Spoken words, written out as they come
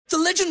The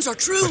legends are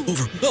true.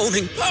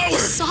 Overwhelming power!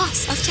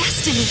 Sauce of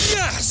destiny.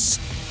 Yes!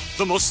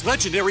 The most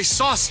legendary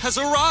sauce has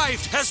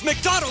arrived as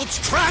McDonald's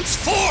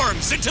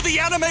transforms into the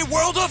anime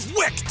world of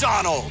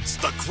WickDonald's.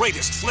 The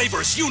greatest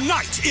flavors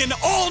unite in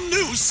all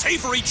new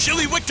savory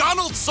chili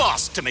McDonald's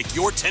sauce to make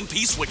your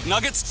 10-piece Wick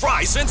Nuggets,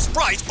 fries, and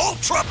Sprite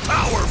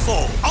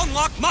ultra-powerful.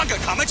 Unlock manga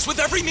comics with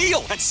every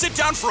meal and sit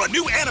down for a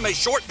new anime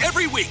short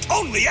every week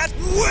only at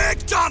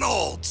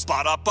WickDonald's.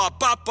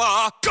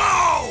 Ba-da-ba-ba-ba,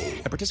 go!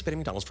 At participating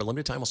McDonald's for a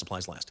limited time while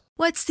supplies last.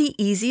 What's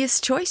the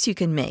easiest choice you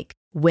can make?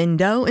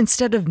 Window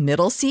instead of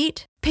middle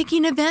seat?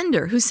 Picking a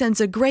vendor who sends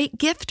a great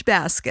gift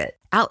basket?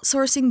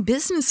 Outsourcing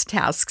business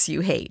tasks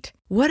you hate?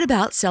 What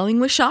about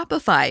selling with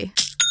Shopify?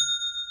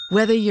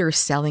 Whether you're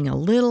selling a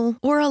little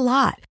or a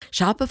lot,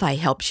 Shopify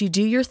helps you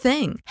do your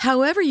thing,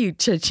 however you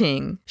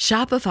cha-ching.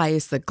 Shopify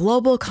is the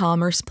global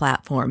commerce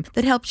platform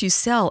that helps you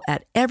sell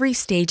at every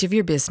stage of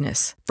your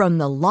business. From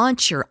the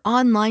launch your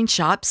online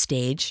shop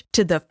stage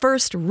to the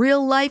first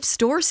real-life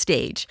store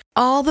stage,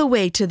 all the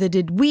way to the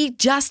did we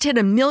just hit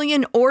a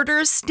million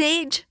orders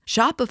stage.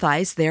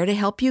 Shopify's there to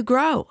help you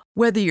grow.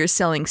 Whether you're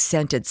selling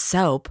scented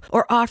soap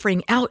or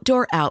offering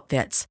outdoor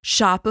outfits,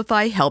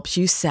 Shopify helps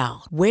you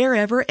sell.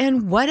 Wherever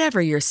and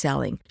whatever you're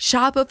selling,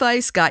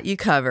 Shopify's got you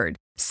covered.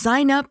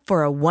 Sign up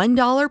for a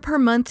 $1 per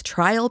month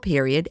trial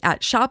period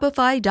at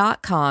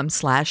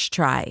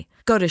shopify.com/try.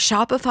 Go to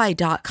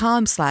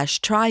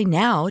shopify.com/try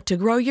now to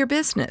grow your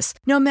business,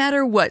 no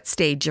matter what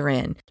stage you're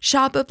in.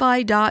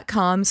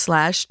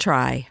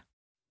 Shopify.com/try.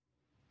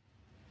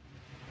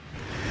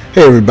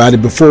 Hey everybody,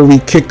 before we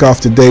kick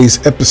off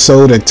today's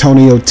episode,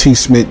 Antonio T.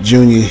 Smith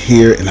Jr.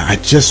 here, and I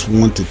just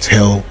want to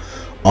tell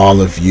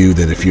all of you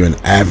that if you're an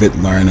avid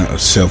learner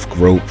of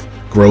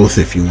self-growth,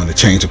 if you want to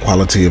change the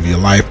quality of your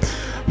life,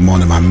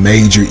 one of my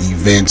major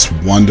events,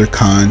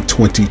 WonderCon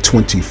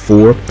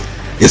 2024,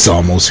 is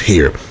almost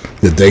here.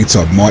 The dates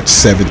are March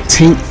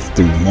 17th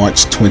through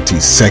March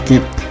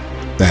 22nd.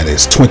 That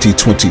is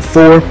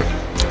 2024,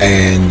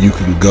 and you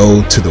can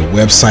go to the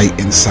website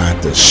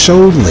inside the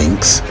show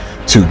links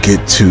to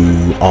get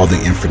to all the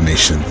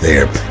information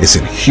there. It's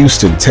in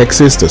Houston,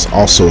 Texas. There's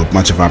also a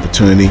bunch of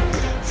opportunity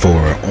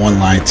for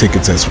online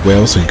tickets as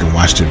well, so you can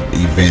watch the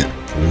event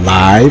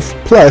live.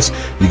 Plus,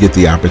 you get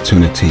the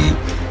opportunity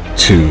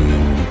to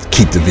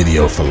keep the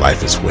video for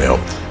life as well.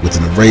 With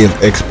an array of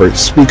expert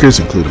speakers,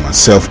 including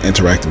myself,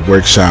 interactive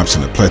workshops,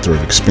 and a plethora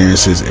of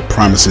experiences, it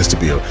promises to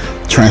be a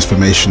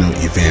transformational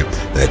event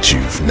that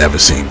you've never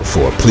seen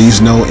before.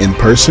 Please know in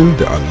person,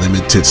 there are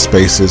limited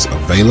spaces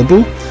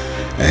available.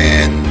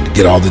 And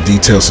get all the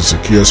details to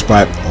secure a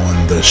spot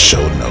on the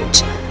show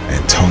notes.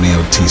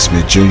 Antonio T.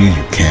 Smith Jr.,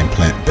 you can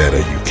plant better,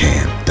 you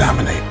can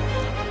dominate.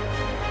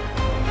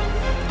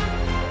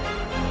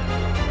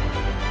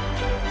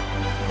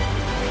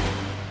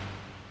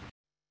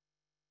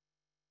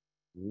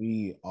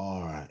 We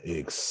are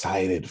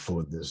excited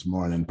for this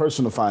morning.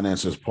 Personal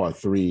Finances Part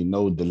 3,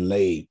 No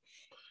Delay.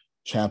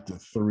 Chapter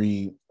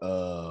 3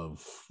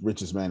 of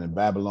Richest Man in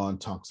Babylon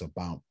talks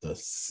about the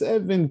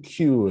 7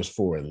 cures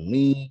for a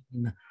lean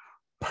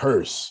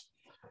purse.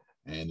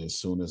 And as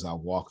soon as I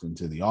walked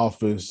into the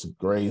office,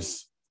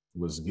 Grace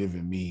was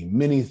giving me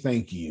many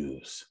thank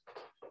yous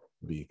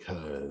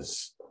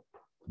because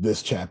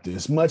this chapter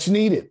is much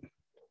needed,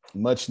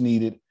 much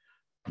needed,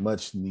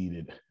 much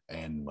needed,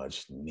 and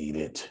much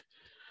needed.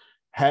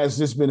 Has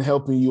this been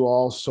helping you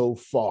all so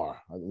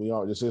far?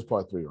 This is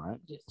part 3, right?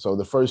 Yes. So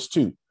the first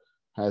 2.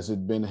 Has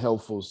it been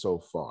helpful so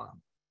far?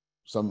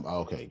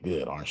 Okay,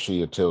 good.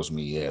 Arshia tells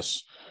me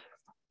yes,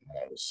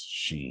 as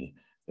she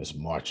is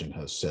marching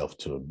herself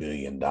to $1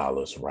 billion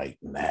right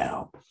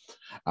now.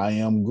 I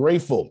am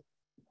grateful.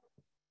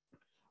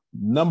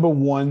 Number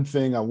one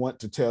thing I want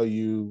to tell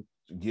you,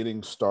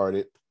 getting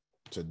started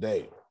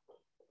today,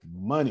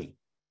 money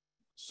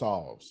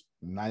solves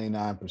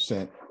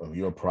 99% of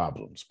your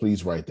problems.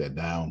 Please write that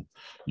down.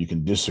 You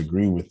can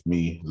disagree with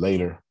me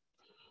later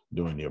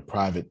during your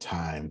private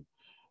time.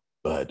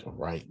 But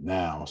right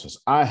now, since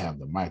I have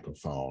the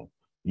microphone,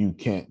 you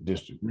can't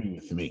disagree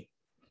with me.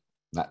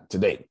 Not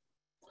today.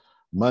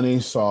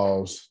 Money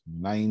solves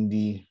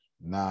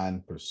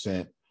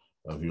 99%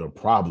 of your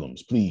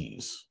problems.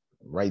 Please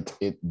write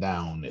it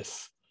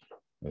downeth.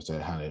 That's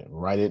how to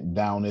write it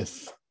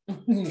downeth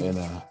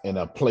in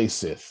a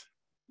placeth.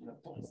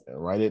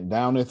 Write it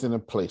downeth in a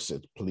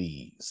placeth,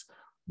 please.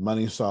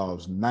 Money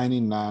solves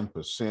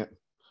 99%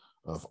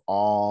 of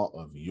all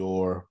of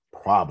your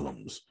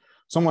problems.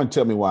 Someone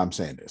tell me why I'm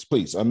saying this.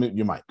 Please, unmute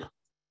your mic.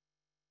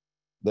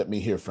 Let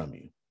me hear from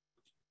you.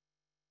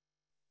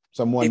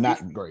 Someone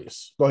not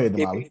Grace. Go ahead,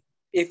 Damali.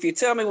 If you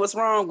tell me what's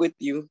wrong with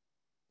you,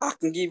 I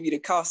can give you the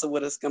cost of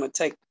what it's going to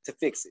take to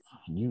fix it.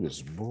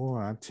 Boy,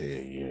 I tell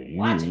you,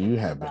 you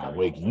have been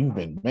awake. You've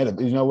been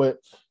meditating. You know what?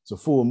 It's a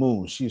full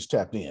moon. She's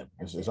tapped in.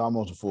 It's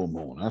almost a full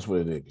moon. That's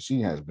what it is.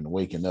 She has been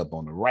waking up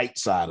on the right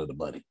side of the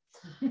buddy.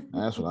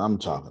 That's what I'm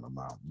talking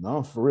about.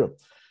 No, for real.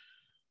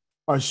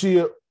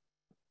 Arshia,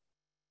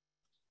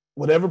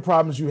 whatever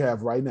problems you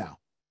have right now,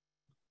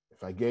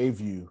 if I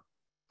gave you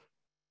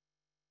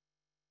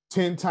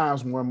 10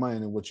 times more money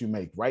than what you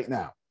make right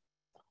now,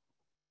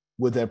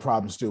 would that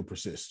problem still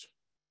persist?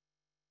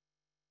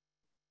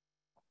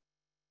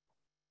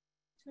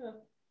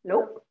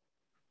 Nope.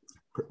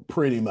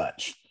 Pretty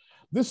much.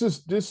 This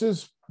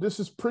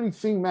is pretty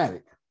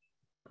thematic,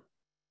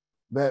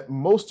 that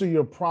most of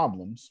your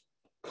problems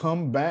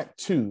come back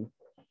to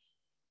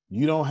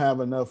you don't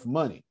have enough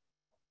money.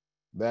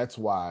 That's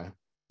why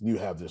you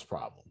have this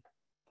problem.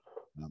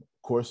 Now, of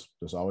course,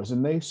 there's always a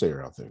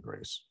naysayer out there,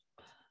 Grace.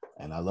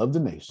 And I love the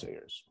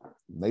naysayers.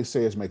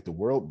 Naysayers make the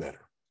world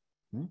better.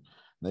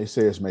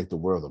 Naysayers make the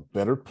world a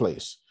better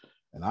place.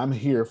 And I'm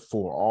here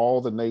for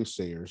all the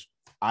naysayers.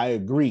 I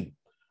agree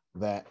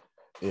that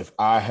if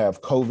I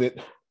have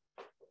COVID,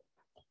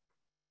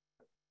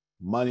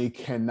 money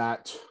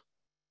cannot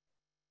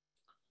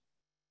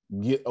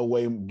make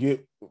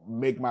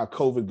my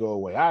COVID go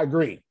away. I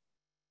agree.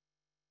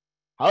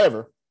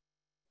 However,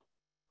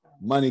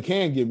 money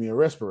can give me a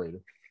respirator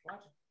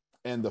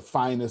and the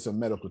finest of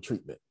medical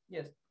treatment.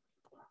 Yes.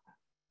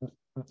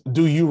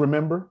 Do you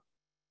remember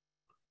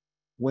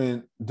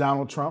when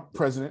Donald Trump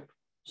caught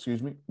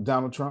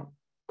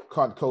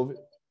COVID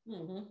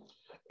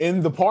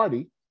in the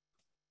party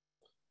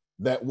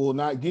that will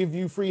not give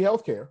you free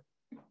health care?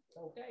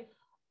 Okay.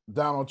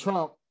 Donald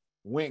Trump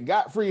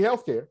got free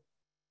health care,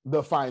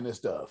 the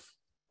finest of.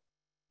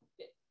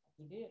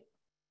 He did.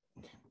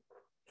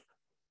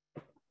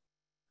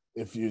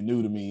 If you're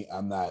new to me,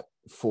 I'm not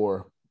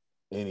for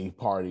any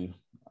party.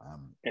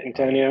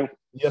 Antonio?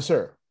 Yes,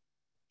 sir.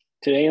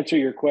 To answer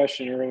your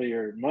question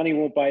earlier, money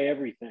won't buy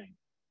everything,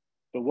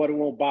 but what it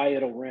won't buy,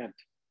 it'll rent.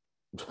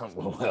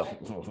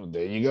 Well,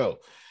 there you go.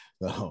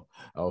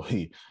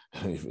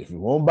 If you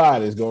won't buy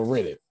it, it's gonna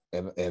rent it,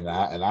 and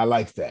I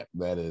like that.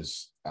 That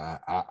is,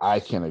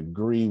 I can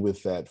agree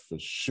with that for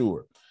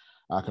sure.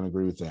 I can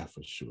agree with that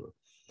for sure.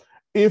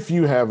 If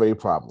you have a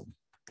problem,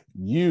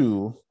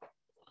 you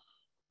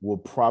will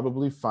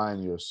probably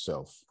find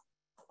yourself,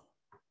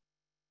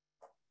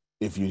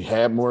 if you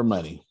had more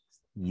money,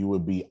 you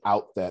would be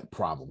out that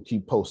problem.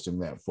 Keep posting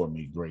that for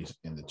me, Grace,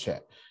 in the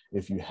chat.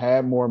 If you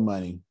had more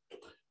money,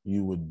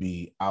 you would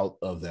be out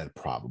of that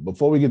problem.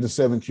 Before we get to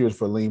 7 cures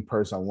for a lean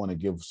purse, I want to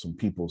give some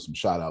people some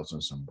shout outs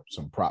and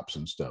some props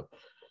and stuff.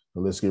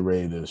 But let's get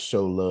ready to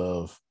show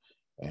love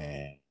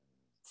and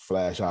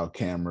flash out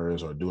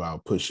cameras or do our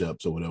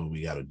push-ups or whatever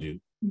we got to do.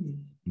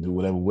 Do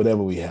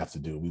whatever we have to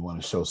do. We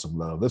want to show some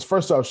love. Let's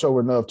first off show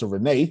love to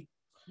Renee.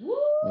 Woo!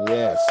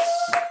 Yes.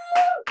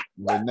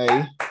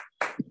 Renee.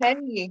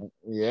 Hey.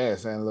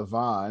 Yes, and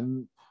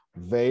Levon.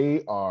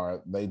 They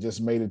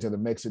just made it to the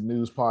Mexit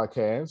News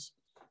podcast.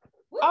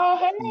 Oh,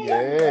 hey.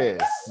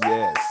 Yes.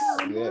 Thank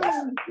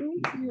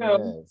you.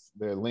 Yes.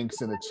 There are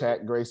links in the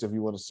chat, Grace, if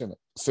you want to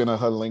send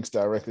her links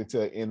directly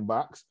to her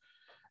inbox.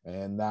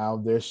 And now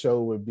their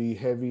show would be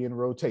heavy in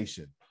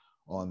rotation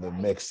on the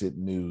Mexit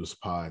News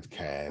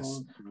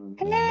podcast.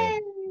 Hey.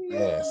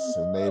 Yes,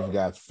 and they've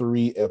got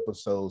 3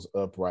 episodes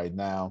up right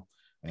now,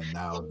 and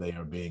now they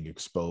are being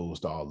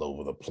exposed all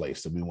over the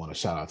place. So we want to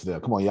shout out to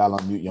them. Come on, y'all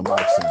unmute your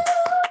mics.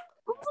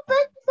 Oh,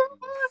 thank you so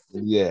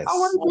much. Yes. I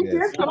want to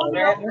get some all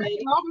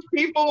the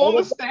people on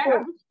the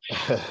staff.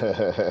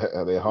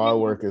 Their hard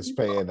work is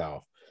paying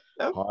off.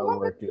 Hard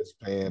work is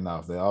paying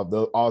off. They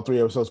all 3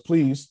 episodes.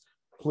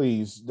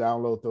 Please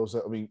download those.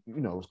 I mean,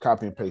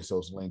 copy and paste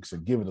those links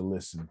and give it a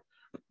listen.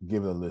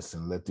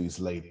 Let these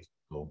ladies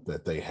know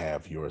that they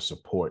have your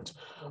support.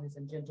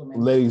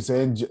 Ladies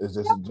and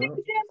gentlemen.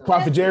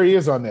 Prophet Jerry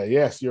is on there.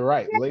 Yes, you're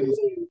right. Ladies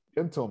and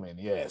gentlemen.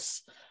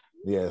 Yes,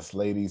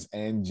 ladies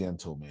and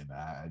gentlemen.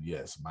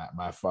 Yes,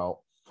 my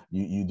fault.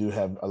 You do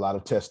have a lot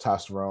of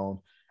testosterone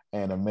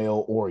and a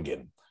male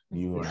organ.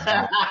 You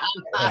are.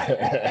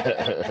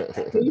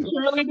 He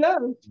surely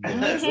does.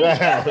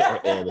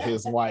 And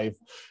his wife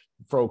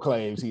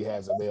proclaims he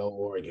has a male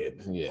organ.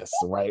 Yes,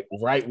 right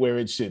where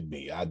it should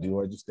be. I do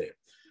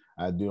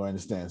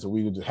understand. So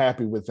we were just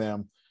happy with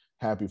them,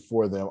 happy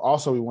for them.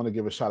 Also, we want to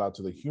give a shout out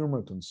to the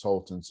humor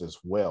consultants as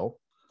well.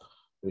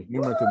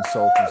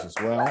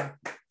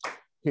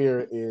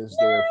 Here is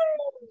their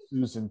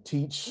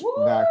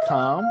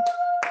SusanTeach.com.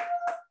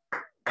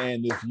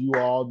 And if you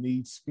all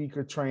need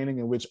speaker training,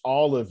 in which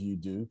all of you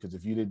do, because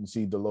if you didn't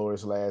see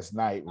Dolores last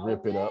night,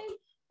 rip it up.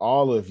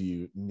 All of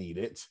you need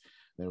it.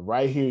 And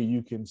right here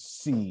you can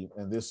see,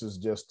 and this is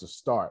just to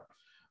start,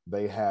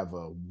 they have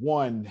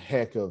one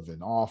heck of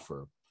an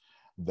offer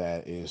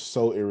that is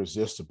so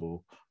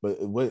irresistible.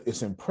 But what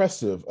is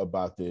impressive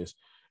about this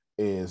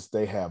is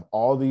they have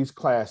all these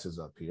classes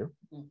up here.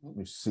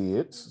 You see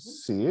it.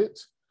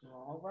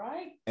 All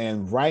right.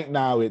 And right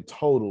now it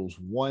totals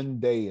 1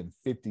 day and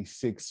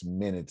 56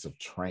 minutes of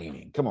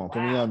training. Come on,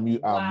 can we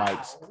unmute our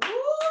mics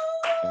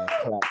and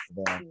clap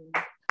for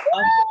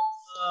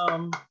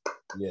them?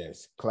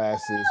 Yes,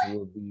 classes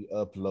will be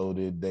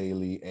uploaded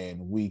daily and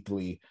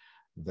weekly.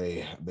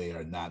 They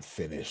are not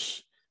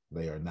finished. So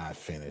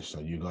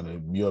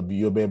you'll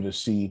be able to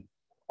see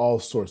all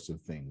sorts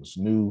of things,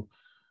 new,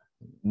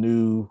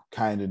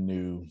 kind of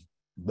new,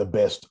 the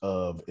best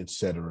of,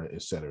 etc.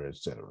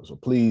 So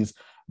please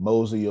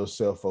mosey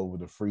yourself over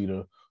to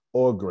Frida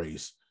or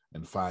Grace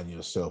and find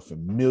yourself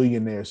in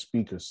Millionaire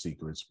Speaker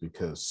Secrets,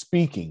 because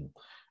speaking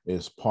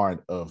is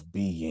part of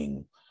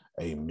being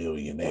a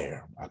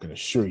millionaire. I can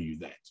assure you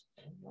that.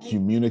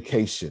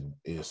 Communication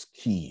is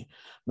key.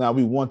 Now,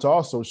 we want to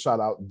also shout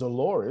out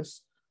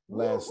Dolores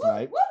last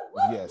night.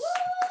 Yes.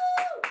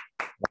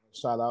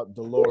 Shout out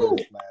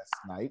Dolores last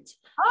night.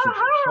 She did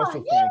such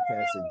a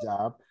fantastic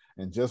job.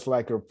 And just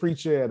like her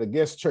preacher at a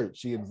guest church,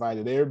 she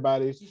invited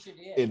everybody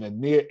in the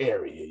near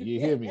area. You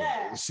hear me?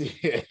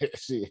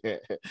 She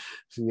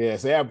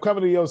said, I'm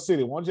coming to your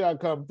city. Why don't y'all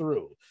come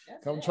through?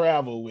 Come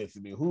travel with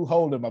me. Who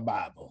holding my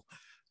Bible?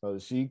 So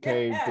she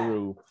came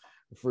through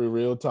for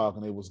real talk,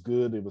 and it was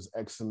good. It was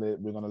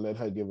excellent. We're going to let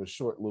her give a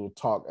short little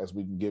talk as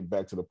we can get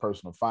back to the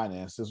personal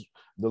finances.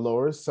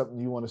 Dolores, something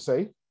you want to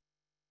say?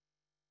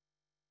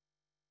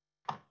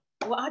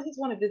 Well, I just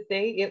wanted to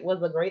say it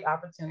was a great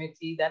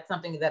opportunity. That's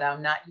something that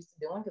I'm not used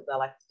to doing because I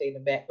like to stay in the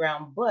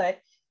background, but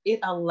it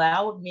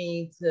allowed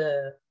me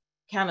to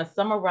kind of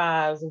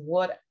summarize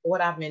what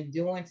I've been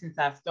doing since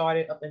I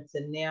started up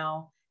until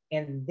now.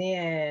 And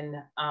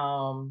then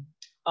all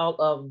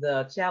of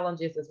the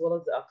challenges as well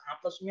as the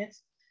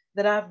accomplishments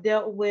that I've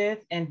dealt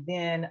with. And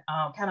then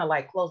kind of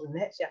like closing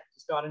that chapter to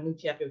start a new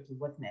chapter to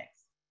what's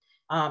next.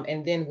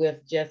 And then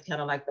with just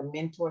kind of like the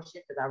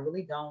mentorship, because I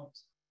really don't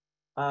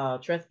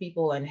trust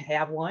people and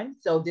have one.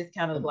 So this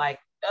kind of like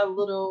a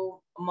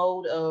little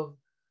mode of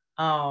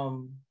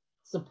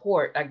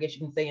support, I guess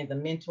you can say, in the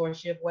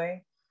mentorship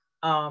way.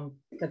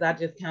 Because I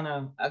just kind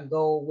of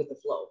go with the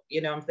flow,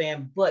 you know what I'm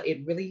saying? But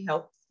it really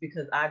helps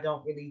because I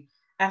don't really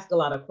ask a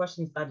lot of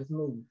questions. I just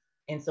move.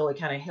 And so it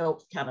kind of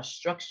helps kind of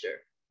structure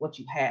what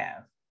you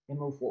have and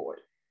move forward.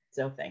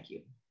 So thank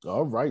you.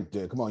 All right,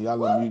 there. Come on, y'all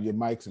unmute your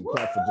mics and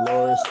clap for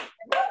Dolores.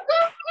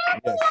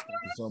 Yes,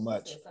 thank you so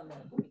much.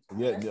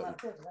 Yeah.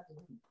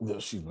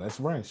 That's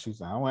right.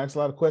 I don't ask a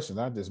lot of questions.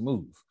 I just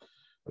move.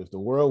 If the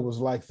world was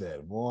like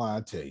that, boy,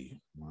 I tell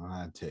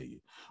you.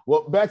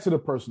 Well, back to the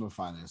personal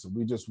finance.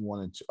 We just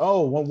wanted to.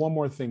 Oh, one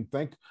more thing.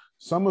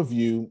 Some of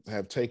you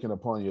have taken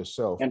upon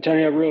yourself.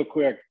 Antonio, real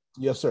quick.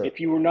 Yes, sir. If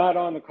you were not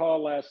on the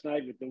call last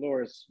night with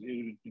Dolores,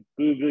 it would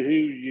boo-hoo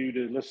you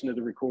to listen to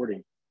the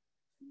recording.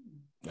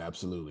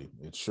 Absolutely,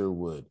 it sure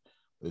would.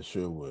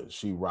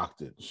 She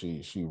rocked it.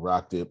 She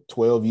rocked it.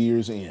 12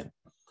 years in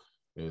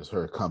is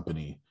her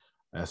company.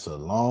 That's a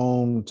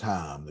long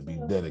time to be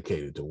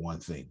dedicated to one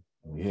thing.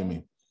 You hear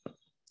me?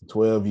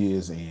 12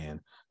 years in.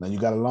 Now you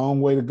got a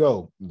long way to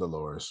go,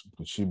 Dolores.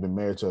 She's been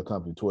married to a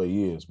company 12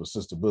 years, but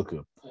Sister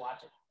Booker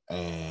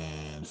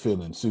and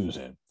Phil and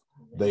Susan,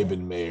 they've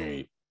been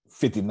married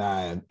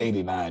 59,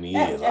 89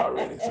 years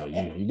already. So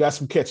you got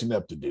some catching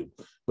up to do.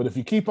 But if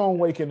you keep on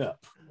waking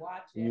up,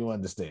 you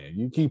understand.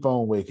 You keep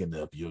on waking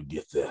up, you'll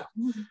get there.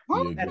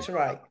 That's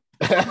right.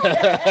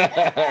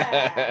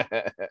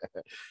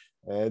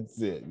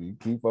 That's it. You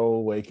keep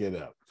on waking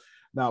up.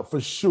 Now, for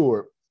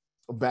sure,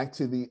 back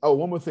to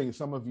one more thing.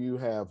 Some of you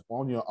have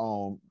on your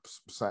own,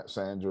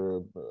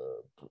 Sandra,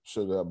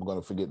 Sugar, I'm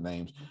going to forget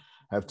names,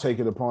 have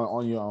taken upon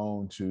on your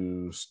own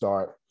to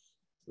start,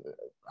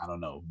 I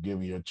don't know,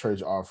 giving your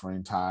church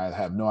offering, tithe. I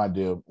have no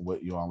idea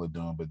what you all are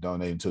doing, but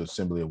donating to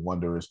Assembly of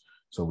Wanderers.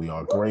 So we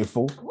are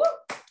grateful.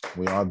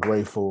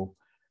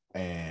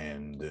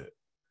 And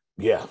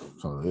yeah,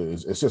 so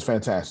it's just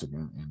fantastic.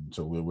 And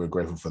so we're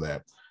grateful for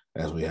that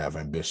as we have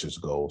ambitious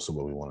goals. So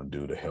what we want to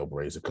do to help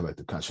raise the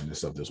collective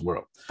consciousness of this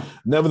world.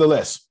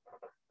 Nevertheless,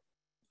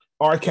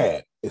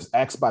 Arcad is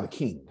asked by the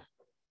king.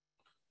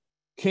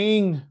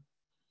 King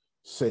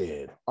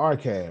said,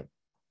 Arcad,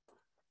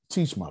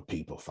 teach my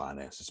people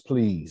finances,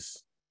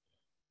 please.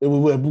 It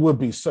would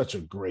be such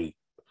a great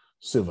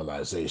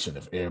civilization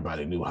if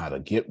everybody knew how to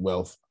get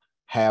wealth,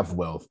 have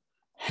wealth,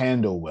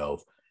 handle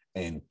wealth,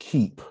 and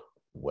keep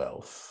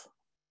wealth.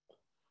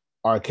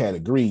 Arcad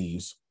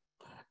agrees.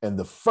 And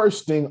the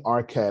first thing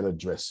Arcad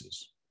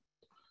addresses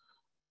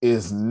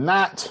is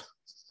not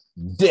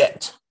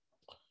debt,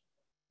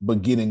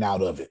 but getting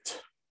out of it.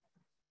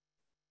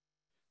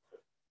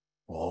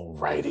 All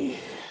righty.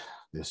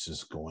 This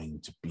is going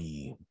to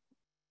be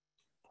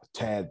a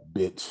tad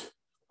bit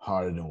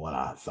harder than what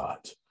I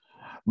thought.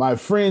 My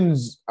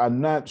friends, I'm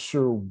not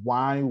sure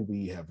why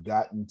we have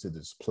gotten to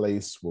this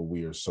place where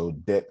we are so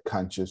debt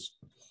conscious,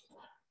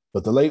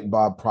 but the late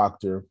Bob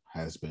Proctor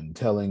has been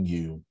telling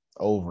you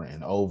over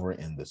and over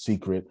in The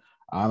Secret,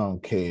 I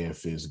don't care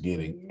if it's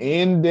getting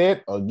in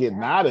debt or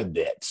getting out of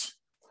debt.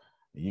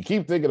 You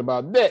keep thinking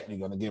about debt, you're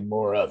going to get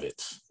more of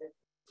it.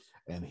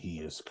 And he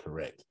is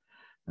correct.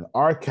 And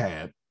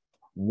Arcad,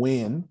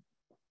 when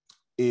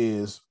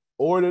is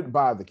ordered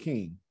by the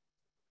king,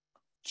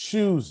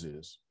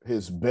 chooses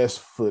his best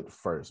foot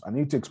first. I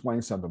need to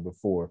explain something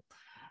before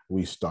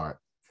we start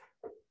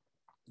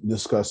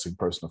discussing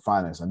personal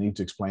finance. I need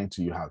to explain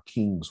to you how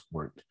kings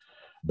worked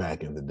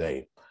back in the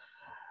day.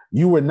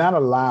 You were not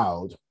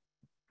allowed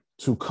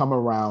to come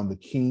around the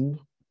king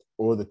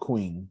or the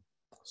queen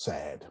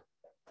sad.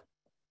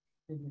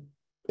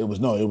 It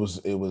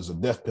was a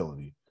death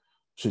penalty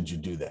should you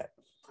do that.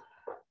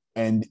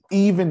 And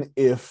even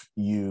if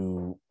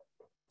you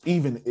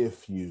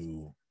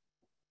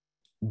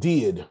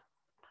did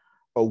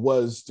or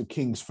was the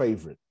king's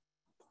favorite,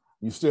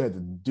 you still had to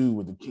do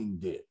what the king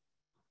did.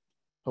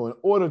 So in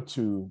order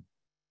to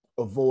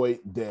avoid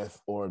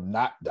death or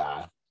not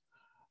die,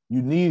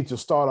 you need to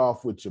start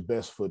off with your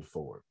best foot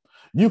forward.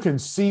 You can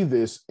see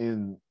this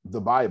in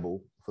the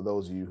Bible, for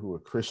those of you who are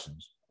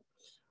Christians,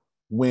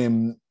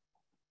 when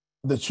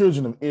the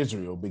children of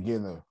Israel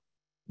begin a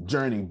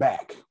journey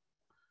back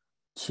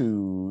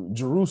to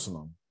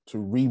Jerusalem to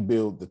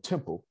rebuild the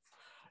temple.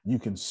 You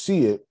can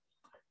see it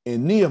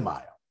in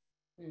Nehemiah.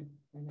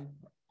 Mm-hmm.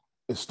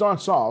 It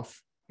starts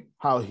off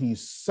how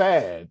he's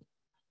sad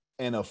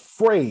and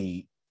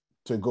afraid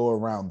to go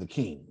around the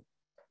king.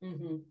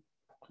 Mm-hmm.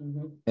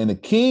 Mm-hmm. And the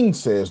king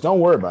says, don't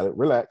worry about it.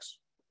 Relax.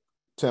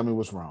 Tell me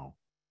what's wrong.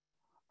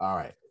 All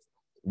right.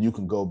 You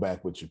can go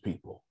back with your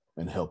people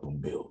and help them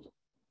build.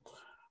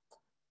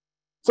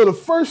 So the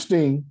first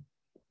thing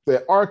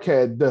that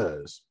ARCAD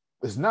does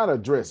is not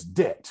address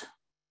debt,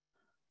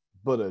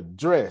 but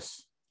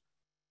address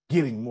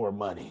getting more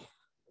money,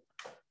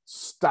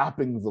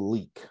 stopping the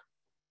leak.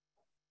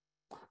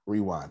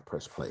 Rewind,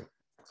 press play.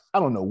 I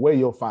don't know where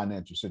your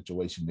financial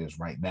situation is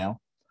right now,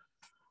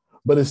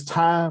 but it's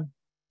time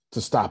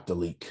to stop the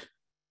leak.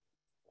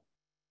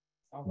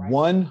 All right.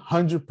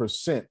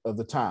 100% of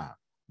the time,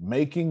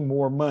 making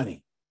more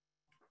money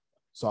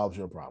solves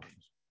your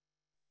problems.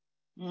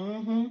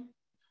 Mm-hmm.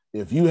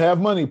 If you have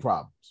money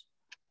problems,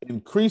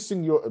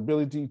 increasing your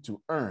ability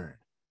to earn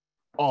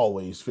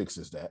always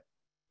fixes that.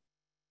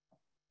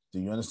 Do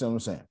you understand what I'm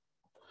saying?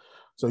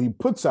 So he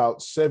puts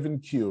out 7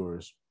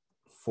 cures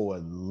for a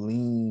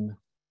lean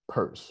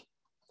purse.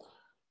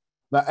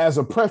 Now, as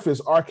a preface,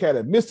 ARCAD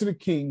admits to the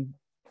king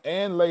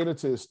and later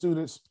to his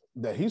students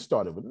that he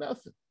started with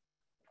nothing.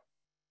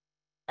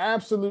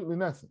 Absolutely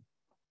nothing.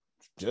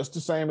 Just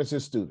the same as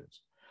his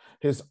students.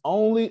 His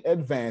only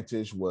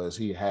advantage was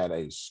he had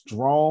a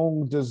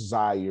strong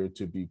desire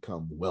to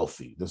become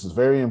wealthy. This is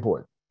very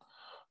important.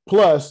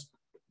 Plus,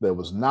 there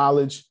was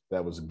knowledge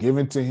that was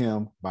given to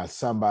him by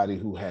somebody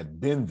who had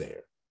been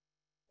there.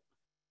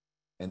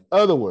 In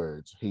other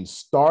words, he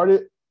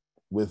started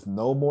with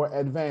no more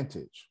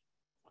advantage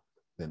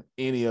than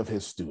any of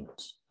his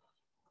students.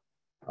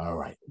 All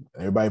right,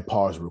 everybody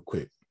pause real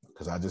quick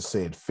because I just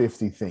said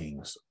 50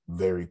 things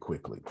very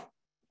quickly.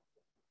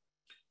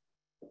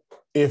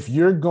 If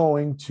you're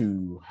going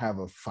to have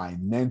a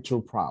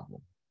financial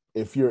problem,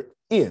 if you're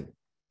in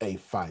a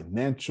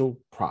financial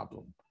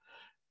problem,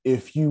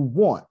 if you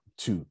want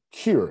to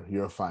cure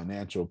your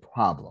financial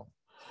problem,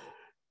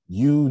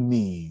 you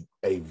need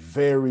a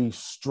very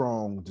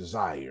strong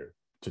desire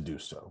to do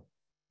so.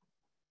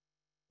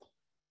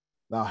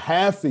 Now,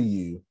 half of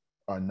you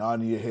are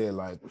nodding your head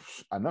like,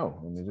 I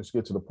know, and then just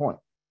get to the point.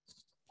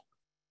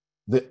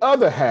 The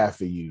other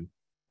half of you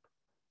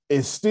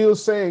is still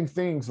saying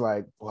things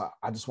like, well,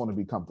 I just want to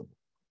be comfortable.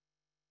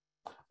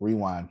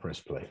 Rewind, press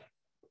play.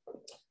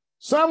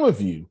 Some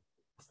of you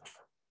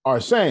are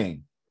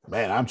saying,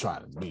 man, I'm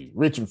trying to be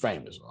rich and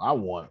famous. I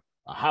want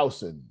a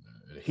house and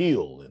a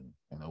hill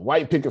and a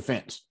white picket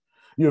fence.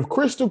 You're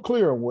crystal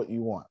clear on what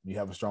you want. You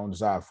have a strong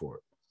desire for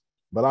it.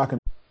 But I can.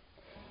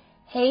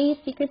 Hey,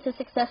 Secrets of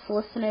Success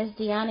listeners,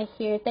 Deanna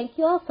here. Thank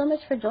you all so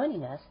much for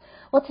joining us.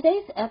 Well,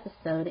 today's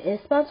episode is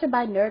sponsored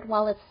by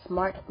NerdWallet's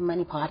Smart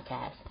Money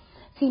Podcast.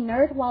 See,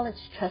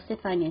 NerdWallet's trusted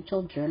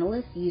financial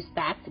journalists use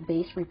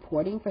fact-based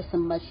reporting for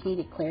some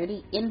much-needed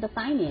clarity in the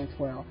finance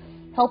world,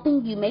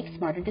 helping you make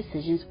smarter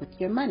decisions with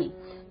your money.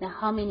 Now,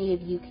 how many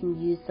of you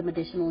can use some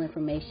additional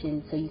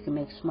information so you can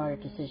make smarter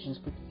decisions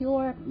with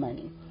your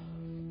money?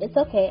 It's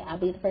okay. I'll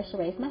be the first to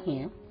raise my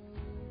hand.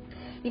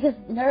 Because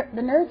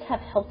the nerds have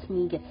helped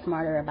me get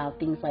smarter about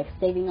things like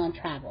saving on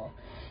travel.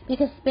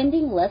 Because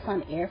spending less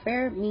on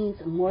airfare means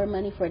more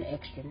money for an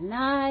extra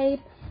night,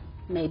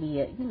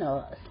 maybe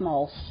a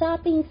small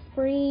shopping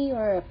spree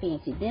or a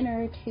fancy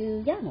dinner or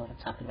two. Y'all know what I'm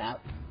talking about.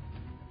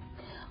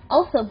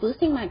 Also,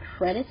 boosting my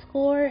credit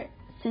score,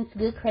 since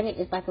good credit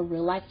is like a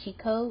real life cheat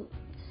code,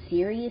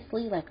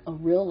 seriously, like a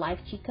real life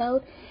cheat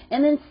code.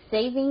 And then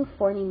saving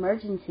for an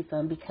emergency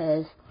fund,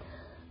 because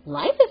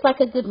life is like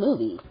a good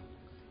movie.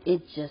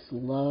 It just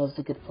loves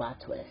a good plot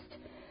twist.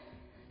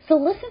 So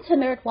listen to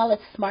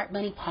NerdWallet's Smart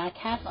Money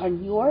Podcast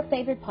on your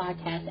favorite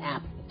podcast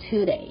app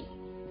today.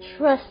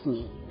 Trust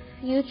me,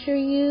 future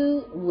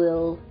you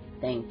will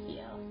thank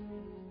you.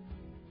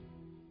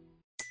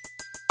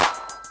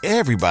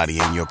 Everybody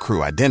in your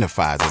crew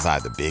identifies as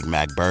either Big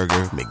Mac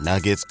Burger,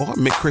 McNuggets, or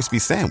McCrispy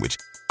Sandwich.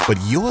 But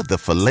you're the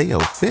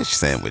Filet-O-Fish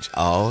Sandwich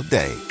all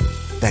day.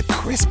 That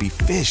crispy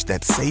fish,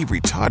 that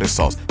savory tartar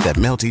sauce, that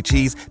melty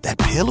cheese, that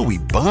pillowy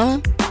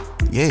bun.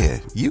 Yeah,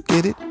 you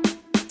get it.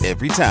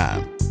 Every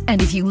time.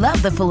 And if you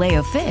love the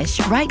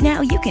Filet-O-Fish, right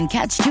now you can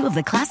catch 2 of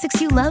the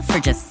classics you love for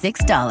just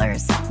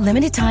 $6.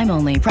 Limited time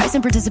only. Price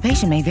and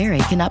participation may vary.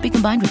 Cannot be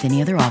combined with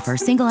any other offer.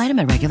 Single item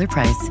at regular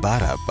price.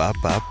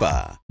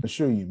 Ba-da-ba-ba-ba. I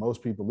assure you,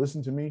 most people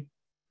listen to me.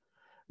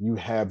 You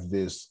have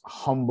this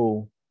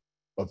humble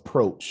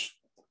approach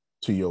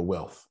to your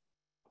wealth.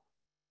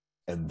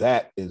 And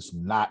that is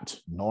not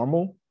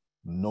normal,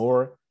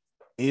 nor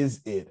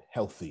is it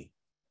healthy.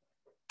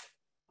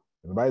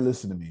 Everybody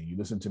listen to me. You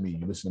listen to me.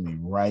 You listen to me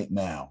right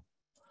now.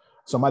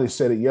 Somebody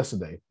said it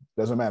yesterday.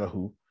 Doesn't matter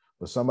who,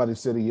 but somebody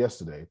said it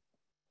yesterday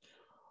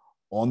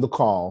on the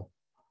call.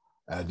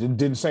 I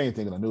didn't say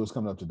anything, and I knew it was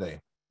coming up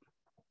today.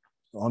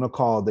 On the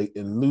call, they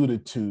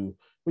alluded to,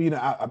 well, you know,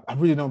 I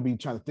really don't be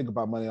trying to think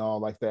about money all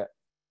like that.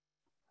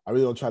 I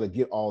really don't try to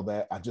get all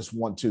that. I just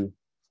want to.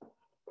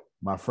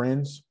 My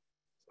friends,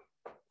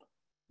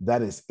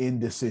 that is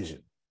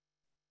indecision.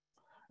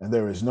 And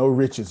there is no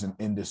riches in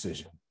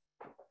indecision.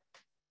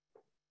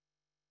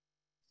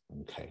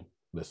 Okay,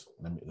 listen,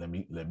 let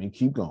me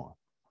keep going.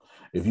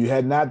 If you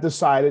had not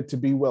decided to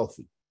be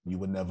wealthy, you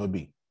would never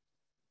be.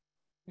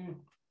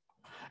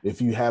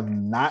 If you have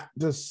not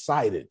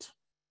decided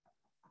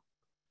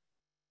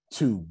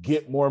to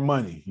get more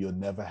money, you'll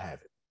never have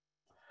it.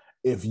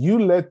 If you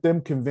let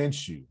them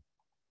convince you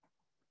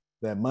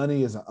that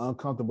money is an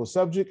uncomfortable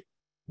subject,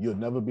 you'll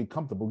never be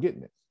comfortable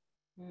getting it.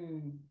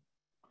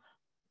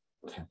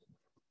 Okay,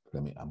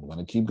 I'm going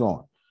to keep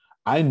going.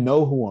 I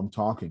know who I'm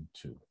talking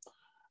to,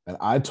 and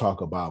I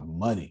talk about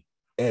money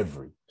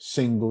every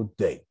single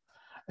day.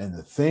 And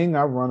the thing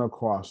I run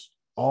across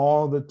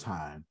all the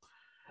time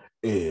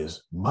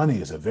is money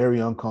is a very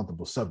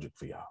uncomfortable subject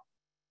for y'all.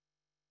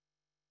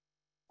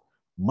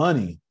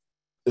 Money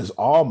is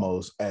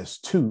almost as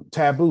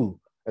taboo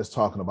as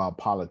talking about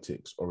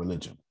politics or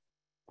religion.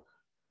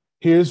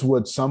 Here's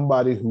what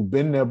somebody who's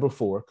been there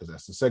before, because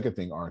that's the second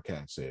thing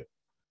Arcad said,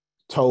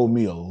 told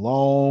me a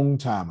long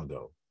time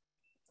ago.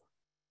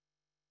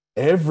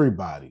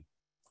 Everybody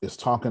is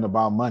talking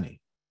about money.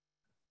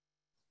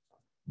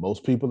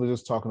 Most people are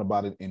just talking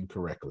about it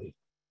incorrectly.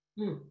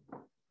 It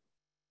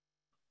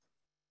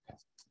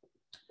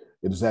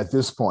is at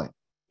this point,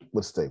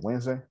 what's today,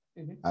 Wednesday?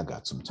 I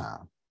got some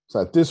time. So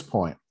at this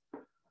point,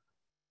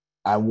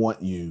 I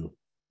want you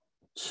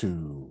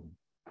to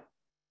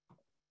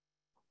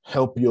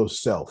help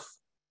yourself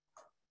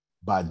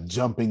by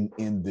jumping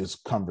in this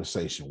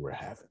conversation we're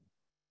having.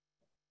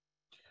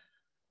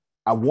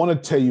 I want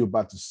to tell you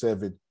about the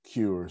 7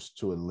 cures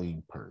to a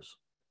lean purse.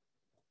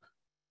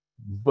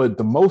 But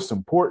the most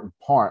important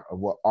part of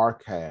what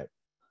Arcad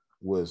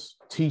was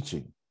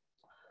teaching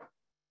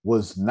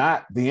was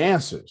not the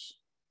answers.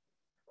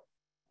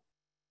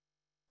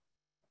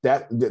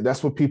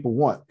 That's what people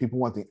want. People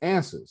want the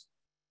answers,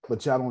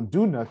 but y'all don't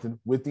do nothing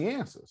with the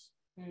answers.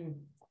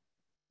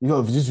 You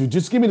know, if you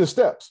just give me the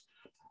steps,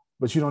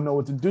 but you don't know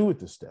what to do with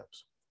the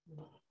steps.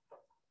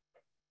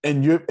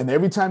 And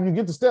every time you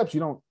get the steps, you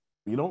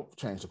don't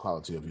change the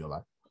quality of your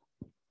life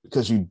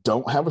because you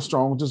don't have a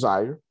strong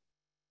desire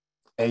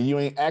and you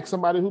ain't asked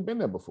somebody who's been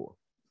there before.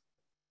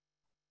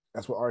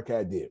 That's what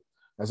Arcad did.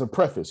 As a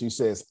preface, he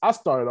says, I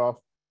started off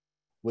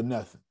with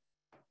nothing.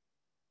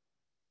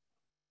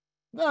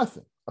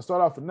 Nothing. I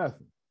started off with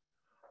nothing.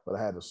 But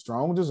I had a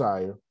strong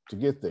desire to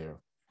get there.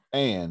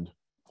 And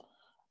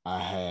I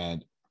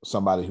had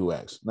somebody who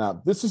asked.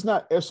 Now, this is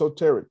not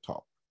esoteric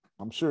talk.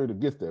 I'm sure to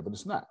get there, but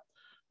it's not.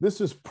 This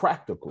is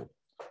practical.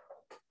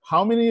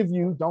 How many of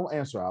you, don't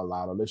answer out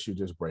loud unless you're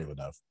just brave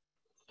enough,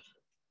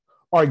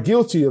 are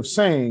guilty of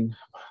saying,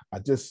 I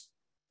just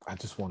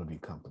want to be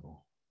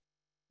comfortable?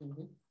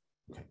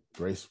 Okay,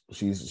 Grace,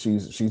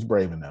 she's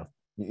brave enough.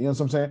 You know what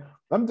I'm saying?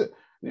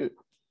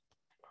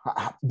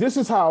 This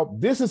is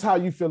how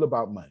you feel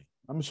about money.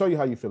 I'm gonna show you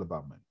how you feel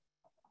about money.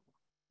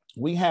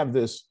 We have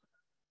this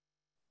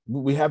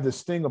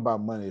thing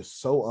about money. It's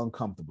so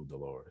uncomfortable,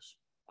 Dolores,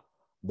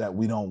 that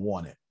we don't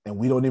want it. And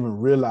we don't even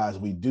realize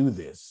we do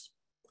this.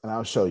 And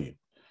I'll show you.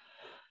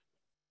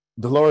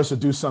 Dolores will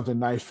do something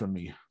nice for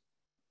me.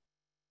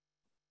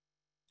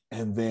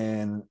 And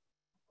then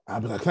I'll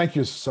be like, thank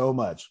you so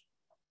much.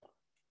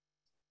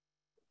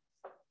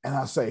 And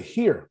I'll say,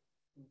 here.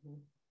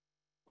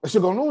 And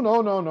she'll go,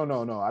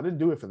 no. I didn't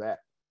do it for that.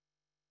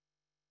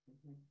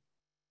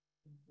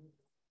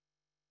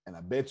 And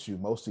I bet you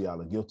most of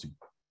y'all are guilty.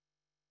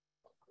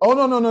 Oh,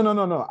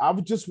 no. I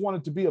just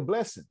wanted to be a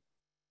blessing.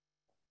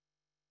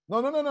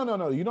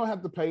 No. You don't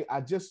have to pay.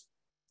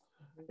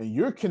 And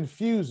you're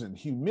confusing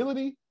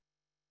humility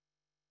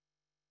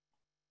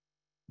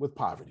with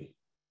poverty.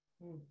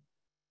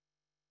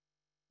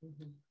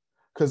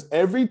 Because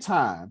every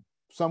time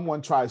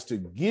someone tries to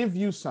give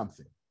you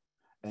something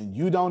and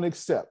you don't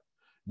accept,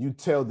 you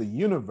tell the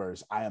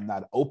universe, I am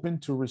not open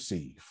to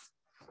receive.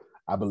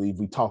 I believe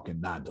we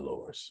talking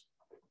non-Dolores.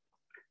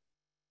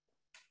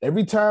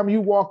 Every time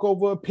you walk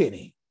over a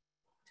penny,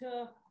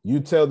 you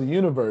tell the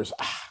universe,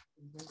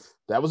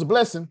 that was a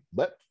blessing,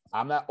 but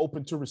I'm not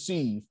open to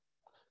receive.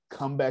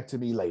 Come back to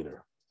me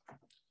later.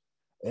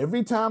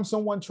 Every time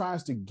someone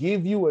tries to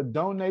give you a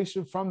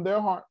donation from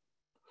their heart,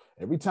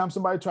 every time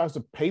somebody tries to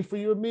pay for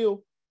your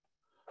meal,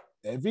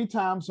 every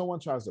time someone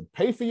tries to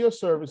pay for your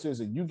services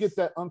and you get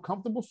that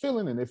uncomfortable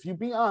feeling, and if you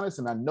be honest,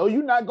 and I know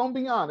you're not going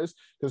to be honest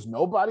because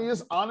nobody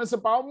is honest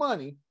about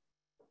money,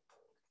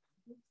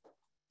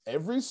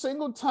 every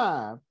single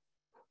time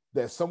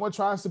that someone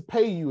tries to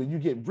pay you and you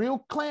get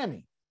real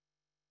clammy,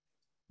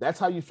 that's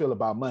how you feel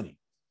about money.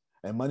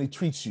 And money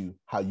treats you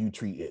how you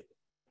treat it.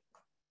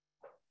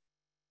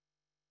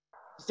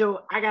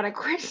 So I got a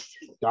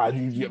question. God, I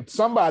needed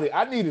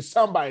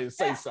somebody to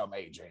say something,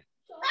 Adrian.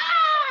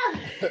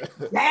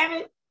 Damn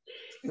it.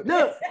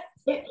 Look,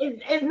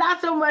 it's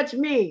not so much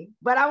me,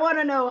 but I want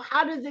to know,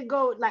 how does it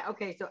go? Like,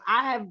 okay, so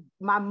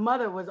my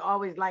mother was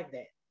always like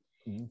that.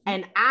 Mm-hmm.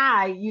 And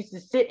I used to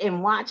sit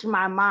and watch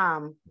my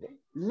mom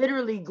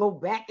literally go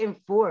back and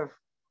forth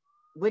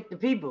with the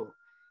people.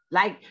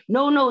 Like,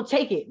 no,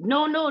 take it.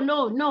 No,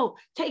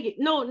 take it.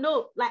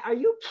 No. Like, are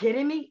you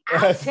kidding me?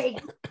 I'll take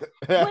it.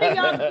 What are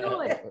y'all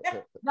doing?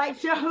 Like,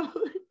 so,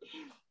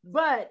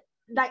 but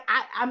like,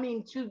 I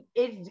mean,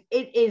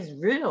 it is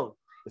real.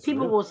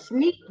 People will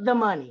sneak the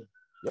money.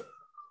 Yep.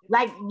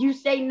 Like, you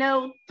say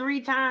no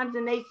 3 times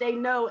and they say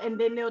no, and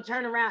then they'll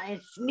turn around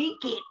and sneak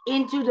it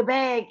into the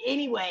bag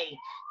anyway,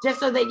 just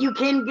so that you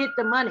can get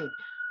the money.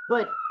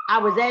 But I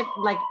was asked,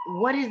 like,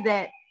 what is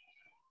that?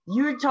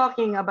 You're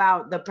talking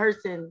about the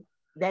person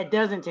that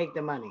doesn't take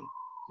the money.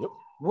 Yep.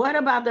 What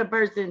about the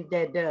person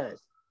that does?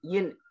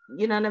 You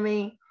know what I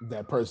mean?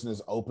 That person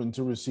is open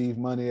to receive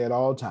money at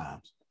all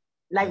times.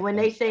 Like when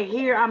they say,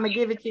 here, I'm gonna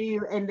give it to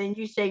you, and then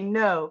you say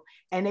no,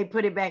 and they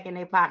put it back in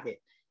their pocket.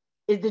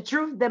 Is the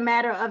truth the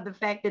matter of the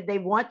fact that they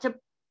want the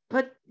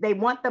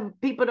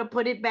people to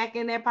put it back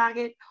in their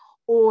pocket,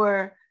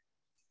 or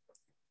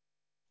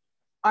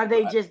are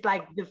they just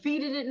like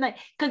defeated it? Like,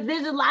 because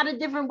there's a lot of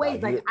different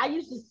ways. Like, I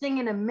used to sing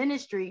in a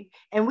ministry,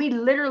 and we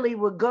literally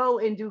would go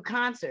and do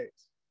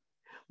concerts.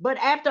 But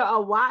after a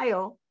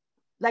while,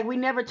 like, we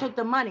never took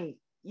the money.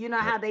 You know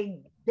how they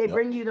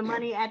bring you the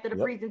money after the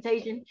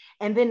presentation,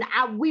 and then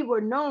we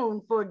were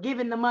known for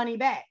giving the money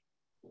back.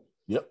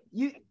 Yep.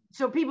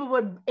 So people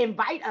would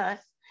invite us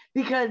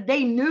because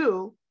they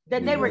knew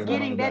that they were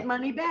getting that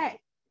money back.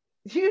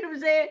 You know what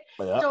I'm saying?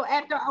 Yep. So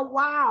after a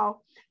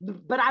while,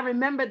 but I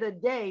remember the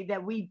day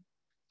that we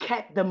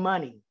kept the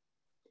money,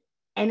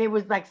 and it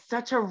was like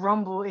such a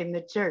rumble in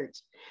the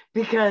church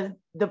because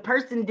the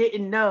person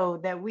didn't know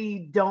that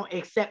we don't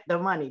accept the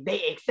money.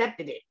 They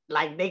accepted it.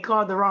 Like, they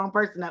called the wrong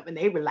person up and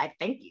they were like,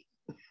 thank you.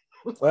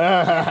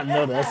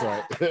 No, that's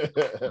right.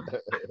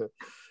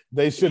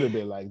 They should have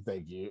been like,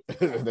 thank you.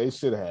 They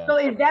should have. So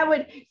is that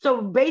what,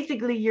 so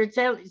basically you're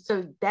telling,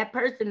 so that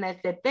person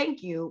that said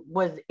thank you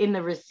was in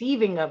the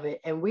receiving of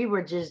it, and we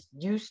were just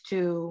used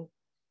to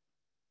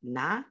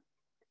not?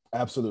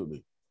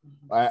 Absolutely.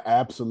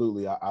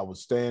 I would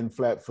stand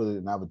flat-footed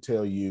and I would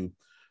tell you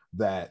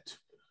that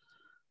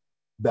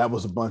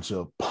was a bunch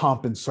of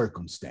pomp and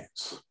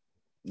circumstance.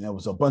 There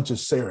was a bunch of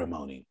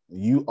ceremony.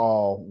 You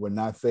all were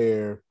not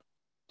there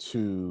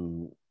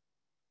to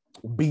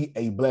be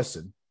a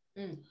blessing.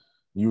 Mm.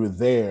 You were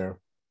there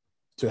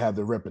to have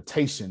the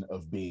reputation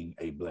of being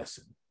a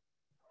blessing.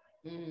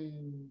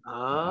 Mm.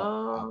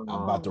 Oh.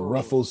 I'm about to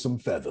ruffle some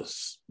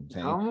feathers.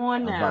 Okay? Come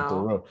on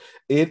now.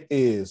 It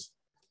is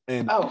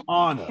an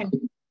honor.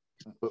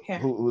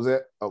 Who was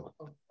that? Oh,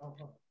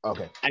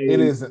 okay. It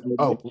is.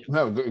 Oh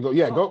no, go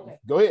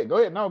ahead.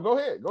 No, go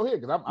ahead, because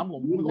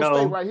we're gonna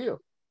stay right here.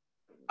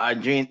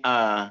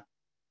 Adrena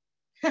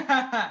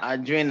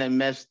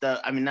messed up.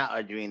 I mean, not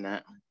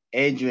Adrena.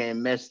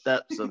 Adrian messed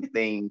up some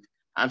things.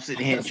 I'm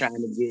sitting here trying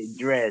to get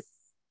dressed,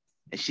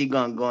 and she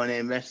gonna go in there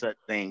and mess up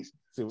things.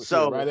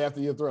 So right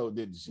after your throat,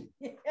 didn't she?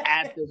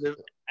 After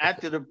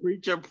the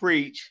preacher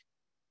preach,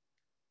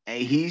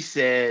 and he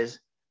says,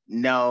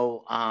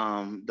 "No,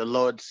 the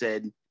Lord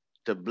said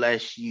to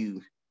bless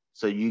you,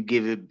 so you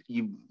give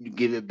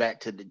it back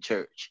to the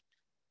church."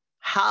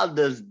 How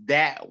does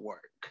that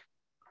work?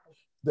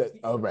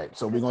 All right.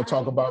 So we're gonna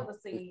talk about.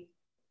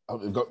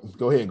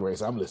 Go ahead,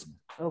 Grace. I'm listening.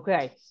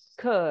 Okay,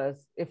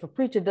 because if a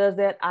preacher does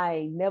that, I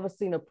ain't never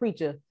seen a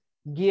preacher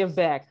give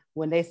back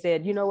when they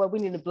said, you know what, we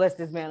need to bless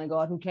this man of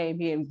God who came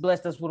here and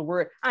blessed us with a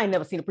word. I ain't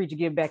never seen a preacher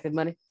give back that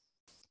money.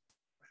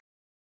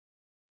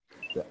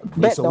 Yeah.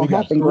 That so don't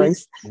happen,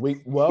 Grace.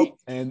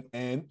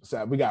 And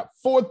so we got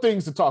 4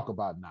 things to talk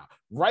about now.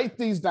 Write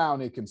these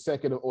down in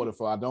consecutive order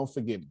for I don't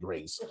forget,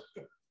 Grace.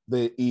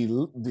 The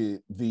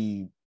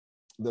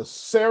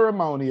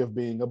ceremony of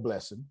being a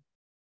blessing.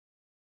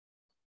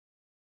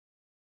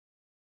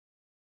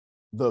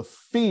 The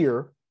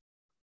fear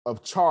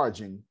of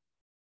charging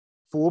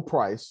full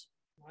price.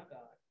 My God.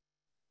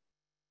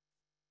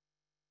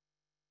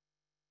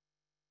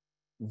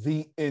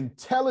 The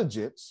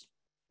intelligence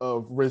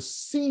of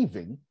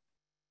receiving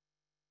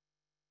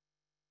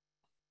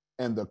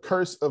and the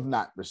curse of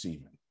not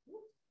receiving.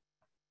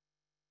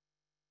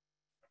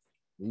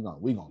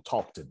 We're gonna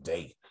talk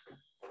today.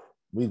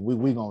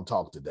 We gonna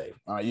talk today.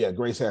 All right, yeah,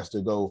 Grace has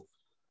to go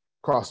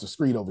cross the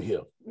street over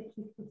here.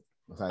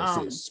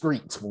 I said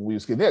street when we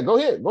was kidding. Yeah, go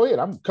ahead.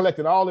 I'm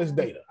collecting all this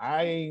data.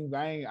 I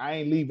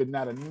ain't leaving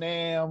not a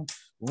damn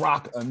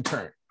rock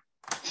unturned.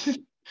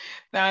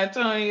 Now,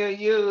 Antonio,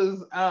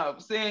 you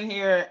was sitting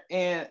here,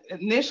 and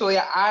initially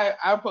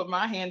I put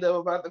my hand up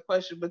about the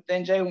question, but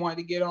then Jay wanted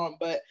to get on.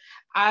 But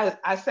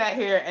I sat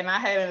here and I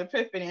had an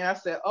epiphany, and I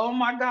said, oh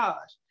my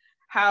gosh,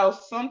 how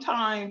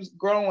sometimes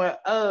growing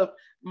up,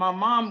 my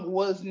mom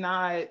was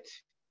not,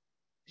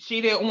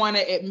 she didn't want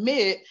to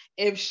admit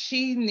if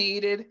she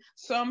needed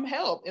some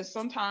help. And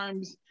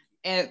sometimes,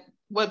 and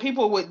what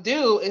people would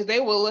do is they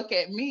would look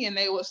at me and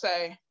they would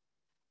say,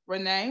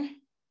 Renee,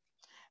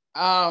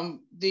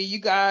 do you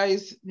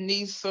guys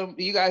need some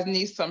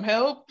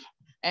help?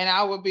 And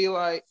I would be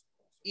like,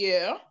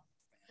 yeah.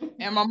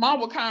 And my mom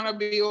would kind of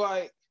be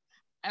like,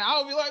 and I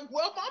would be like,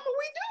 well, mama,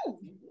 we do.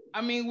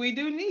 I mean, we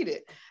do need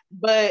it.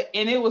 But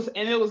and it was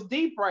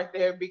deep right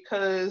there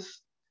because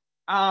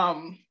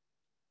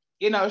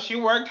she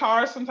worked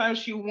hard. Sometimes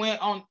she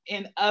went on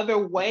in other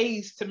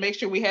ways to make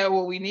sure we had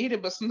what we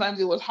needed, but sometimes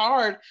it was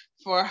hard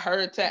for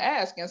her to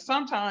ask. And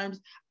sometimes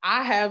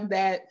I have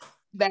that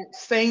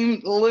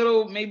same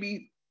little,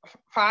 maybe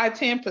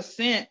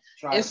 5-10%.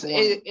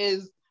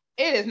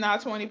 It is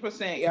not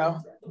 20%,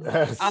 y'all.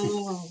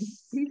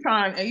 He's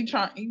trying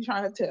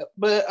to tip.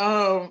 But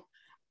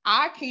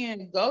I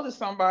can go to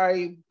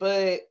somebody,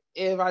 but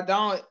if I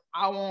don't,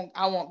 I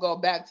won't go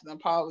back to them,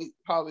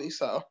 probably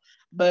so.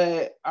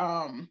 But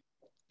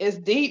it's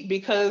deep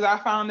because I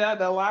found out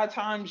that a lot of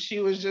times she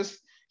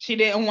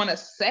didn't want to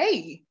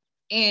say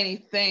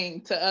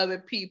anything to other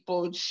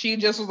people. She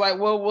just was like,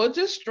 well, we'll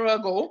just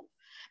struggle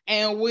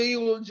and we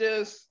will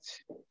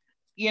just,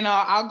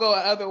 I'll go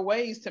other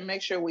ways to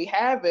make sure we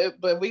have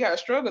it, but if we got to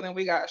struggle, then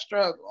we got to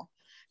struggle.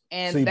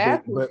 And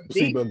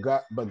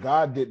but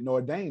God didn't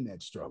ordain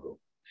that struggle.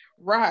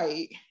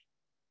 Right.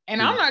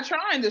 And I'm not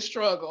trying to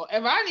struggle.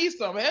 If I need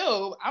some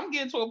help, I'm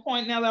getting to a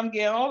point now that I'm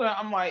getting older.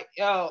 I'm like,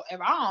 yo,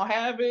 if I don't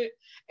have it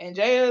and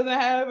Jay doesn't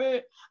have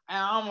it, and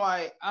I'm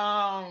like,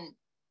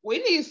 we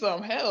need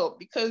some help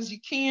because you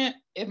can't,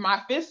 if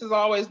my fist is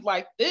always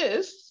like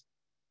this,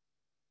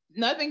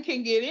 nothing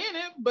can get in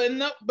it, but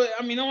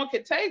I mean, no one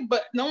can take,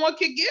 but no one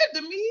can give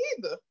to me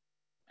either.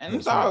 And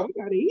I'm sorry, we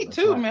gotta eat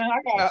too, man.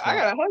 I got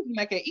a husband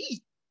that can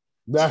eat.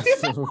 That's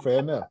fair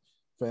enough.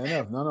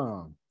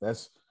 No.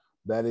 That's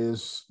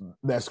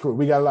cool.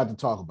 We got a lot to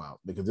talk about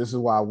because this is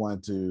why I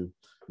want to,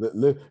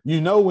 when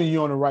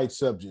you're on the right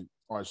subject,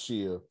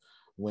 Arshia,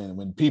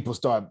 when people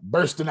start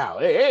bursting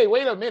out, hey,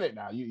 wait a minute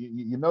now,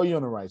 you know you're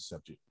on the right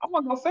subject. I'm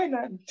not gonna say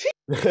nothing.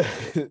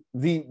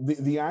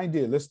 the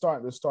idea. Let's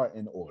start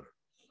in order.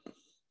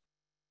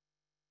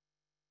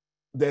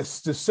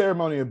 That's the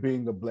ceremony of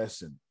being a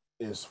blessing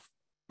is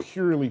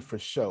purely for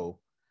show,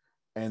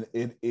 and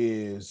it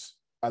is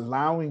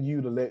allowing you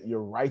to let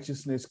your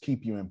righteousness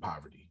keep you in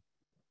poverty.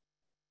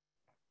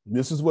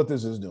 This is what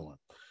this is doing,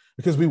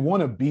 because we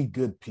want to be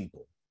good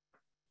people.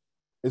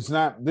 I'm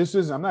not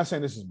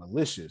saying this is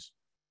malicious.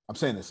 I'm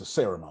saying it's a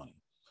ceremony.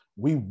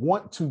 We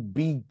want to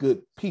be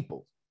good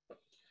people,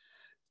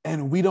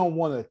 and we don't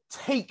want to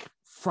take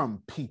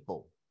from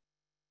people.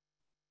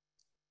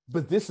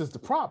 But this is the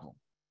problem.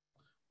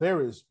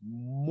 There is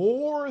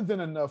more than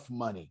enough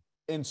money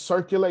in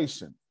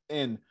circulation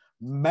in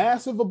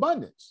massive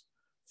abundance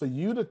for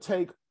you to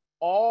take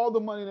all the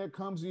money that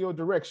comes in your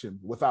direction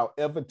without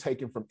ever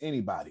taking from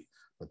anybody.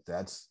 But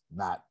that's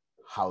not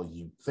how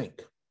you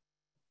think.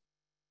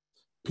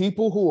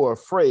 People who are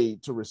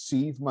afraid to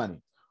receive money,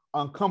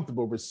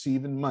 uncomfortable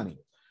receiving money,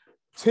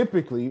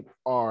 typically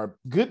are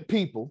good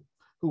people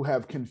who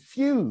have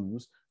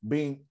confused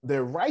being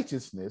their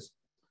righteousness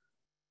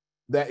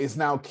that is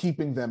now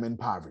keeping them in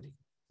poverty.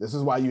 This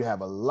is why you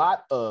have a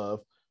lot of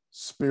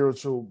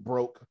spiritual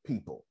broke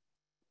people,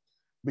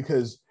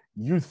 because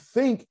you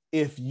think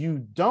if you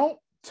don't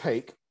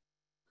take,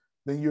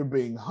 then you're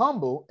being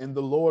humble and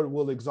the Lord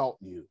will exalt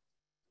you.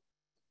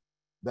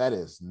 That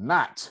is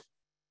not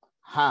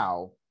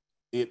how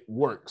it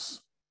works.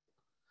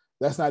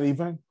 That's not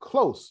even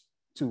close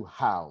to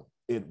how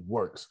it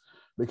works.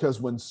 Because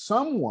when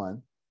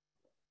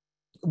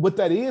what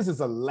that is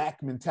a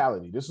lack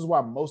mentality. This is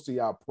why most of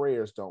y'all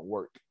prayers don't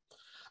work.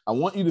 I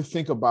want you to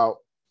think about,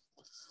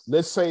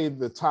 let's say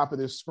the top of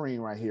this screen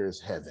right here is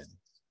heaven.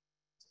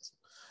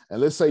 And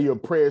let's say your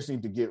prayers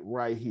need to get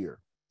right here.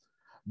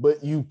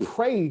 But you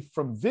pray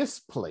from this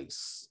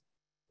place.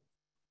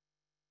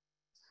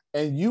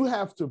 And you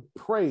have to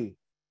pray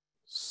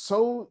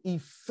so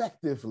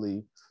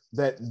effectively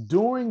that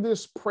during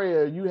this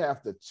prayer, you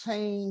have to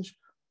change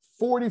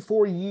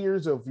 44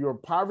 years of your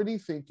poverty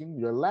thinking,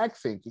 your lack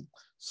thinking,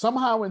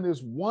 somehow in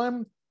this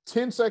one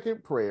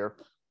 10-second prayer,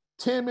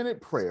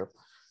 10-minute prayer,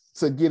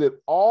 to get it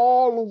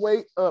all the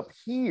way up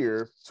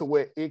here to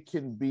where it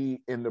can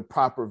be in the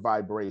proper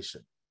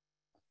vibration.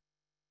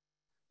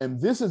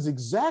 And this is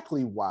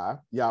exactly why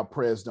y'all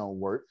prayers don't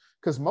work,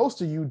 because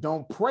most of you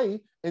don't pray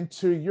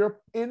until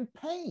you're in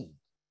pain.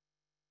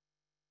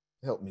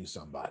 Help me,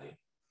 somebody.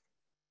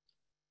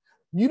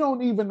 You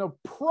don't even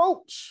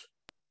approach.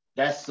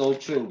 That's so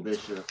true,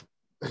 Bishop.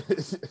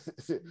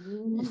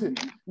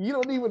 You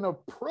don't even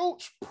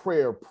approach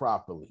prayer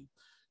properly.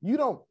 You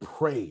don't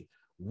pray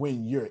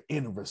when you're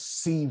in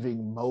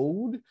receiving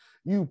mode.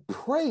 You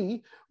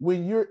pray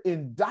when you're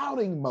in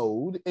doubting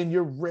mode and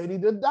you're ready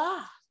to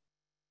die.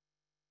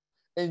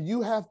 And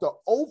you have to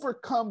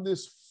overcome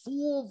this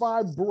full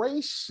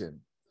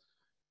vibration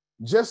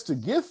just to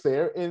get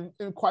there. And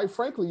quite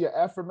frankly, your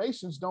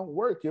affirmations don't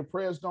work. Your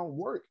prayers don't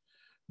work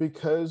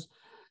because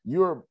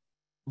you're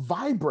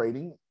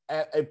vibrating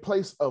at a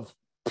place of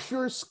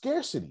pure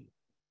scarcity.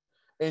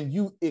 And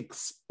you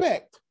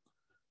expect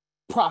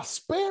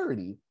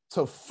prosperity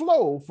to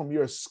flow from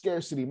your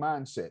scarcity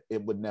mindset.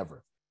 It would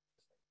never.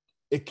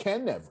 It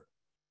can never.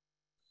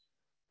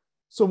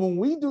 So when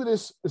we do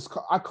this,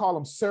 I call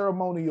them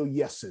ceremonial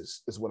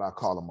yeses, is what I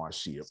call them,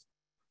 Marcia.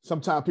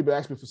 Sometimes people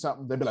ask me for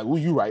something, they be like,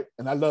 well, you right.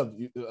 And I love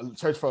you.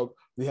 Church folk,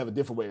 they have a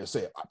different way to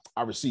say it.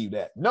 I received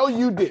that. No,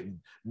 you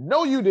didn't.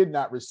 No, you did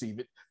not receive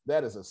it.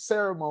 That is a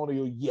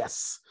ceremonial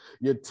yes.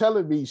 You're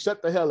telling me,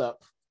 shut the hell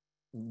up.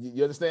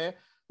 You understand?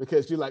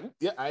 Because you're like,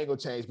 yeah, I ain't gonna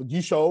change, but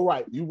you sure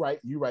right. You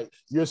right.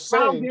 You're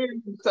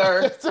saying,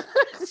 sir.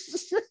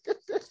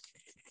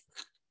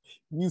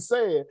 You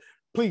said,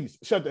 please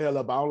shut the hell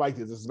up. I don't like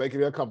this. This is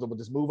making me uncomfortable.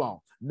 Just move on.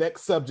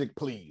 Next subject,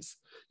 please.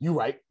 You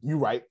right.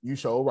 You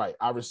sure right.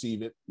 I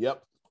receive it.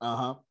 Yep.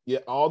 Yeah.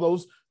 All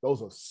those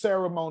are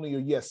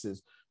ceremonial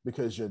yeses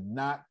because you're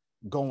not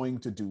going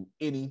to do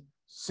any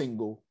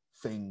single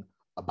thing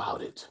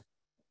about it.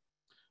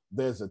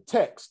 There's a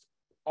text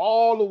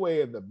all the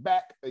way in the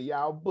back of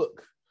y'all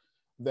book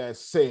that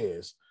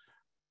says,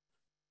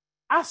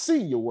 I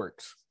see your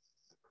works.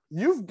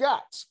 You've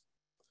got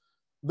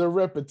the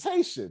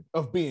reputation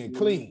of being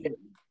clean.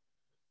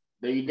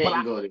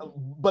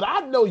 But I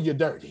know you're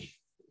dirty.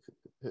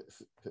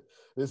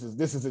 This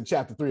is in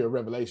chapter 3 of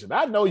Revelation.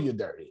 I know you're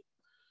dirty.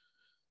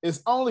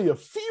 It's only a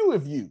few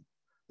of you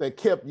that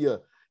kept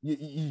your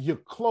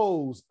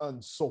clothes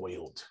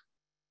unsoiled.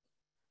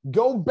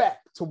 Go back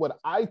to what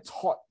I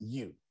taught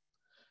you,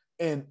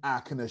 and I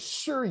can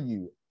assure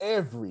you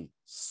every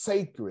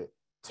sacred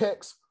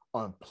text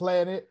on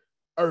planet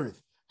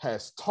Earth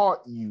has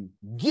taught you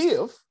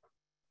give,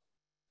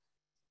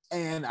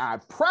 and I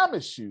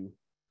promise you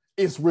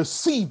it's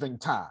receiving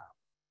time.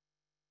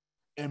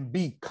 And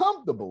be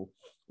comfortable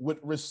with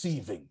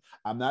receiving.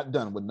 I'm not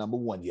done with number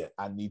 1 yet.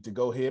 I need to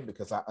go ahead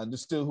because I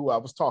understood who I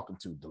was talking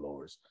to,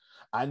 Dolores.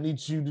 I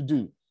need you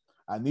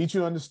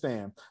to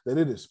understand that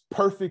it is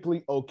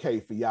perfectly okay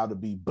for y'all to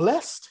be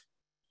blessed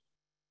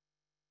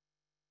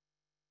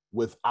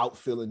without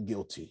feeling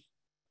guilty.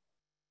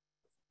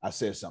 I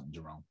said something,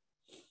 Jerome.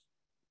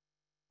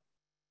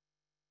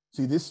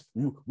 See this?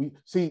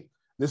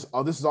 This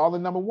is all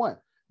in number 1.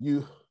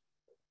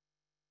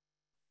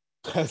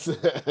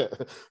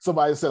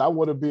 Somebody said, I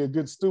want to be a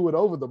good steward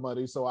over the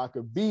money so I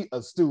could be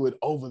a steward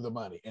over the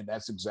money. And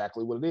that's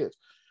exactly what it is.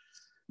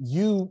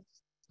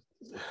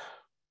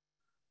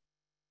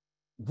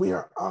 We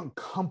are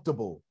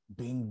uncomfortable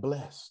being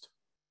blessed.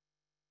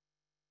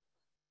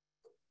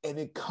 And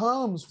it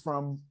comes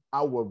from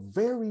our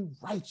very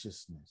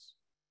righteousness,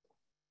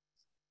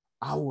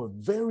 our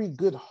very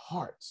good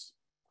hearts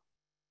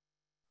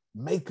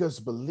make us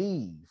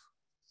believe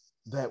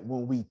that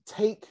when we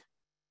take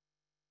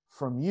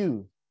from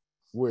you,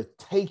 we're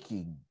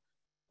taking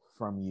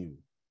from you.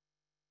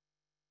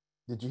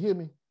 Did you hear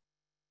me?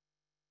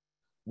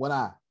 When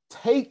I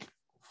take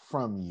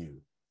from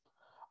you,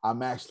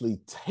 I'm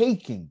actually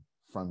taking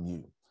from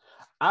you.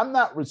 I'm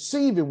not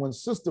receiving when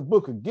Sister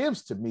Booker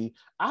gives to me.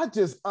 I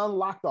just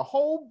unlocked a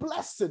whole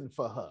blessing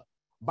for her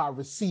by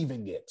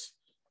receiving it.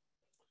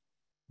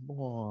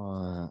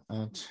 Boy,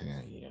 I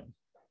tell you.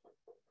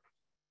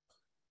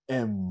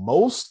 And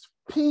most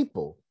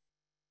people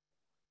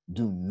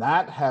do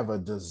not have a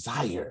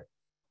desire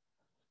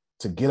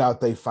to get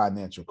out their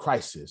financial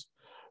crisis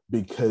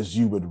because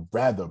you would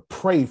rather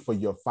pray for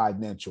your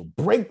financial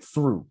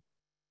breakthrough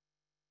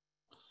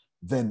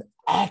than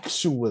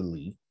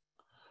actually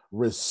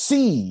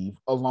receive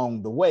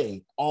along the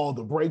way all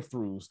the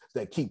breakthroughs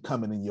that keep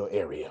coming in your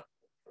area.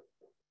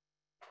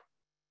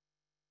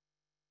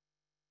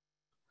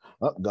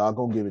 Oh, God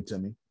gonna give it to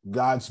me.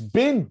 God's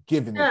been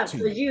giving it to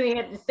you. You ain't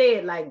have to say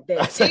it like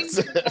that.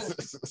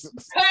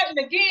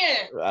 Cutting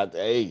again.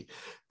 Hey,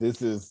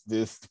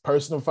 this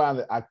personal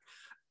finance.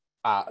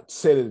 I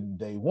said it in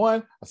day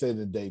 1. I said it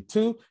in day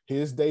 2.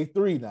 Here's day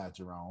 3 now,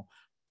 Jerome.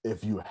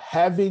 If you're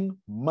having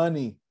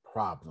money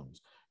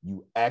problems,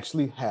 you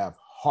actually have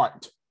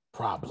heart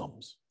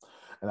problems.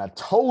 And I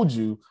told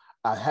you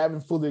I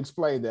haven't fully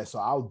explained that, so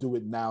I'll do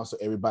it now so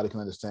everybody can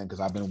understand because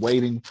I've been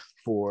waiting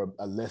for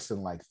a lesson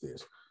like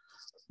this.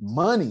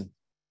 Money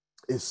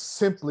is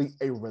simply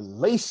a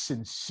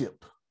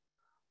relationship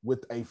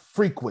with a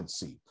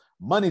frequency.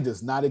 Money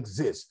does not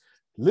exist.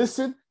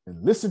 Listen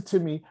to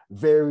me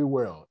very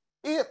well.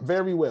 If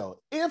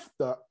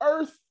the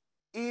earth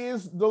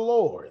is the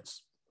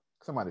Lord's,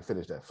 somebody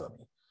finish that for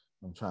me.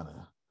 I'm trying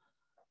to.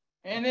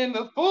 And in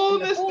the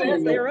fullness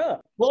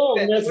thereof.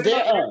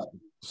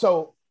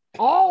 So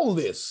all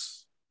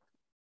this,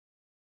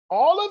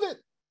 all of it,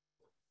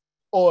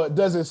 or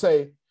does it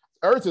say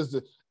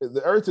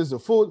the earth is the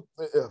full?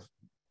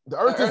 The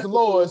earth is the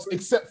Lord's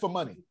except for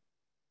money.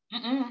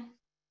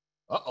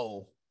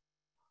 Uh-oh.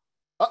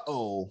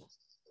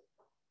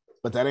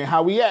 But that ain't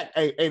how we act,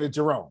 ain't it,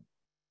 Jerome?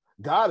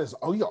 God is,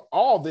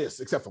 all this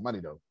except for money,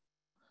 though.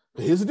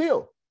 But here's the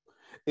deal.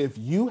 If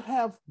you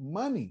have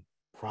money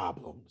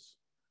problems,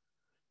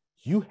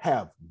 you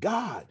have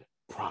God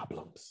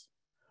problems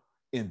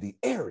in the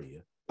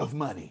area of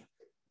money.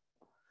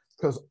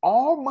 Because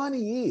all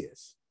money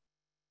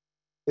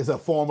is a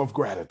form of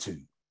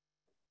gratitude.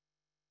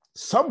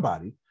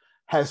 Somebody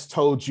has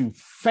told you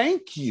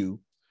thank you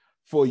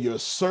for your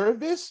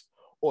service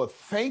or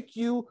thank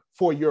you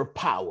for your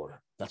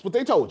power. That's what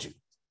they told you.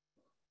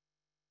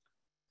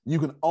 You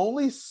can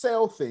only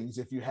sell things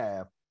if you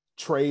have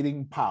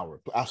trading power.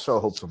 I sure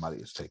hope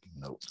somebody is taking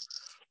notes.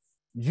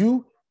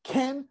 You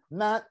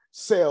cannot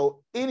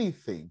sell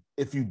anything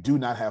if you do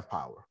not have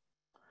power.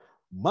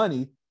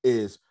 Money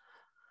is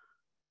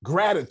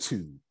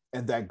gratitude,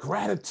 and that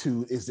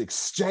gratitude is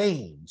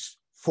exchanged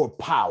for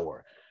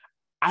power.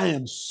 I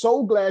am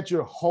so glad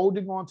you're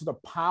holding on to the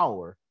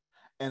power,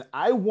 and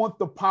I want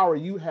the power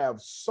you have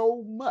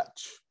so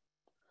much.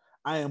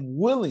 I am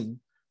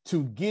willing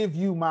to give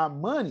you my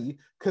money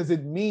because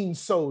it means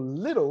so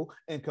little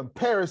in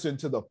comparison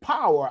to the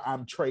power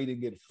I'm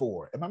trading it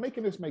for. Am I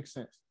making this make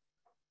sense?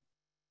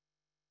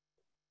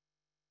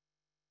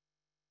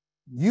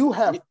 You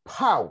have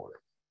power.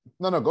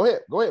 No, go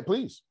ahead. Go ahead,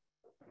 please.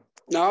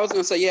 No, I was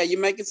going to say, yeah, you're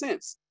making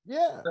sense.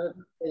 Yeah.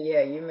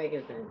 Yeah, you're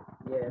making sense.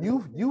 Yeah.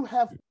 You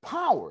have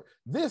power.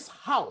 This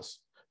house,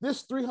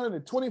 this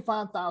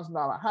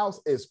 $325,000 house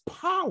is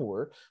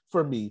power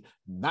for me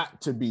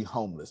not to be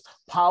homeless,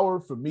 power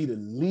for me to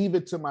leave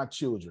it to my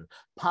children,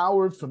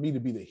 power for me to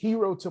be the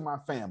hero to my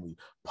family,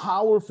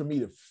 power for me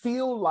to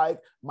feel like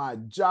my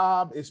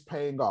job is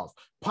paying off,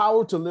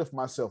 power to lift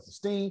my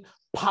self-esteem,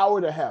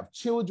 power to have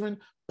children,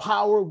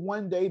 power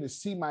one day to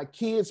see my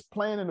kids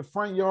playing in the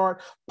front yard,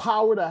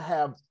 power to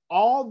have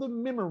all the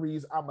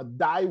memories I'm gonna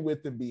die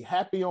with and be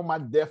happy on my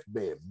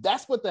deathbed.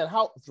 That's what that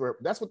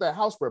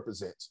house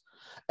represents.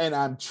 And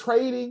I'm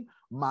trading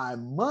my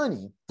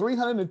money,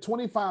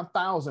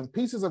 325,000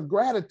 pieces of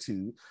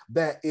gratitude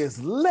that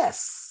is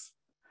less,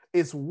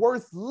 it's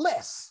worth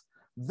less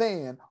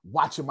than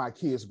watching my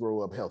kids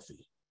grow up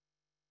healthy.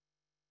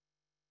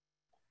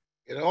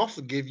 It'll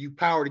also give you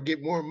power to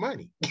get more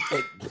money.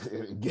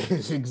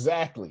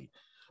 Exactly.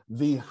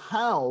 The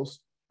house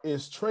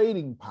is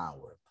trading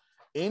power.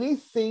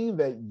 Anything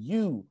that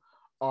you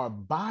are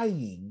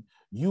buying,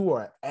 you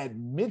are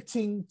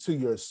admitting to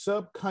your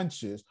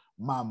subconscious,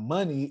 my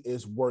money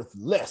is worth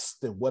less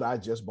than what I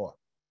just bought.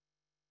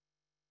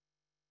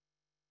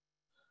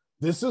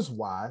 This is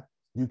why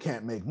you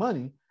can't make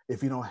money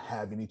if you don't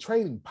have any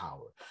trading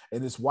power.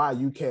 And it's why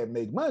you can't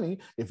make money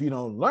if you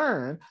don't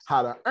learn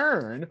how to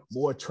earn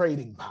more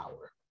trading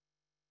power.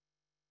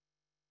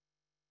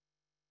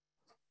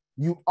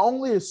 You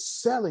only are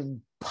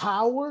selling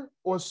power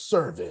or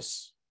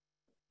service.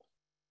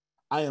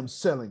 I am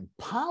selling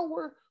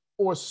power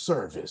or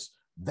service.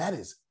 That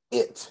is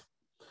it.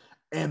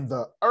 And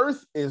the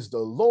earth is the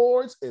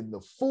Lord's and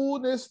the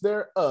fullness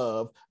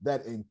thereof,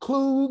 that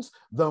includes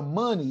the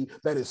money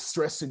that is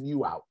stressing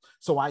you out.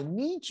 So I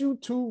need you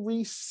to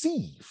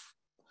receive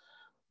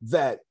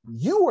that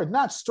you are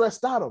not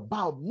stressed out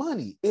about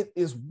money. It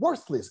is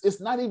worthless. It's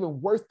not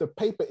even worth the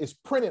paper it's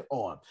printed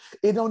on.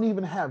 It don't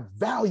even have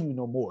value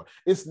no more.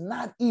 It's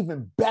not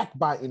even backed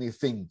by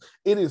anything.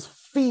 It is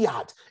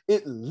fiat.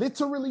 It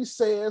literally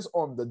says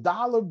on the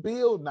dollar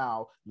bill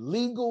now,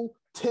 legal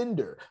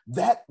tender.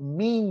 That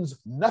means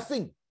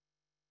nothing.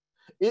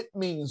 It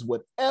means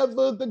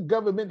whatever the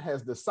government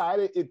has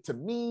decided it to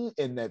mean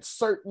in that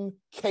certain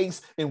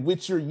case in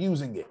which you're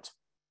using it.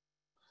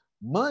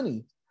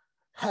 Money,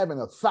 having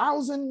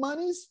 1,000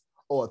 monies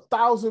or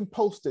 1,000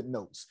 Post-it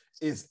notes,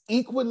 is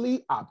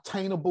equally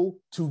obtainable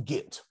to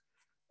get.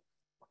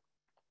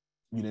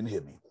 You didn't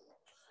hear me.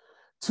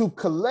 To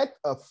collect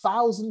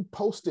 1,000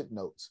 Post-it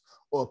notes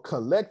or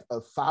collect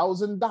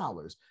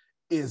 $1,000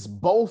 is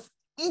both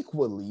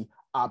equally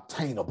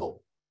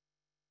obtainable.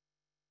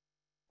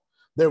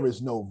 There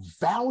is no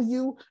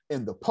value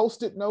in the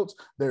Post-it notes.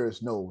 There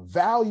is no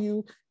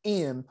value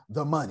in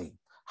the money.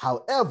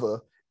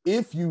 However,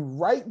 if you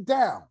write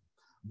down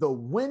the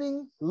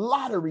winning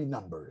lottery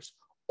numbers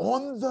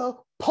on the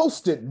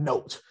Post-it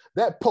note,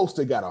 that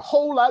Post-it got a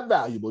whole lot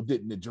valuable,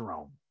 didn't it,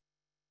 Jerome?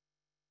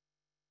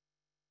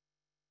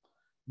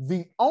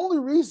 The only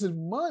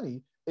reason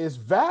money is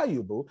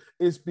valuable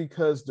is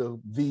because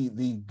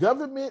the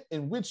government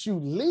in which you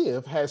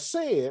live has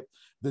said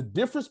the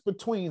difference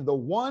between the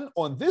one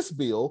on this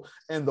bill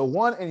and the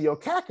one in your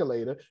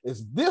calculator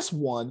is this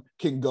one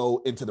can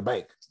go into the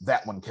bank.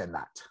 That one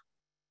cannot.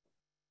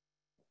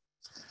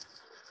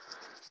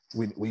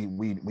 We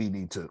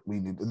need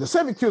the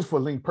 7 cures for a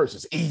lean person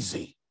is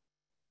easy.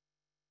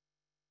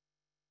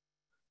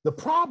 The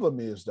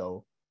problem is,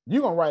 though,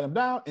 you're going to write them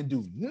down and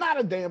do not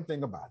a damn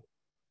thing about it.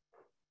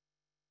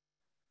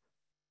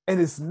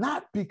 And it's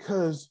not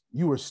because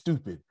you are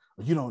stupid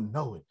or you don't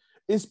know it.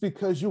 It's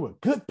because you're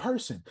a good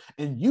person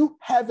and you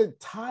haven't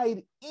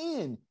tied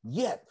in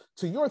yet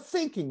to your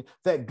thinking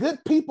that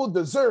good people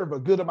deserve a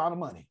good amount of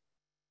money.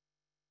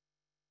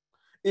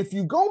 If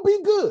you're going to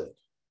be good,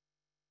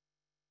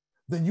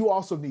 then you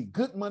also need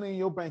good money in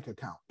your bank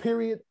account,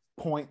 period,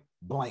 point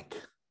blank.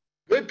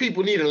 Good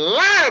people need a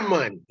lot of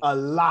money. A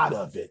lot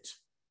of it.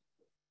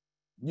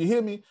 You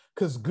hear me?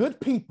 Because good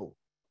people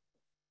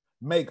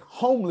make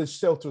homeless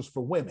shelters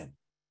for women.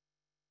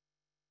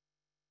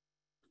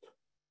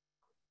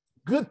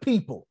 Good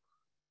people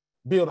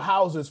build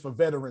houses for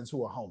veterans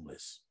who are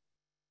homeless.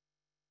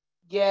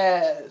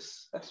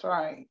 Yes, that's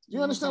right.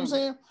 You understand what I'm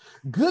saying?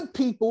 Good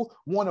people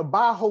want to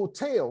buy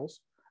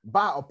hotels,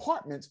 buy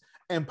apartments,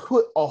 and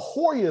put a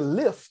Hoyer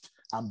lift.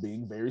 I'm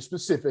being very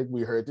specific.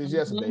 We heard this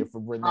yesterday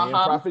from Renee and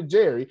Prophet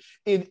Jerry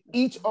in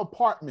each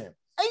apartment.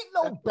 Ain't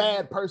no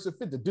bad person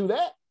fit to do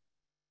that.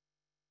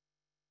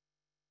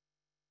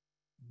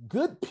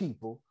 Good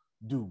people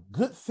do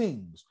good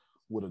things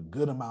with a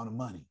good amount of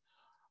money.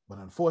 But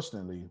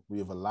unfortunately, we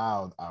have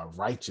allowed our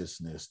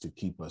righteousness to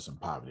keep us in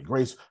poverty.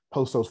 Grace,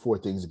 post those 4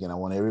 things again. I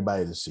want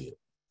everybody to see it.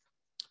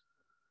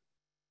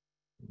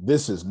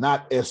 This is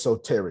not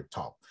esoteric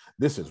talk.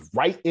 This is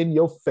right in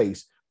your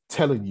face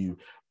telling you,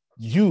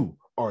 you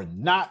are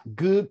not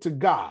good to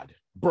God,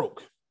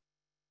 broke.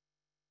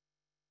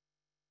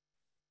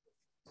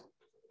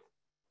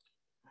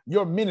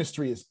 Your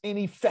ministry is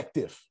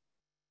ineffective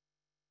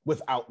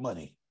without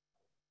money.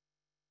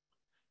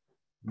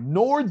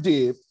 Nor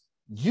did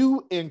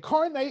you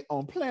incarnate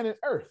on planet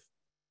Earth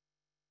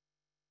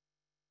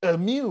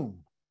immune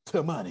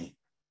to money.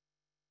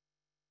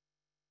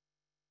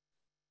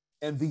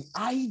 And the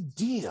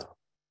idea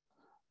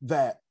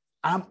that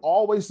I'm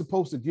always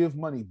supposed to give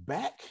money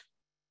back,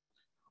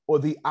 or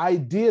the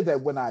idea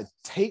that when I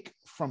take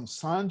from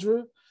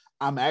Sandra,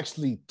 I'm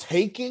actually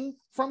taking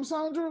from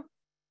Sandra,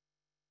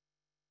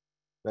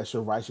 that's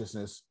your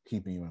righteousness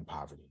keeping you in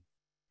poverty.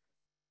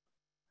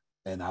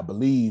 And I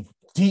believe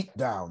deep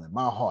down in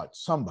my heart,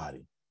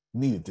 somebody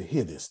needed to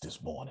hear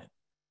this morning.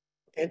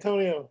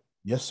 Antonio.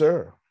 Yes,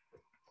 sir.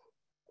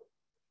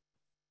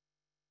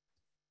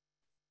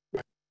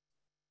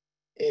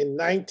 In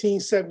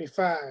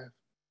 1975,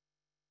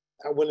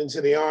 I went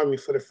into the Army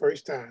for the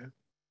first time.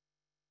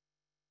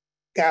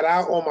 Got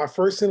out on my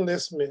first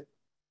enlistment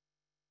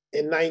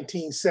in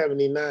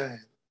 1979.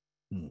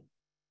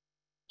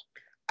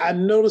 I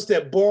noticed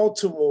that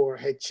Baltimore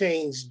had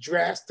changed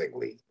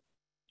drastically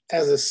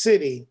as a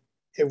city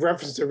in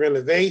reference to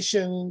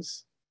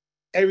renovations,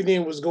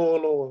 everything was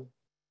going on.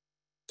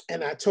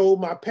 And I told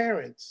my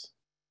parents,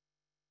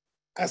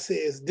 I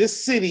said,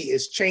 this city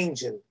is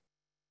changing.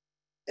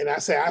 And I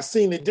said, I've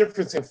seen the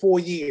difference in 4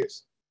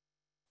 years.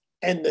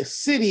 And the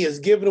city is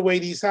giving away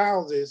these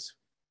houses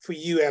for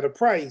you at a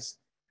price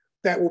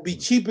that will be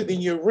cheaper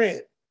than your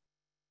rent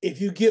if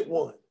you get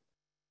one.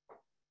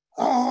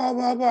 Oh,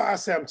 blah, blah. I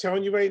said, I'm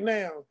telling you right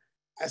now.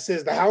 I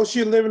said, the house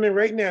you're living in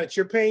right now that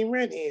you're paying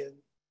rent in,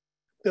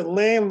 the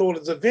landlord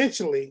is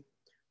eventually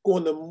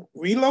going to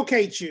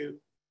relocate you,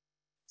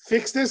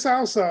 fix this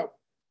house up,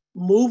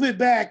 move it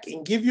back,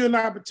 and give you an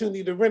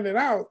opportunity to rent it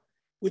out,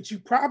 which you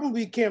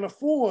probably can't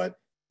afford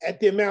at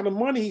the amount of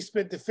money he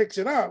spent to fix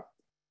it up.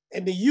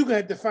 And then you're going to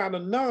have to find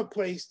another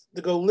place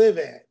to go live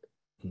at.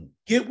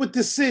 Get with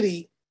the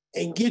city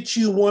and get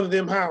you one of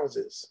them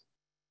houses.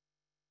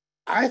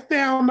 I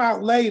found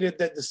out later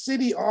that the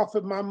city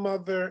offered my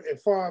mother and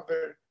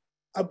father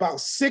about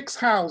 6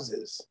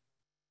 houses.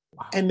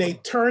 Wow. And they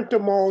turned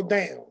them all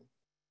down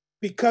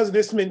because of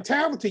this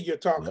mentality you're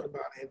talking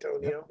about,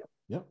 Antonio.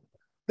 Yep.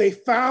 They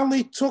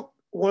finally took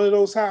one of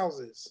those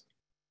houses.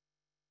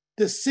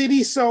 The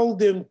city sold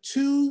them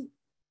 2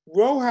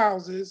 row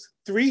houses,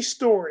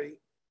 3-story.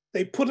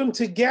 They put them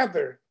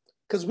together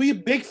because we're a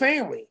big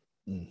family,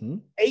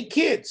 8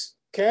 kids,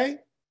 okay?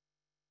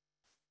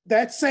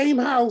 That same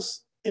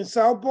house in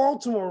South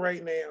Baltimore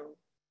right now,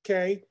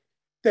 okay,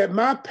 that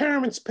my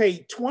parents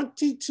paid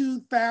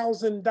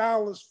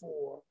 $22,000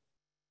 for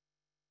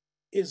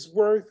is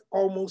worth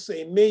almost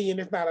 $1 million,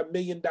 if not $1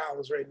 million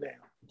right now.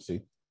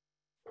 See?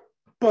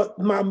 But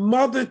my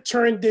mother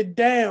turned it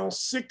down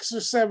 6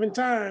 or 7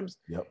 times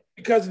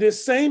because of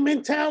this same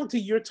mentality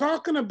you're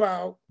talking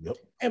about.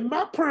 And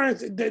my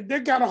parents,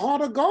 they got a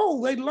heart of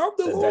gold. They love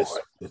the Lord.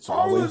 It's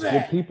always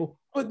good people.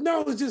 But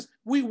no, it's just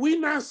we're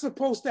not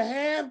supposed to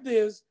have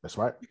this. That's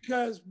right.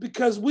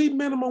 Because we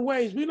minimum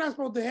wage. We're not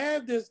supposed to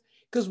have this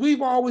because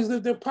we've always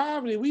lived in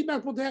poverty. We're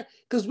not supposed to have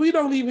because we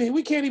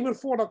can't even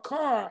afford a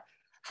car.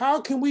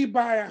 How can we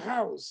buy a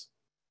house?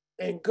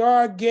 And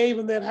God gave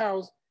him that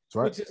house,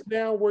 which is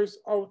now worth.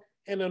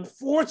 And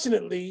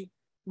unfortunately,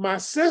 my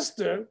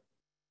sister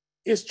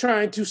is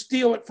trying to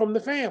steal it from the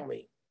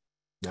family.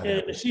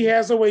 And she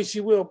has her way, she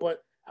will,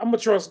 but I'm gonna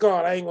trust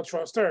God. I ain't gonna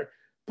trust her.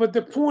 But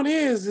the point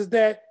is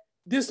that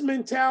this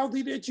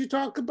mentality that you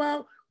talk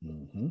about,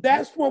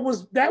 that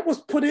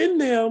was put in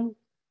them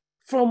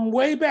from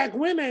way back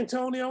when,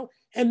 Antonio,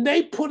 and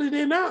they put it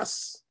in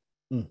us.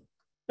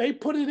 They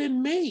put it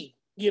in me,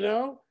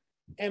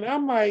 and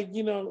I'm like,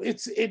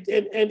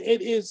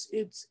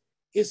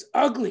 it's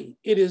ugly.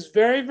 It is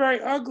very,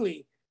 very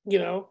ugly,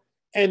 and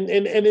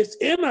it's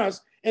in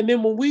us. And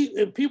then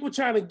when people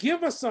trying to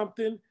give us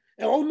something,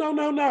 oh,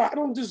 no, I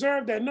don't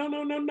deserve that. No.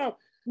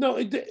 No,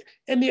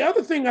 and the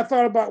other thing I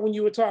thought about when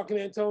you were talking,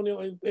 Antonio,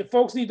 and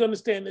folks need to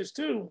understand this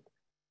too,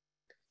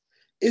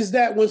 is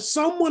that when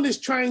someone is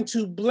trying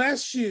to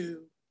bless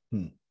you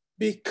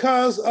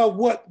because of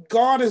what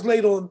God has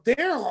laid on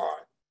their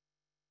heart,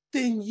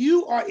 then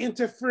you are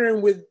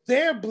interfering with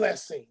their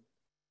blessing.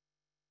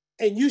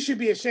 And you should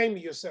be ashamed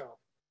of yourself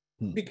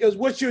because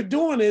what you're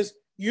doing is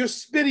you're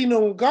spitting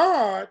on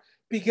God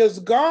because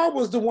God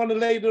was the one that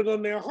laid it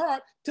on their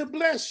heart to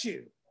bless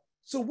you.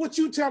 So what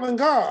you telling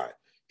God?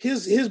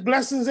 His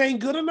blessings ain't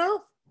good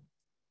enough?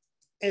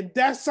 And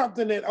that's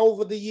something that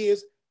over the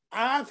years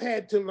I've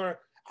had to learn.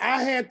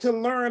 I had to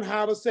learn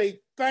how to say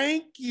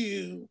thank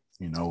you.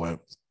 You know what?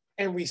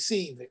 And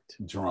receive it.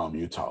 Jerome,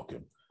 you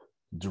talking.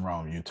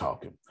 Jerome, you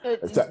talking.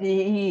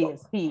 He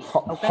is. Okay?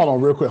 Hold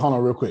on real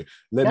quick.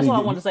 That's what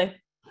I want to say.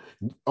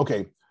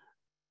 Okay.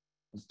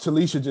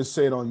 Talisha just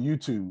said on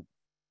YouTube.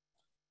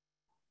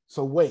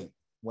 So wait,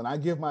 when I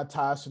give my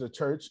tithes to the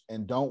church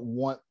and don't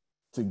want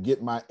to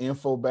get my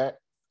info back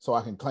so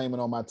I can claim it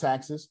on my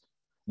taxes,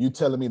 you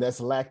telling me that's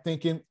lack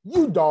thinking?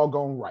 You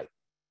doggone right.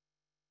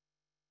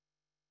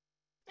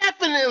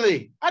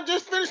 Definitely. I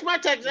just finished my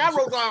taxes. I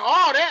wrote down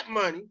all that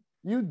money.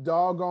 You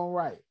doggone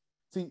right.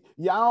 See,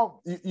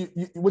 y'all,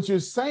 what you're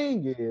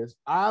saying is,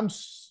 I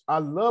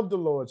love the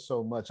Lord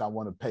so much, I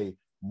want to pay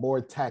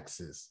more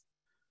taxes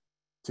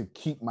to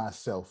keep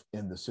myself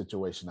in the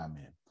situation I'm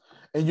in.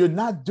 And you're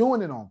not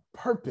doing it on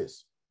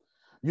purpose.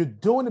 You're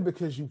doing it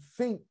because you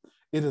think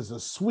it is a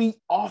sweet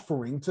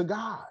offering to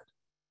God.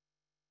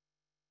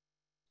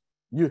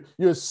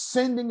 You're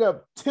sending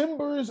up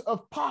timbers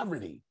of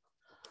poverty,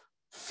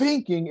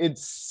 thinking it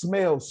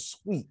smells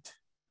sweet.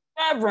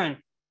 Reverend.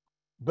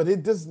 But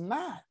it does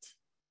not.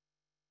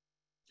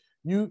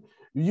 You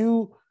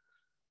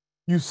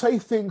say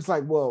things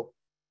like, well,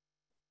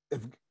 if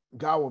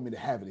God wanted me to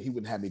have it, he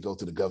wouldn't have me go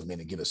to the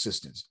government and get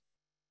assistance.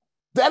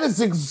 That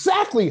is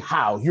exactly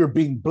how you're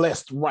being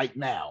blessed right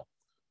now.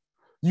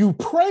 You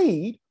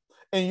prayed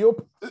and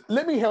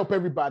let me help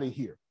everybody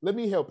here. Let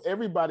me help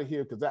everybody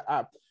here because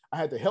I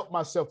had to help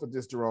myself with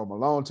this, Jerome, a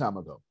long time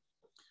ago.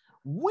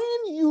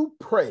 When you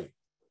pray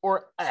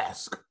or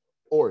ask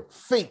or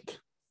think,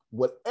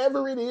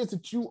 whatever it is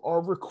that you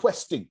are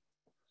requesting,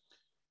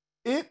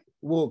 it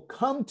will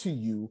come to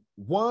you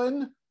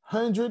 100%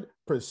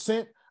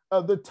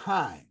 of the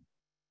time.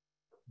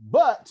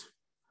 But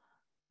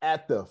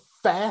at the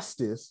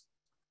fastest,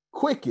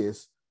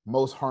 quickest,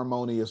 most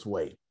harmonious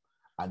way.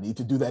 I need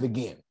to do that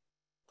again.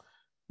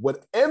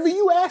 Whatever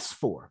you ask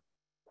for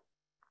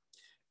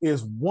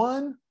is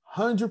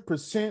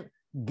 100%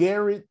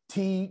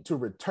 guaranteed to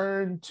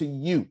return to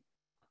you.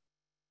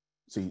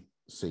 See.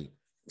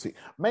 Can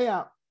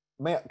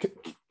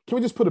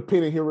we just put a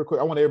pin in here real quick?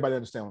 I want everybody to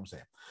understand what I'm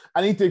saying.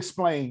 I need to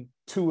explain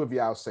two of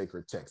y'all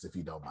sacred texts, if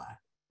you don't mind.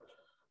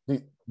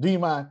 Do you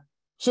mind?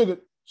 Sugar,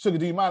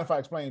 do you mind if I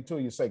explain two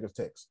of your sacred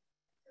texts?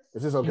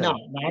 Is this okay? No,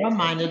 I don't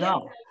mind at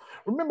all.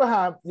 Remember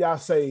how y'all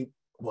say,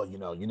 well,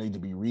 you need to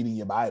be reading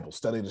your Bible,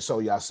 studying to show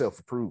yourself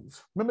approved.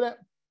 Remember that?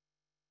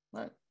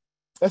 Right?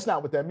 That's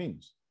not what that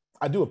means.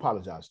 I do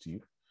apologize to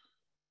you.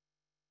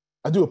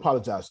 I do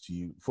apologize to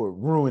you for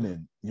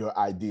ruining your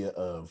idea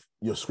of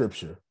your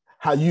scripture,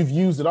 how you've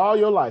used it all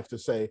your life to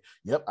say,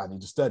 yep, I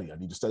need to study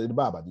the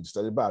Bible, I need to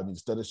study the Bible, I need to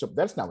study the Bible.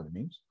 That's not what it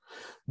means,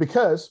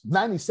 because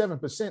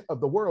 97% of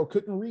the world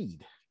couldn't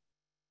read.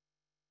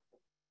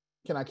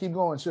 Can I keep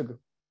going, Sugar?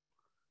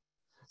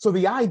 So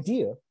the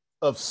idea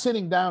of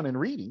sitting down and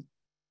reading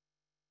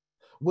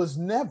was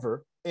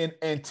never in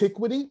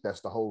antiquity.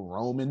 That's the whole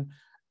Roman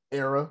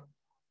era.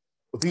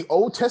 The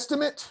Old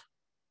Testament,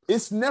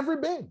 it's never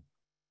been.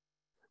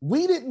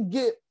 We didn't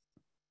get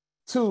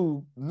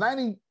to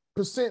 90%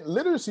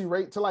 literacy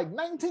rate till like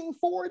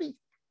 1940.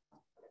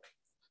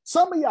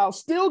 Some of y'all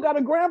still got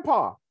a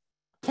grandpa,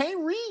 can't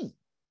read,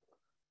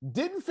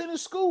 didn't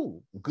finish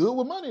school. Good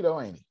with money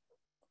though, ain't he?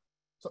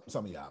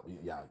 Some of y'all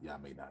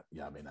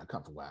may not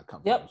come from where I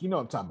come from. You know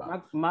what I'm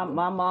talking about.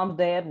 My mom's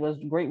dad was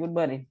great with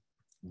money.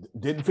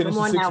 Didn't finish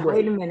Come on the sixth now,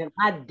 grade. wait a minute.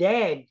 My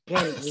dad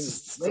can't read.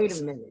 Wait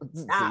a minute.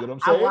 Stop. what I'm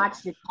I saying?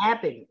 watched it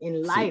happen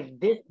in life.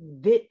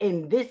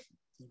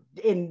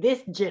 In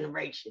this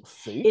generation.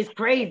 It's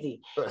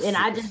crazy. And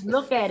I just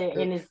look at it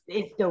and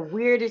it's the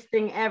weirdest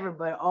thing ever,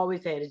 but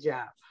always had a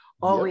job.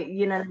 Always,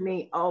 you know what I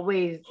mean?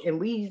 Always, and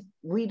we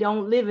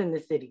don't live in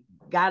the city.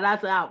 Got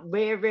us out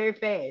very, very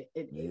fast.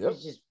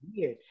 It's just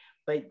weird.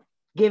 But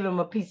give him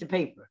a piece of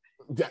paper.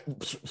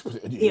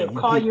 He'll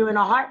call you in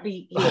a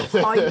heartbeat.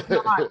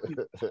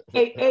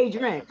 Hey,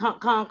 Adrian, come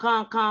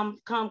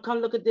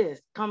look at this.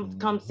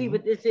 Come see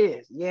what this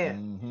is. Yeah,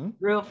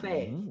 real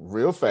fast.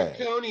 Real fast.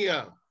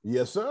 Antonio.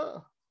 Yes,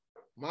 sir.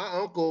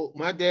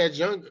 My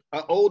dad's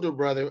older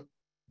brother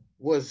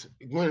was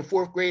going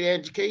fourth grade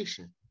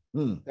education.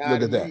 Look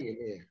at that.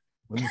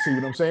 You see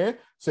what I'm saying?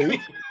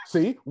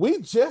 See,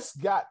 we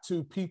just got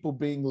to people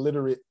being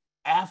literate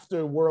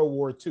after World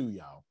War II,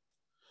 y'all.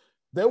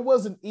 There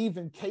wasn't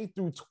even K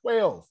through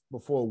 12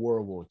 before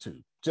World War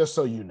II, just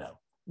so you know.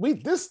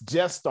 This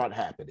just started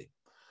happening.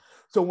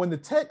 So when the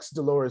text,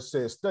 Dolores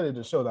says, study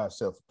to show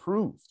thyself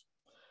approved,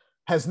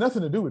 has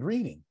nothing to do with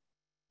reading.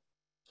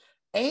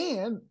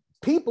 And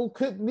people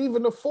couldn't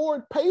even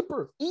afford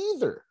paper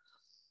either.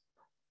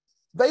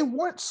 They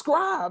weren't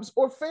scribes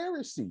or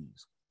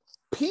Pharisees.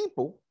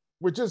 People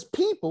were just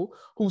people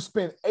who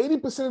spent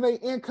 80% of their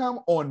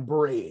income on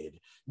bread.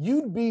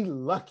 You'd be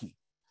lucky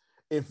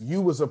if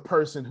you was a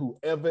person who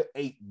ever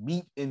ate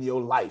meat in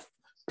your life.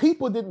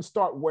 People didn't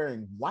start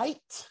wearing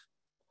white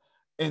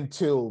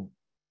until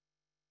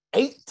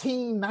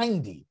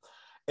 1890,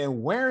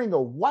 and wearing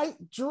a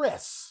white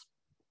dress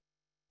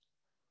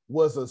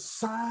was a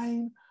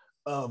sign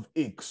of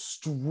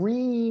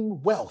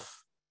extreme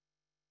wealth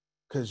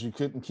because you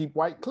couldn't keep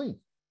white clean,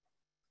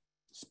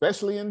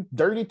 especially in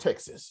dirty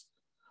Texas.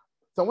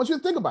 So I want you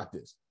to think about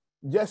this.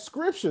 Yes,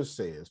 scripture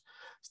says,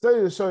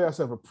 study to show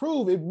yourself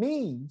approved. It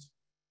means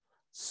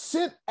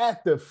sit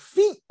at the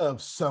feet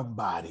of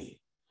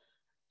somebody,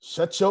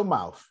 shut your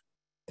mouth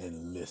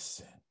and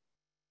listen.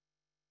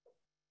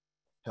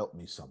 Help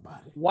me,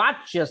 somebody.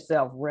 Watch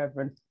yourself,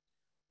 Reverend.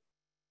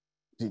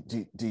 See,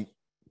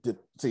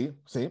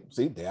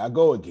 there I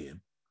go again.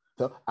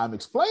 So I'm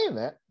explaining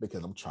that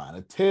because I'm trying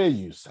to tell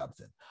you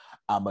something.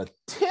 I'm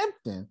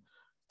attempting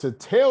to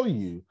tell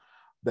you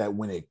that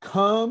when it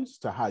comes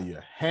to how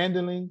you're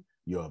handling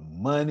your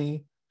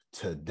money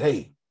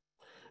today,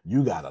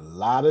 you got a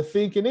lot of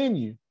thinking in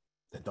you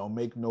that don't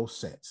make no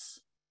sense.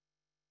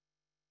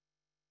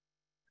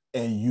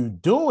 And you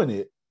doing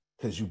it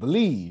because you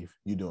believe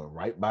you're doing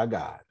right by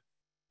God.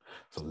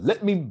 So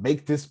let me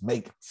make this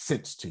make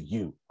sense to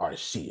you,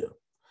 Arshia.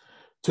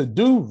 To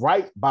do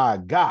right by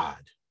God,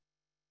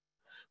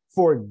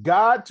 for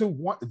God to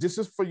want, this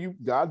is for you,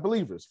 God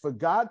believers, for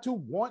God to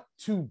want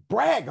to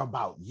brag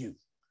about you,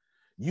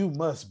 you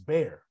must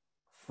bear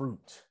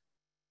fruit.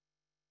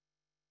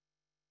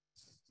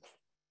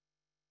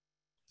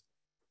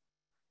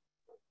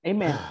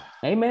 Amen.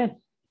 Amen.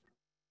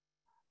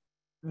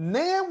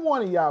 Name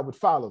one of y'all would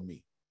follow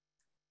me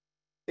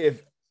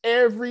if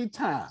every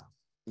time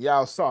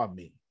y'all saw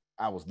me,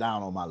 I was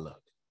down on my luck.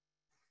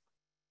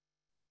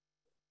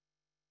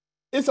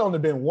 It's only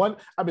been one.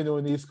 I've been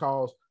doing these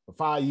calls for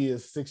 5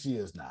 years, 6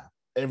 years now,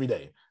 every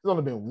day. It's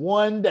only been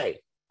one day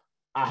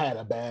I had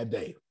a bad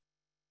day.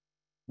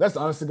 That's the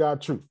honest to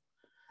God truth.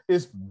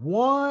 It's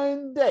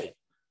one day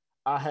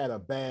I had a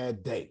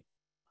bad day.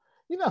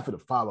 You're not going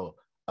to follow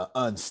an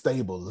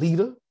unstable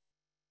leader.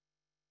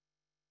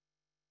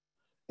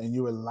 And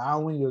you're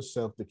allowing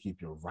yourself to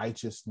keep your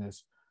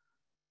righteousness,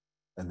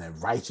 and that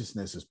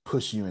righteousness is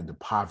pushing you into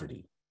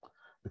poverty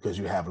because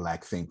you have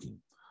lack thinking.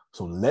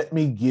 So let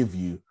me give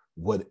you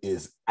what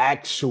is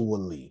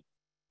actually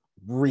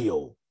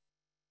real.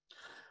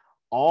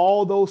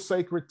 All those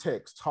sacred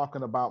texts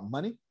talking about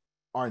money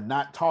are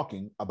not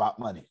talking about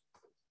money.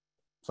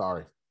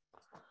 Sorry.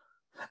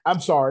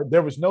 I'm sorry.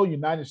 There was no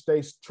United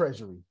States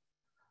Treasury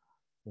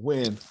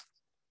when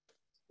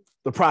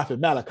the prophet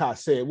Malachi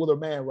said, will a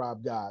man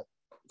rob God?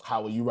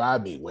 How will you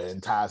rob me?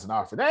 Wearing tithes and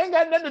offering. That ain't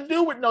got nothing to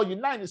do with no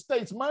United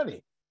States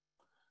money.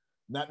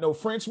 Not no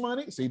French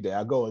money. See, there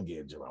I go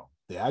again, Jerome.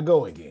 There I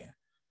go again.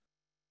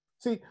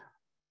 See,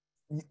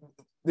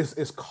 this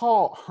is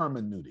called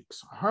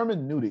hermeneutics.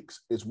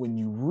 Hermeneutics is when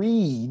you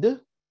read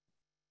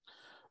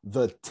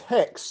the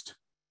text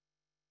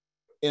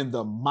in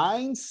the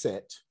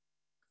mindset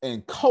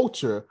and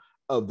culture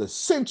of the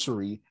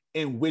century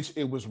in which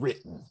it was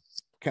written.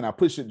 Can I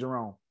push it,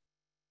 Jerome?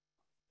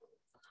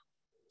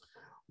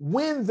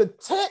 When the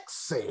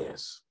text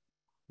says,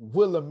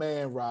 will a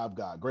man rob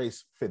God?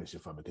 Grace, finish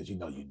it for me because you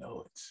know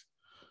it.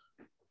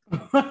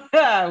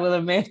 Will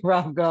a man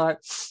rob God?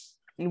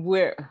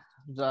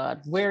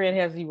 Wherein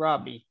has he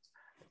robbed me?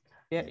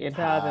 It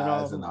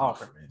tithes and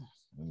offering.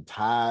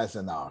 Tithes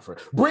and offering.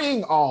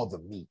 Bring all the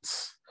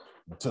meats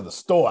to the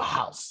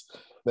storehouse,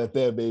 that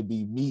there may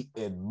be meat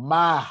in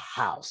my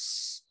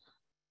house.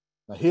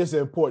 Now, here's the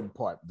important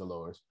part,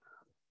 Dolores.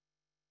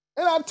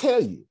 And I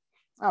tell you,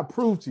 I'll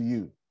prove to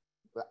you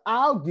that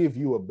I'll give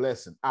you a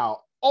blessing.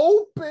 I'll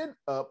open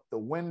up the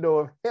window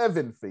of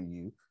heaven for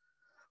you,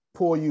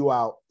 pour you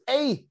out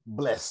a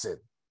blessing,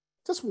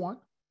 just one,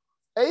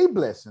 a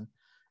blessing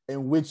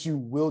in which you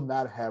will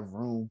not have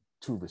room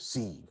to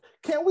receive.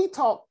 Can we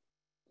talk?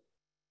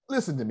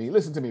 Listen to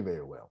me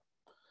very well.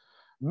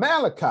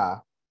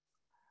 Malachi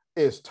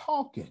is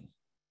talking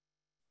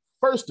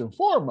first and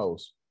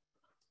foremost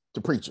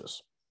to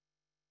preachers.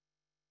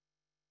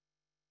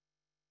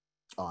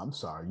 Oh, I'm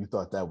sorry. You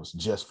thought that was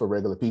just for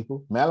regular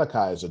people?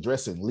 Malachi is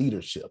addressing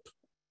leadership.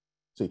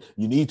 See,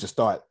 you need to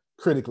start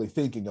critically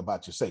thinking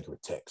about your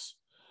sacred text.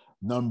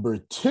 Number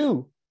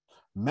two,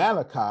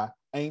 Malachi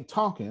ain't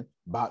talking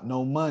about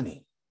no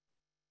money.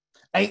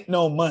 Ain't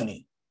no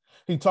money.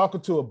 He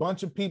talking to a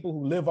bunch of people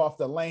who live off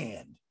the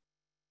land.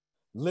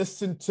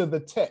 Listen to the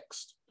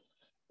text.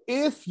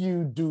 If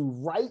you do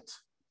right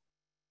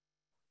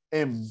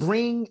and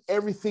bring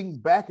everything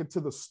back into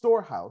the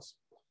storehouse,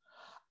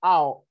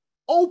 I'll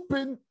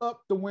open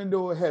up the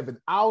window of heaven.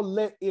 I'll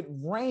let it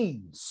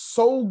rain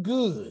so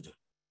good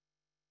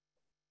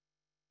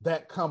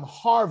that come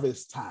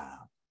harvest time,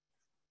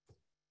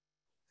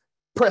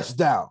 press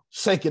down,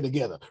 shake it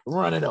together,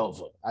 run it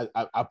over.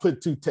 I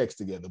put two texts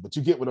together, but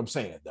you get what I'm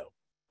saying, though.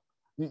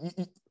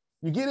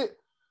 You get it?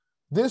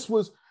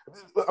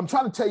 I'm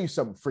trying to tell you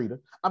something, Frida.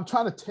 I'm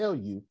trying to tell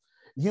you,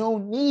 you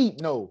don't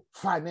need no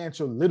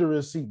financial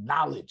literacy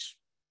knowledge.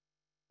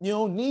 You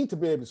don't need to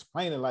be able to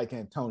explain it like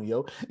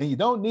Antonio, and you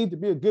don't need to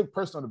be a good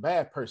person or a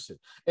bad person.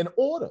 In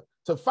order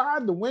to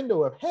find the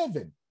window of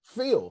heaven,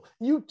 Phil,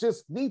 you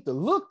just need to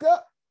look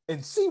up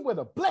and see where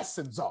the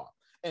blessings are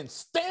and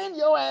stand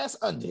your ass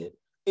under it.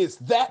 It's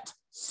that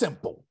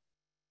simple.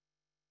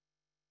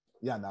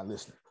 Y'all not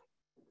listening.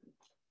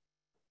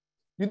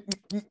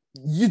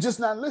 You're just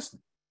not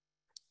listening.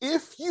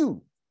 If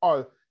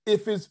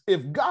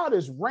God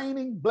is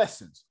raining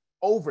blessings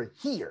over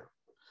here,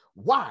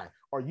 why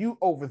are you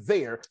over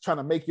there trying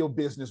to make your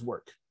business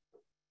work?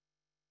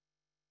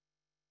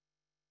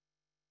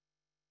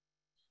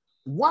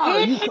 Why are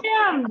you?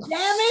 Damn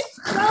it!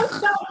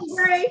 Don't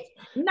Gray.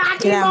 Knock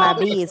Get him out off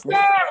my his business.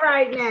 chair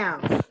right now.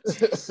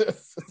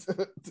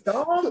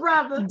 Go on,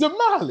 brother.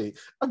 Damali,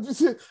 I'm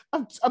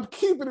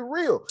keeping it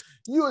real.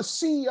 You're a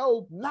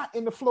CEO, not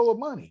in the flow of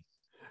money.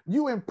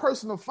 You in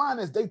personal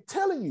finance, they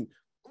telling you,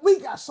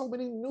 we got so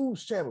many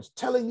news channels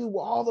telling you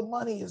where all the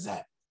money is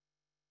at.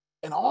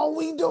 And all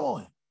we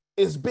doing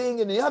is being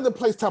in the other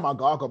place, talking about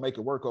God gonna make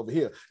it work over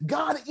here.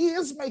 God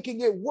is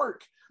making it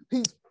work.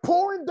 He's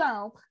pouring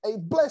down a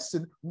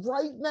blessing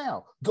right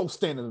now. Go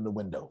standing in the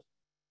window.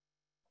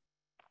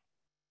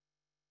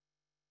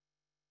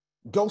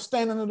 Go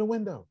standing in the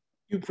window.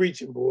 You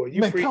preaching, boy.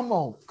 You Man, come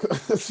on.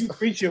 You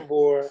preaching,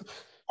 boy.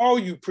 All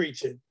you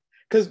preaching.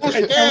 Because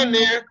stand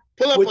there,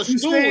 pull up a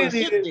stool and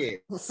sit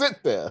there.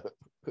 Sit there.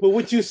 But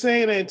what you're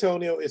saying,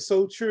 Antonio, is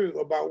so true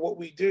about what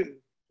we do.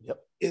 Yep.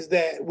 Is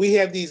that we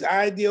have these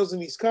ideals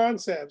and these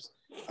concepts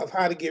of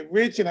how to get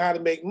rich and how to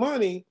make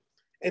money.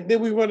 And then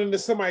we run into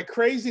somebody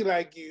crazy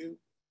like you,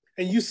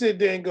 and you sit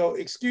there and go,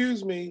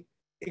 excuse me,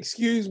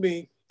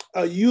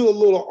 are you a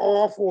little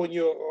off on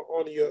your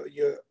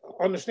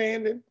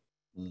understanding?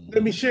 Mm-hmm.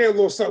 Let me share a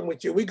little something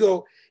with you. We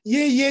go,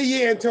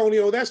 yeah,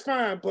 Antonio, that's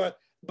fine, but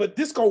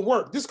this gonna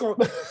work. You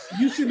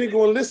sitting there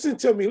going, listen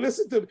to me.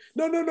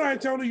 No,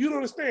 Antonio, you don't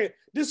understand.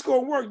 This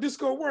gonna work.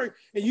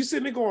 And you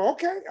sitting there going,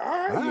 okay,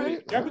 all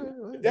right.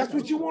 That's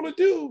what you want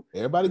to do.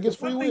 Everybody gets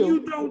free will. You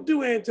don't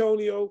do,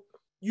 Antonio.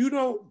 You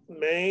don't,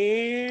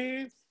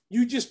 man.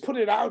 You just put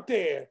it out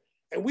there,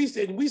 and we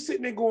sitting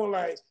there going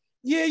like,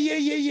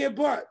 yeah,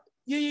 but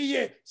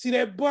yeah. See,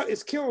 that but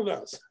is killing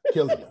us.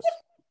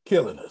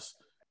 killing us.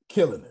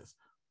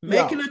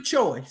 Making a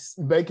choice.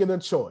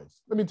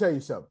 Let me tell you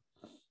something.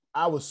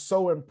 I was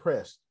so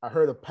impressed. I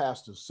heard a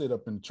pastor sit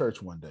up in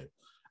church one day.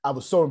 I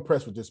was so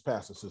impressed with this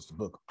pastor, Sister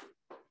Booker.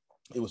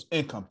 It was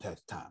income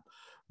tax time.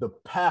 The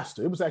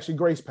pastor, it was actually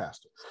Grace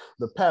Pastor.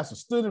 The pastor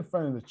stood in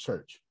front of the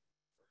church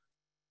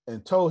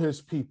and told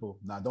his people,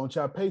 now don't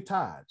y'all pay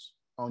tithes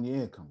on your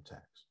income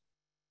tax.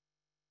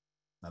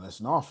 Now that's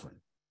an offering.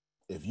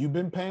 If you've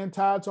been paying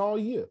tithes all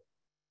year,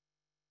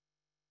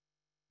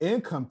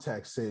 income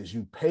tax says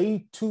you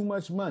pay too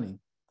much money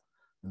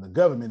and the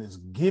government is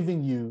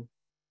giving you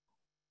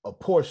a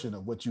portion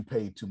of what you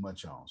paid too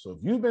much on. So if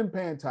you've been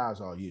paying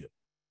tithes all year,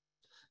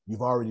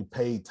 you've already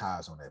paid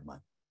tithes on that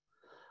money.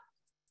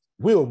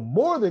 We'll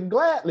more than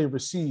gladly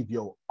receive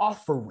your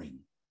offering.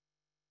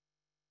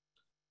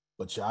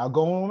 But y'all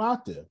go on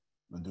out there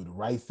and do the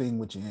right thing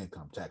with your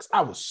income tax.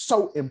 I was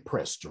so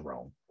impressed,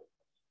 Jerome.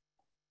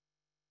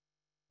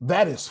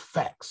 That is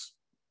facts.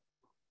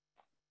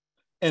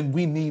 And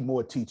we need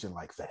more teaching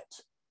like that.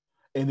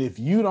 And if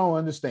you don't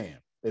understand,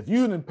 if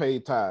you didn't pay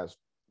tithes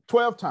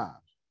 12 times,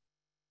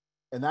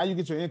 and now you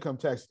get your income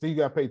tax, then you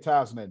got to pay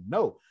tithes on that.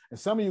 No. And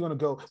some of you are going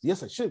to go,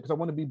 yes, I should, because I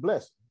want to be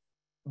blessed.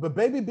 But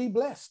baby, be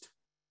blessed.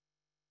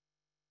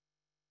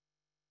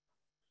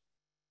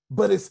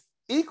 But it's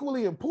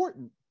equally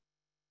important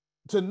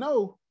to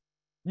know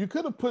you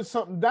could have put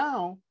something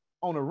down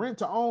on a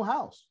rent-to-own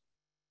house,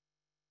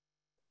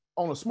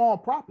 on a small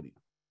property.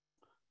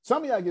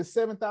 Some of y'all get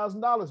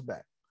 $7,000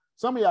 back.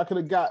 Some of y'all could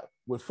have got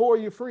with 4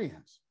 of your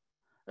friends.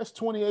 That's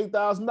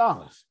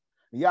 $28,000.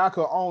 Y'all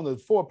could own the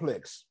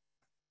fourplex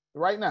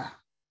right now.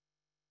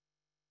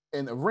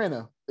 And the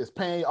renter is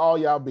paying all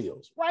y'all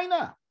bills right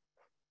now.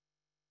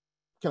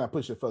 Can I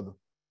push it further?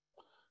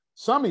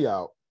 Some of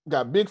y'all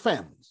got big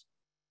families.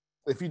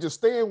 If you just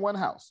stay in one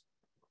house,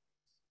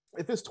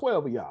 if it's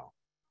 12 of y'all,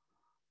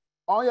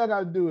 all y'all got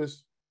to do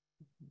is,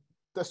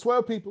 that's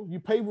 12 people, you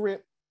pay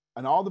rent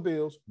and all the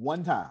bills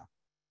one time.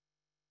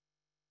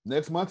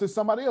 Next month is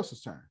somebody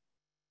else's turn.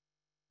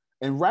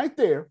 And right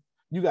there,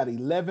 you got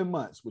 11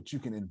 months, which you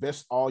can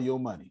invest all your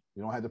money.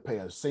 You don't have to pay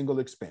a single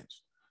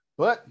expense.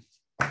 But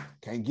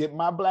can't get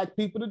my Black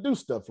people to do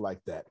stuff like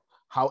that.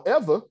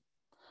 However,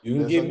 you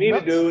can get me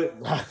to do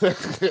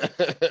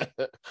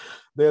it.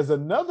 There's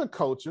another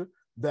culture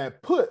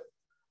that put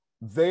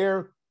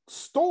their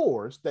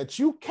stores that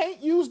you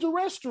can't use the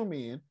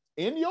restroom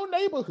in your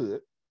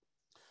neighborhood,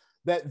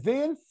 that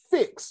then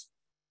fix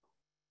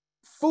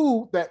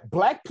food that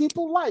Black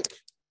people like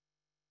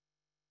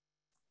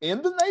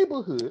in the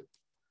neighborhood.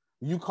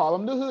 You call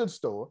them the hood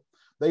store.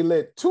 They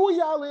let 2 of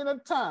y'all in at a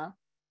time,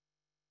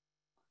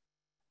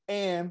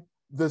 and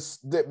they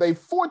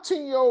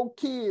 14-year-old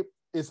kid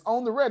is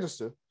on the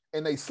register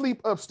and they sleep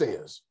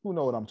upstairs. Who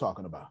know what I'm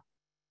talking about?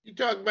 You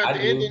talk about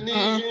the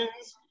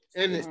Indonesians,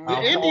 and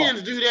the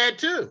Indians do that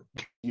too.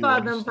 We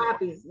call them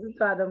poppies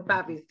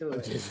to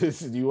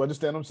it. Do you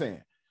understand what I'm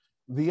saying?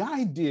 The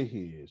idea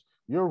here is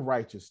your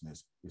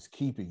righteousness is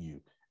keeping you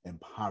and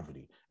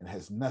poverty, and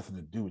has nothing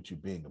to do with you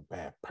being a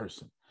bad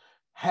person.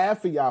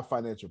 Half of y'all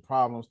financial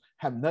problems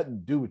have nothing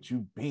to do with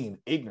you being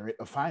ignorant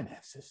of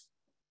finances.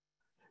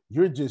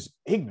 You're just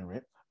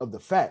ignorant of the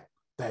fact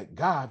that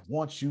God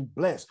wants you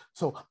blessed.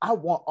 So I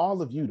want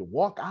all of you to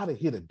walk out of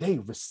here today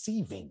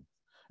receiving,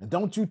 and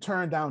don't you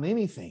turn down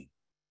anything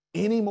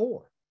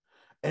anymore.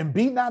 And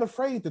be not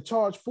afraid to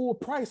charge full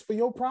price for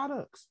your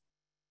products.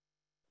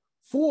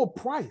 Full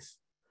price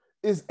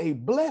is a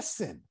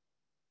blessing.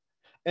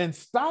 And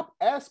stop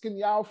asking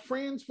y'all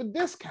friends for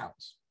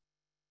discounts.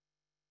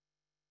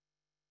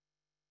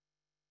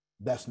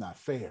 That's not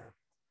fair.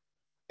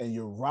 And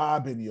you're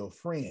robbing your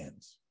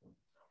friends.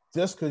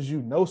 Just because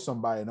you know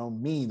somebody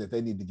don't mean that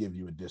they need to give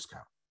you a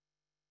discount.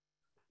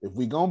 If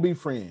we gonna be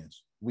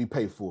friends, we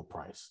pay full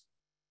price.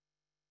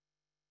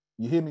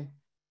 You hear me?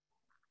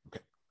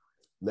 Okay.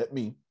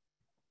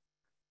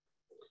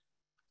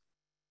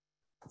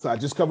 So I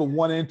just covered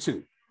 1 and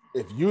 2.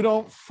 If you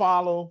don't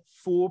follow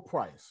full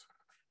price,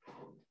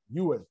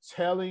 you are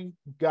telling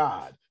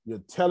God, you're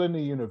telling the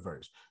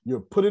universe,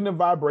 you're putting the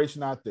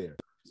vibration out there.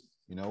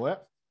 You know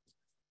what?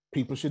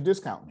 People should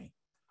discount me.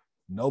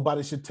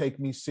 Nobody should take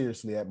me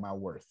seriously at my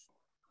worth.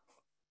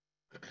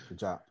 Good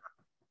job.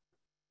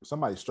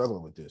 Somebody's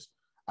struggling with this.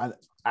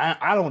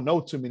 I don't know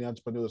too many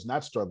entrepreneurs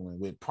not struggling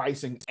with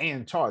pricing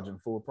and charging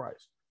full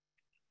price.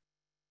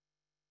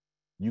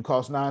 You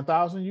cost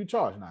 $9,000, you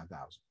charge $9,000.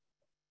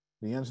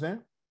 Do you understand?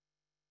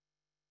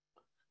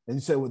 And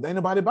you say, well, ain't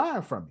nobody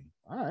buying from me.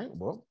 All right,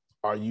 well,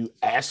 are you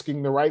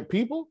asking the right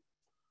people?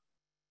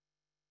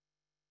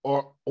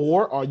 Or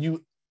are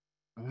you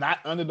not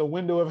under the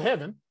window of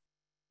heaven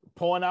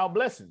pouring out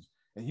blessings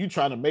and you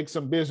trying to make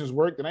some business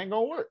work that ain't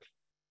gonna work?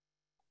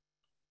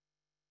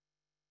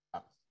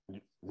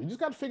 We just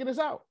got to figure this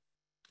out.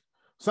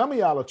 Some of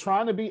y'all are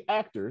trying to be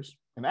actors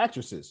and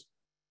actresses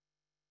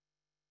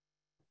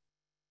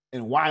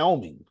in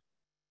Wyoming.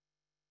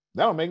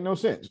 That don't make no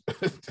sense.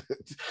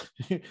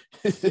 It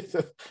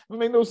don't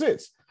make no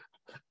sense.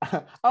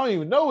 I don't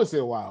even know it's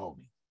in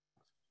Wyoming.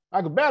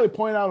 I could barely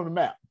point out on the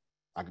map.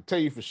 I can tell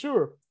you for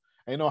sure,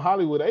 ain't no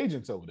Hollywood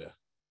agents over there.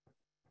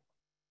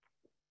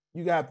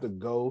 You got to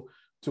go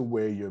to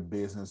where your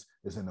business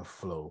is in a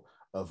flow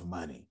of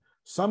money.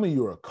 Some of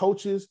you are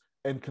coaches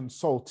and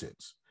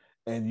consultants,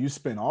 and you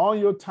spend all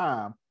your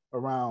time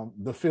around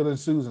the Phil and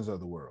Susans of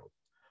the world.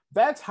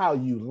 That's how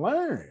you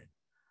learn.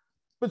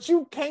 But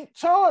you can't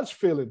charge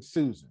Phil and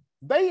Susan.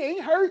 They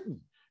ain't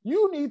hurting.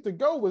 You need to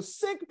go with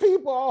sick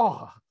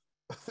people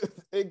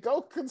and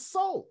go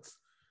consult.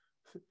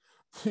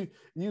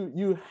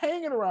 You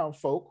hanging around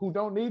folk who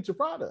don't need your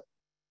product.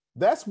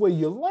 That's where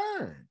you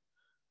learn.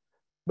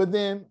 But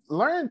then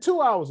learn 2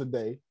 hours a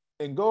day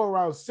and go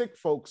around sick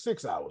folk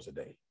 6 hours a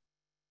day.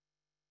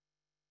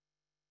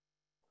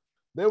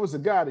 There was a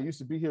guy that used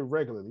to be here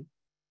regularly.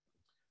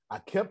 I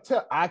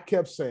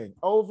kept saying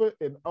over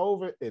and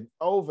over and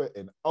over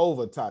and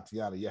over,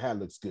 Tatiana, your hair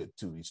looks good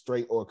too. It's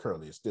straight or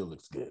curly, it still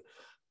looks good.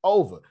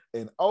 Over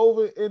and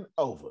over and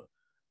over.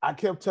 I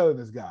kept telling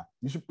this guy,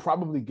 you should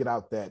probably get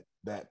out that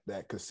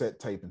cassette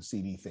tape and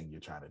CD thing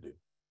you're trying to do.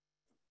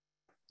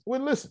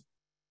 Well, listen.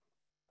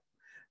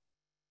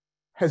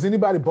 Has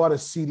anybody bought a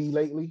CD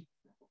lately?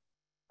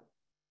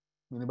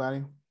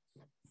 Anybody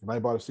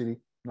bought a CD?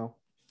 No?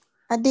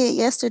 I did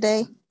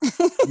yesterday.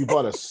 You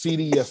bought a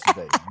CD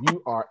yesterday.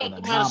 You are an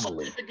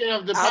anomaly.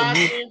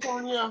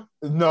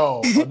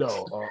 No,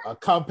 a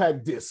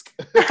compact disc.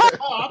 I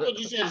thought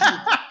you said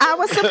I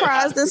was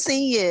surprised to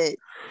see it.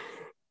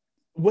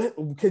 What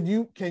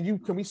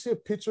can we see a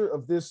picture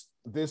of this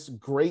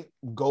great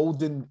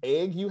golden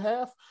egg you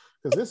have?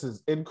 Because this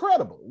is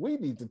incredible.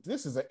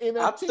 This is an NFT.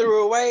 I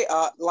threw away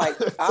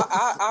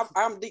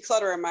I'm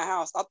decluttering my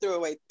house. I threw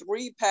away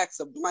 3 packs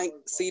of blank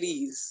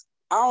CDs.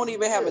 I don't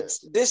even have a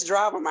disc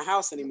drive in my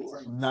house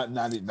anymore. Not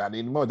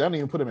anymore. They don't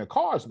even put them in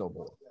cars no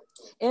more.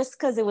 It's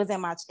because it was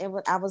in my.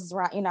 I was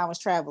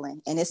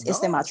traveling, and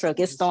it's in my truck.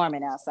 It's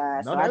storming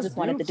outside, so I just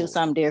wanted to do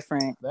something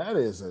different. That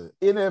is a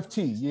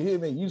NFT. You hear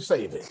me? You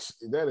save it.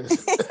 That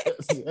is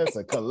that's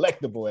a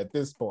collectible at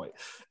this point.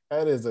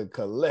 That is a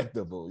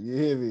collectible. You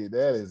hear me?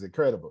 That is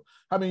incredible.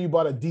 How many of you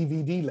bought a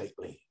DVD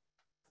lately?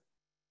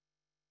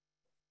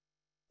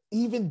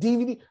 Even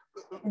DVD,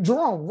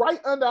 Jerome,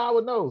 right under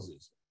our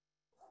noses.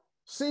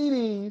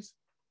 CDs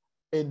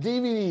and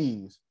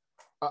DVDs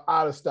are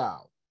out of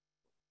style.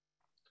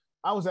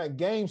 I was at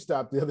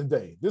GameStop the other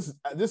day. This is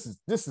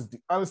the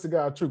honest to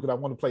God truth, because I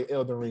want to play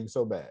Elden Ring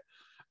so bad.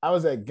 I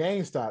was at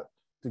GameStop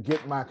to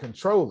get my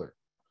controller,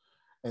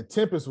 and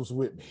Tempest was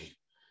with me.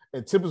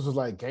 And Tempest was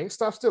like,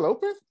 GameStop still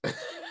open?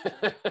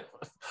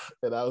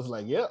 And I was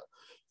like, yep.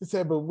 He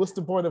said, but what's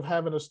the point of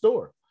having a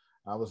store?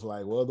 I was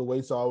like, well, the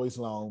wait's always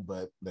long,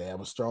 but they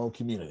have a strong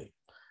community.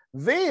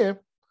 Then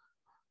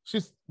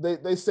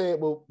they said,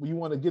 well, you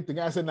want to get the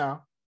guy? I said,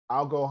 no,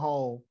 I'll go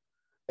home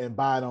and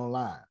buy it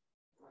online.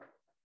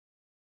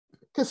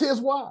 Because here's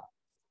why.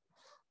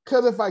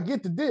 Because if I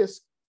get the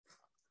disc,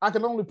 I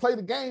can only play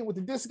the game with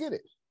the disc in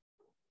it.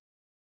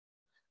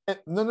 And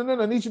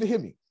no, I need you to hear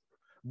me.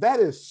 That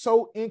is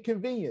so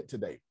inconvenient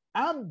today.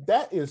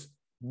 That is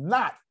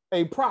not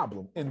a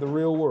problem in the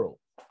real world.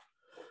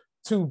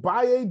 To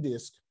buy a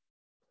disc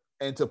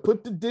and to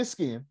put the disc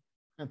in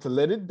and to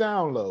let it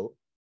download,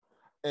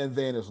 and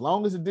then as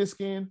long as the disc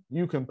in,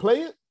 you can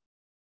play it,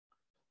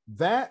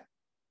 that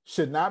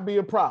should not be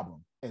a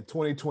problem in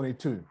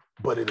 2022,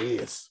 but it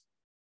is.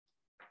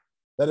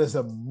 That is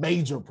a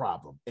major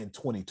problem in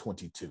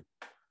 2022.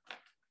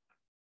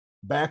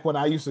 Back when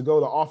I used to go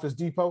to Office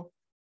Depot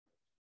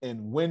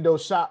and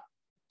Windows shop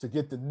to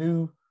get the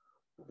new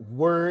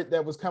Word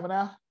that was coming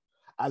out,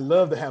 I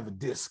love to have a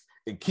disc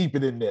and keep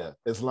it in there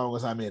as long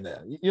as I'm in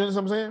there. You know what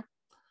I'm saying?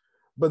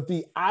 But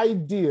the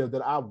idea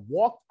that I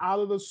walked out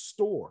of the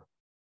store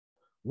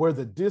where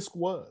the disc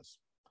was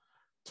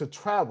to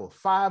travel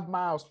 5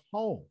 miles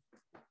home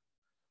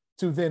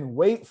to then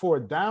wait for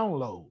a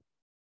download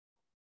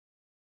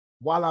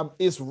while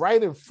it's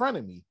right in front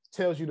of me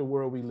tells you the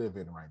world we live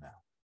in right now.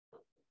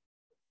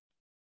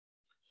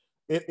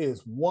 It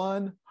is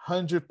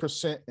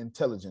 100%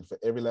 intelligent for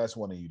every last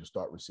one of you to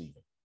start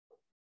receiving.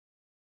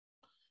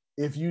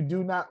 If you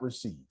do not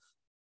receive,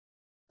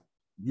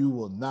 you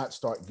will not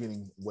start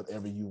getting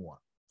whatever you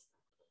want.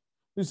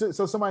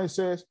 So somebody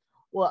says,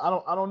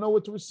 well, I don't know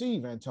what to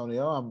receive,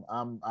 Antonio.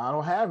 I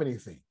don't have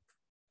anything.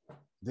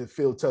 Did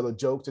Phil tell a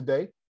joke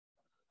today?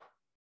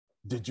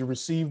 Did you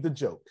receive the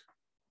joke?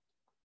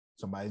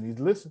 Somebody needs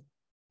to listen.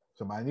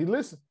 Somebody needs to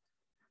listen.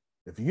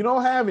 If you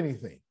don't have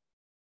anything,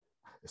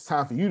 it's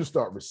time for you to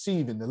start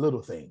receiving the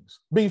little things.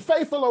 Be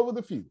faithful over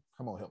the few.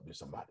 Come on, help me,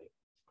 somebody.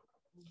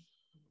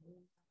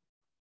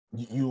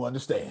 You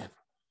understand?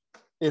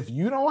 If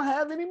you don't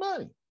have any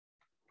money,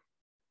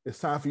 it's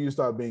time for you to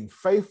start being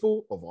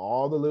faithful of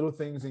all the little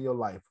things in your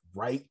life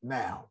right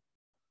now.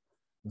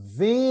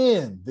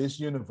 Then this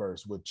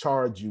universe will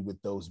charge you with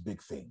those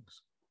big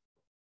things.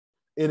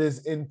 It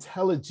is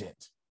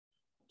intelligent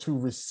to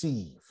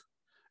receive.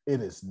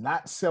 It is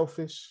not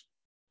selfish.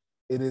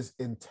 It is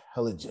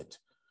intelligent.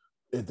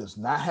 It does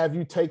not have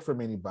you take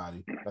from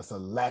anybody. That's a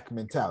lack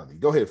mentality.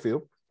 Go ahead,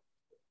 Phil.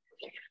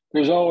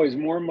 There's always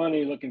more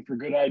money looking for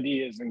good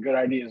ideas than good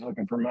ideas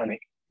looking for money.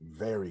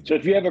 Very good. So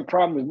if you have a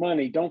problem with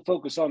money, don't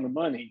focus on the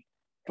money,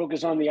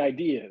 focus on the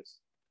ideas.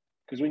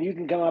 Because when you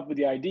can come up with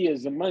the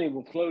ideas, the money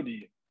will flow to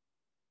you.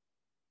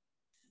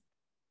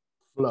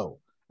 Flow.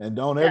 And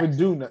don't ever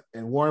do nothing.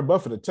 And Warren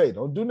Buffett will tell you,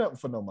 don't do nothing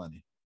for no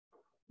money.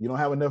 You don't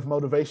have enough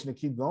motivation to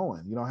keep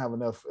going. You don't have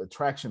enough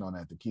attraction on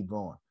that to keep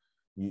going.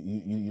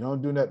 You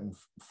don't do nothing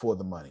for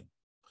the money.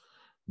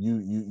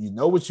 You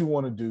know what you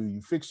want to do.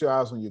 You fix your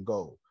eyes on your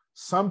goal.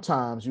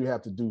 Sometimes you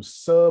have to do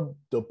sub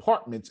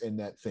departments in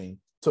that thing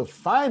to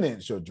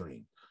finance your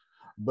dream.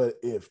 But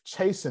if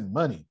chasing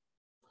money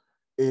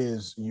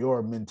is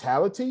your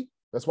mentality,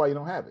 that's why you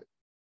don't have it.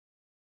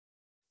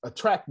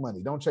 Attract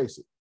money, don't chase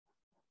it.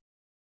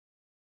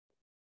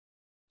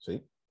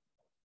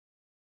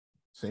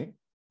 See?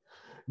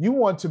 You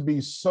want to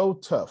be so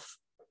tough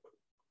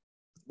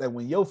that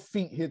when your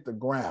feet hit the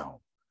ground,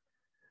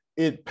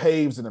 it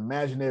paves an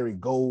imaginary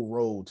gold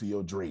road to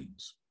your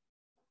dreams.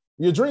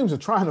 Your dreams are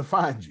trying to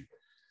find you.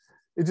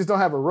 It just don't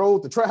have a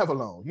road to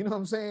travel on. You know what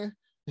I'm saying?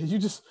 You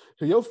just,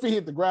 so your feet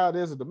hit the ground,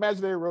 there's an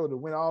imaginary road that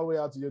went all the way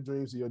out to your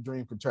dreams so your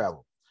dream can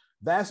travel.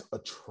 That's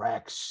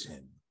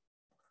attraction.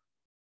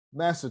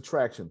 That's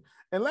attraction.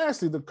 And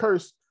lastly, the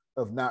curse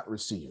of not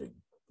receiving.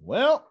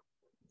 Well,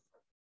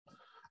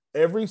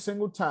 every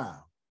single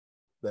time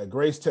that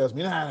Grace tells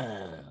me,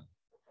 nah.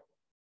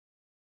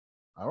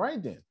 All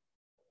right, then.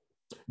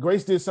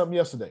 Grace did something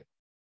yesterday.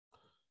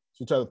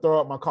 She tried to throw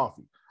out my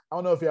coffee. I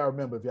don't know if y'all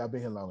remember, if y'all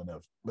been here long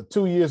enough, but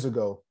 2 years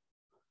ago,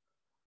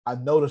 I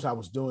noticed I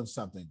was doing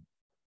something.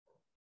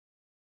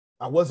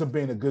 I wasn't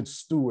being a good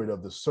steward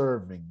of the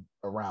serving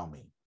around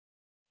me.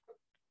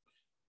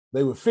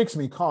 They would fix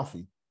me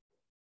coffee,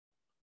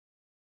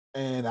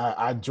 and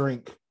I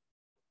drink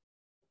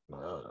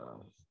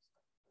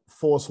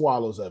 4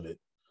 swallows of it.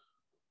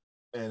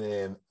 And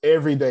then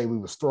every day we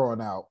was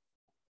throwing out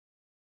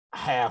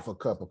half a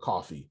cup of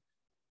coffee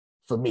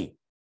for me.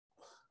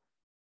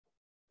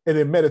 And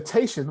in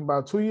meditation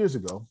about 2 years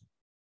ago,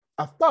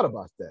 I thought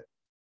about that.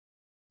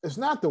 It's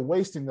not the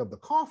wasting of the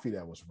coffee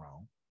that was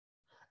wrong.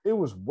 It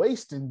was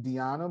wasting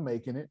Deanna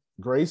making it,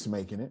 Grace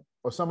making it,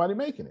 or somebody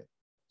making it.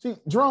 See,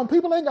 Jerome,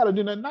 people ain't got to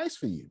do nothing nice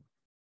for you.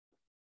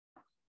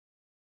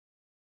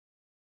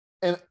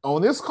 And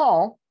on this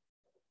call,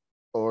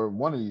 or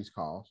one of these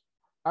calls,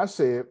 I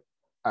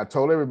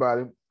told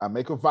everybody, I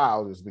make a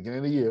vow this beginning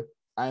of the year,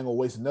 I ain't gonna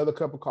waste another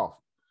cup of coffee.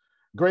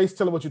 Grace,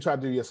 tell them what you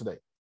tried to do yesterday.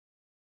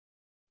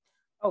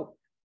 Oh,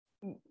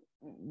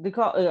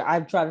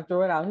 I tried to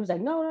throw it out. He was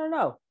like,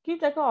 no,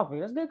 keep that coffee.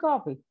 That's good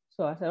coffee.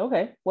 So I said,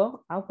 okay,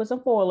 well, I'll put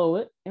some foil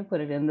over it and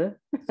put it in the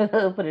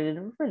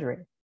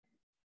refrigerator.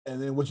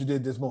 And then what you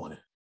did this morning?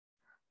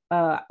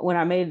 When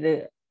I made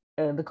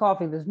the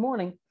coffee this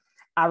morning,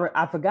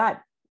 I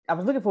forgot. I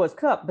was looking for his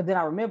cup, but then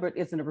I remembered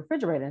it's in the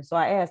refrigerator. So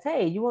I asked,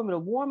 hey, you want me to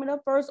warm it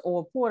up first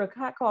or pour the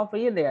hot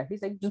coffee in there? He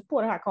said, just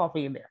pour the hot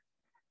coffee in there.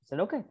 I said,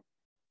 okay.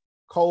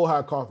 Cold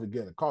hot coffee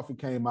again. The coffee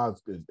came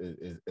out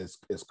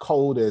as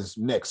cold as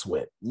neck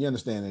sweat. You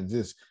understand?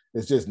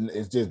 It's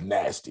just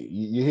nasty.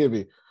 You hear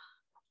me?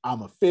 I'm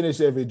gonna finish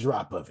every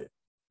drop of it.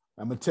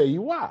 I'm gonna tell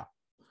you why.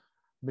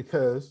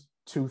 Because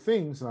two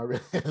things, and I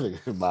really,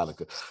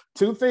 Monica,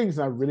 two things,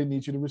 and I really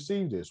need you to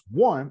receive this.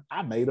 One,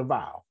 I made a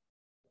vow.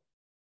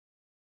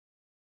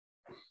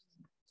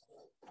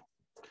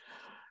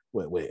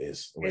 Where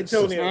is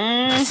Antonio?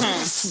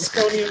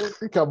 Antonio,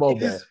 come on,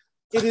 man.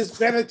 It is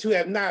better to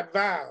have not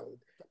vowed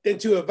than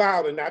to have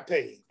vowed and not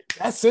paid.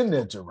 That's in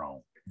there,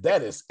 Jerome.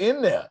 That is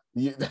in there.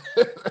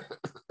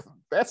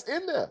 That's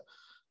in there.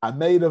 I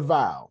made a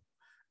vow.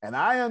 And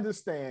I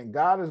understand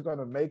God is going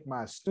to make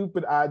my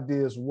stupid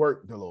ideas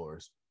work,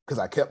 Dolores, because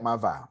I kept my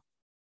vow.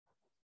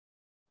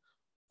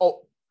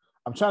 Oh,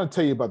 I'm trying to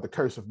tell you about the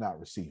curse of not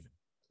receiving.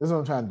 This is what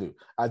I'm trying to do.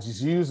 I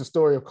just use the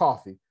story of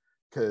coffee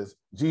because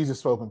Jesus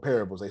spoke in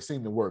parables. They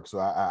seem to work. So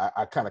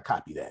I kind of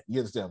copy that. You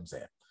understand what I'm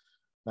saying?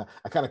 Now,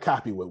 I kind of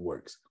copy what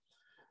works.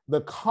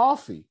 The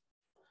coffee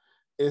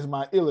is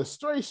my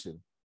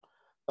illustration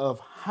of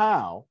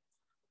how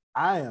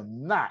I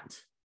am not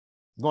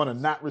going to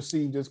not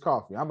receive this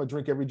coffee. I'm going to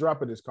drink every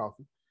drop of this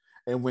coffee.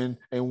 And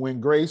when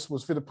Grace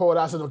was fit to pour it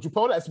out, I said, don't you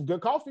pour that? That's some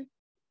good coffee.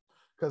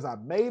 Because I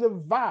made a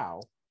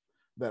vow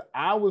that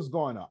I was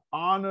going to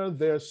honor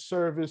their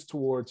service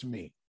towards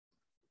me.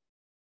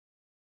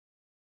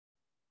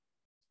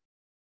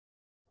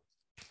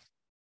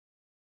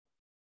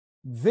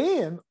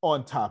 Then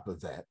on top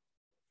of that,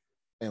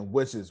 and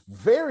which is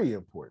very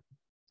important,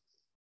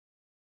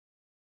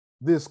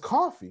 this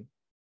coffee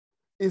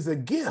is a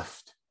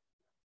gift.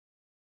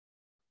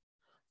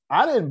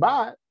 I didn't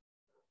buy it.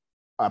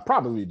 I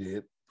probably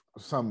did,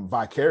 some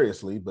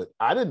vicariously, but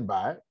I didn't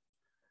buy it.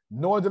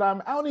 Nor did I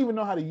don't even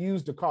know how to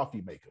use the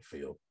coffee maker,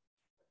 Phil.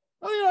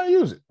 I don't even know how to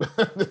use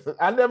it.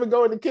 I never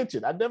go in the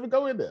kitchen. I never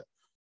go in there.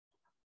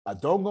 I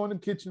don't go in the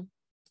kitchen.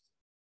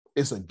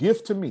 It's a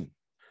gift to me.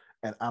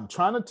 And I'm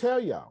trying to tell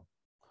y'all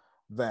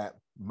that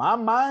my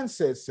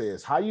mindset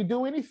says how you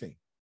do anything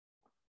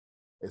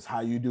is how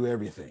you do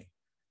everything.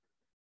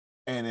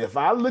 And if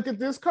I look at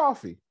this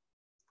coffee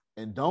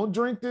and don't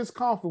drink this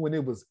coffee when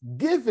it was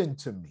given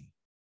to me,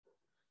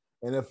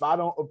 and if I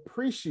don't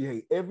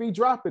appreciate every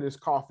drop of this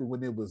coffee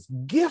when it was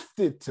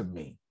gifted to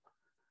me,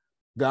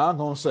 God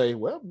gonna say,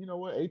 well, you know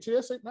what,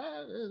 ATS,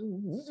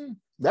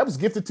 that was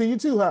gifted to you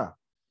too, huh?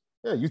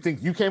 Yeah, you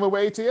think you came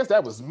away ATS?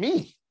 That was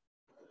me.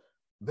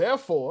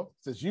 Therefore,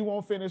 since you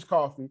won't finish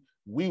coffee,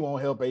 we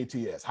won't help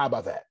ATS. How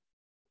about that?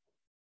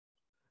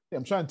 Yeah,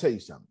 I'm trying to tell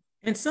you something.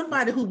 And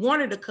somebody who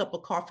wanted a cup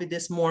of coffee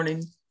this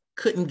morning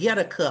couldn't get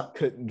a cup.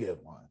 Couldn't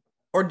get one.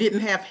 Or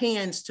didn't have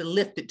hands to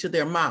lift it to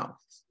their mouth.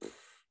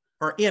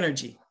 Or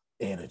energy.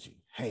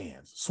 Energy,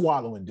 hands,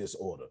 swallowing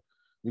disorder.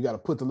 You got to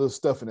put the little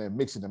stuff in there and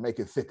mix it to make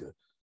it thicker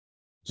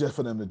just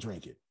for them to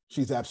drink it.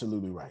 She's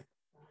absolutely right.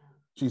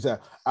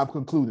 I'm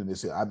concluding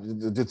this here.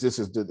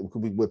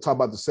 We'll talk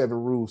about the 7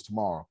 rules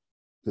tomorrow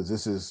because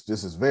this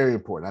is very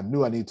important. I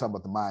knew I need to talk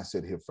about the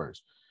mindset here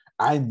first.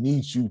 I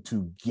need you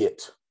to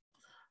get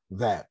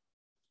that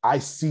I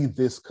see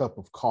this cup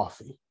of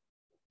coffee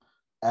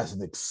as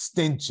an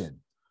extension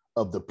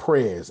of the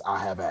prayers I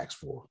have asked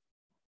for.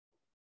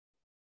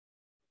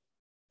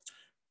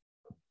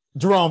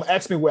 Jerome,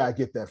 ask me where I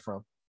get that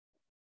from.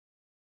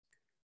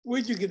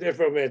 Where'd you get that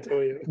from,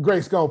 Antonio?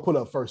 Grace, go and pull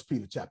up 1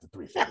 Peter chapter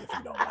 3 for me, if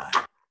you don't mind.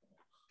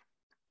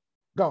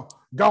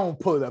 Go and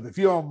pull it up if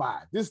you don't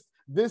mind.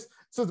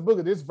 Sister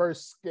Booker, this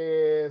verse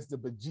scares the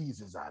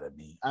bejesus out of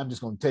me. I'm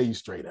just going to tell you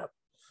straight up.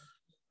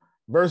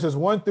 Verses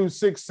 1 through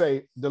 6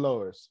 say,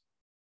 Dolores,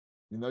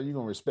 you know you're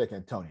going to respect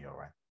Antonio,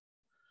 right?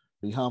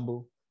 Be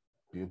humble,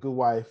 be a good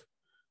wife,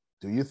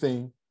 do your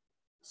thing,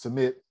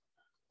 submit,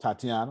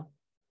 Tatiana,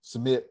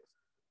 submit,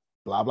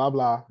 blah, blah,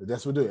 blah.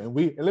 That's what we do. And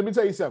let me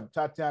tell you something,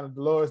 Tatiana,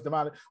 Dolores,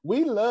 Damana,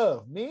 we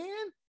love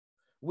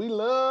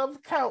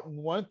counting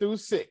 1 through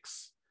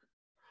 6.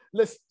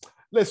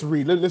 Let's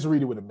read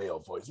it with a male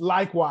voice.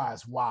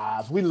 Likewise,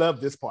 wives, we love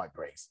this part,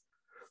 Grace.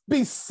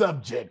 Be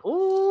subject.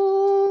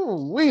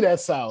 Ooh, that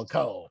sound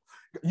cold.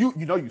 You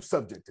know you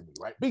subject to me,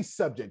 right? Be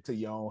subject to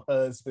your own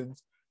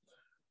husbands.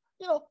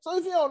 So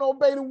if you don't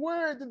obey the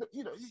word, then,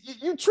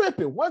 you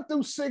tripping. 1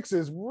 through 6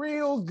 is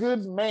real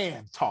good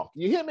man talk.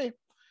 You hear me?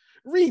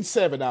 Read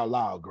 7 out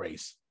loud,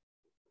 Grace.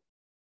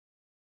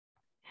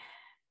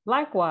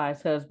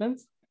 Likewise,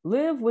 husbands,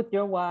 live with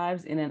your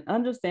wives in an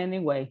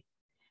understanding way,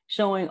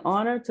 showing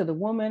honor to the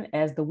woman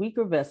as the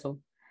weaker vessel,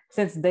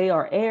 since they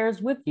are heirs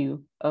with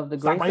you of the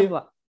grace of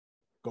life.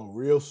 Go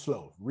real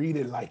slow. Read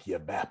it like you're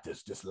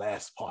Baptist, this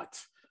last part.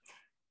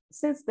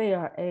 Since they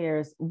are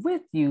heirs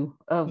with you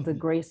of the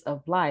grace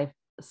of life,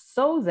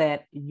 so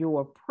that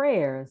your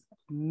prayers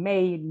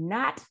may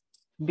not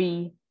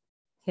be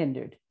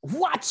hindered.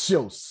 Watch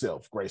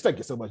yourself, Grace. Thank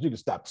you so much. You can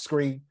stop the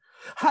screen.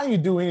 How you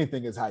do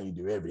anything is how you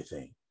do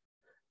everything.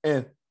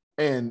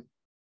 And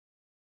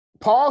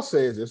Paul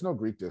says there's no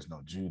Greek, there's no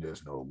Jew,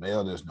 there's no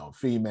male, there's no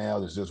female,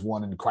 there's just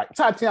one in Christ.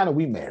 Tatiana,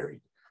 we married.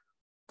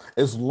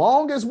 As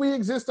long as we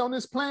exist on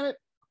this planet,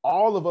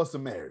 all of us are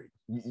married.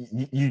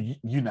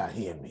 You're not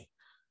hearing me.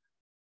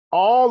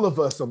 All of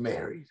us are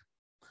married.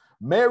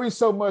 Married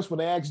so much when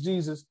they ask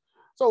Jesus,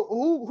 so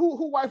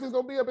who wife is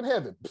gonna be up in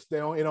heaven? It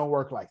don't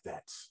work like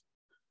that.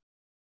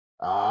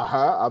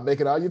 I'm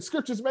making all your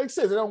scriptures make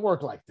sense. It don't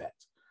work like that.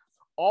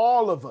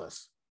 All of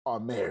us are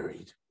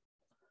married.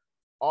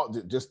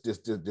 Just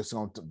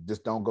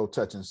don't go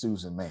touching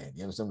Susan, man.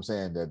 You understand what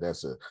I'm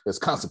saying? There's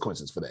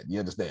consequences for that. You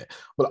understand?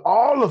 But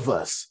all of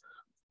us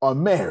are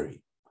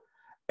married.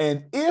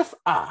 And if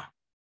I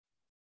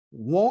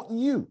want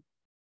you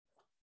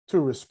to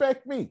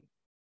respect me,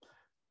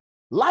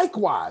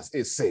 likewise,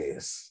 it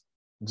says,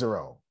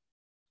 Jerome,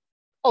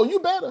 oh, you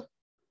better.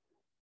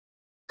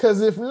 Because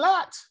if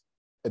not,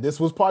 and this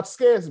was part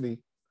scares me,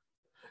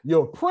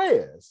 your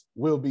prayers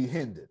will be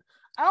hindered.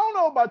 I don't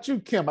know about you,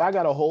 Kim, but I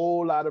got a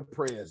whole lot of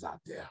prayers out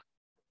there.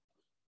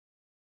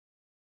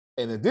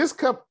 And if this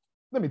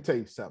let me tell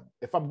you something.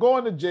 If I'm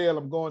going to jail,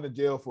 I'm going to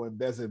jail for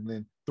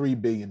embezzling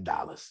 $3 billion.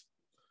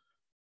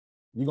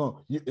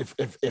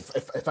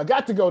 If I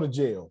got to go to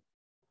jail,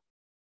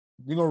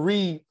 you're gonna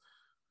read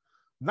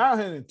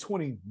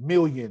 920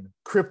 million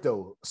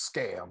crypto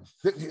scams.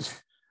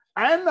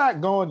 I'm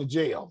not going to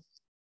jail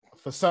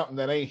for something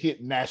that ain't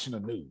hitting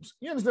national news.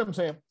 You understand what I'm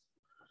saying?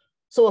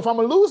 So if I'm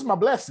gonna lose my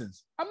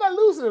blessings, I'm not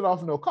losing it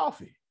off no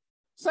coffee.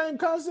 Same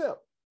concept.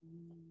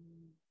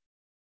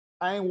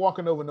 I ain't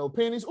walking over no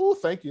pennies. Oh,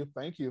 thank you.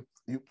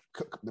 You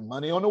the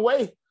money on the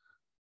way.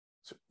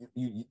 So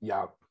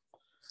y'all,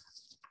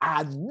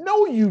 I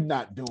know you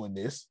not doing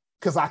this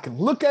because I can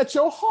look at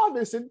your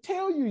harvest and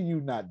tell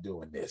you not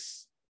doing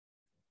this.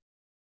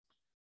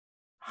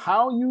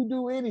 How you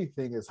do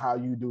anything is how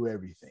you do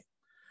everything.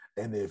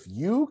 And if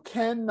you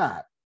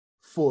cannot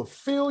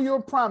fulfill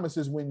your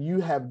promises when you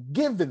have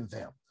given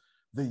them,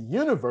 the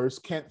universe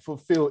can't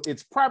fulfill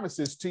its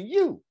promises to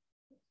you.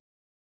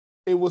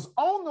 It was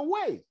on the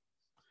way.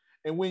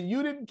 And when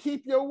you didn't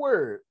keep your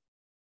word,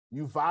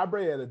 you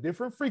vibrate at a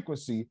different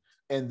frequency,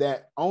 and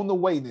that on the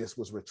wayness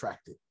was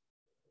retracted.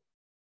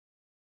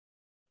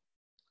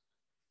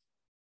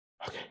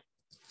 Okay.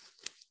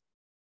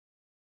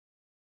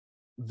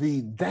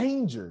 The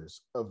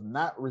dangers of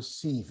not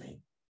receiving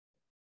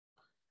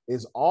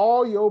is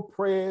all your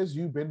prayers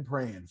you've been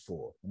praying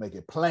for, make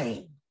it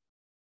plain,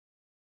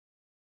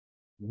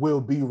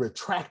 will be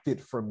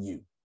retracted from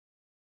you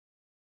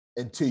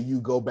until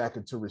you go back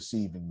into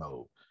receiving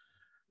mode.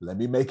 Let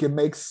me make it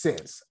make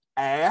sense.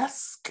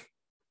 Ask,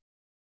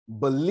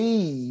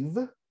 believe,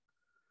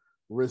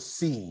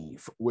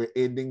 receive. We're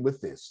ending with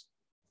this.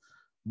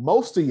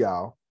 Most of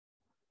y'all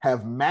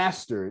have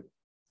mastered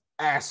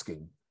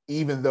asking,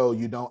 even though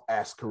you don't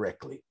ask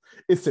correctly.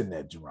 It's in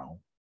there, Jerome.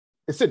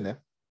 It's in there.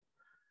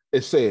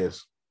 It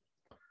says,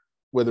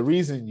 well, the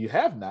reason you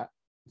have not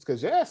is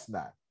because you ask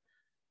not.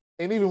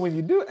 And even when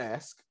you do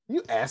ask,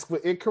 you ask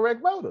with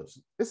incorrect motives.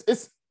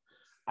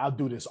 I'll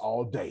do this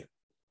all day.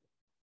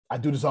 I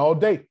do this all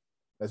day.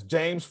 That's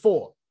James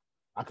 4.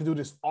 I can do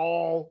this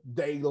all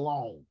day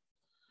long.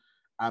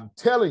 I'm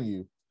telling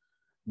you,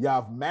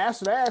 y'all have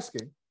mastered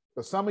asking,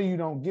 but some of you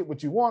don't get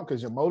what you want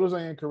because your motives are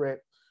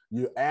incorrect.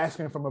 You're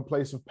asking from a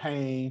place of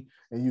pain,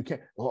 and you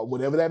can't, or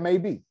whatever that may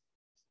be.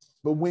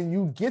 But when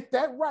you get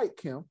that right,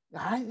 Kim,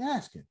 I ain't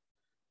asking.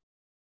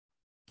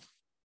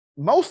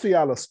 Most of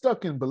y'all are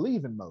stuck in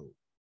believing mode.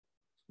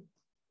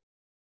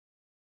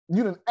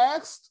 You done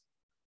asked.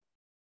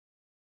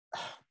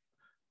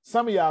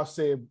 Some of y'all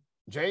said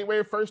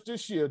January 1st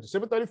this year,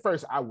 December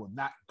 31st, I will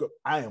not go.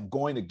 I am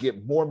going to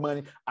get more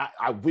money.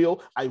 I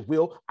will.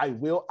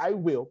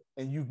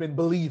 And you've been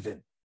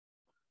believing.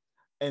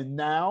 And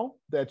now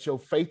that your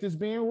faith is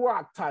being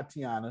rocked,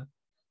 Tatiana,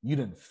 you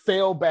done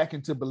fell back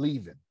into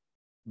believing.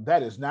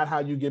 That is not how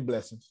you get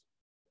blessings.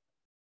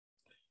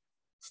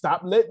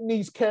 Stop letting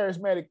these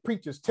charismatic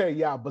preachers tell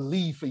y'all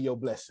believe for your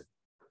blessing.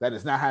 That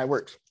is not how it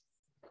works.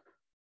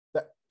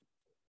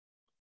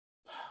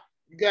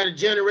 You got to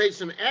generate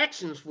some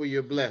actions for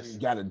your blessings.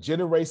 You got to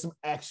generate some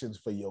actions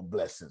for your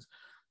blessings.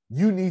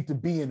 You need to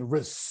be in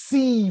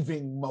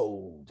receiving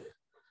mode,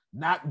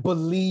 not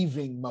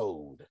believing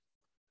mode.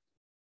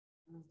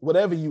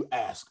 Whatever you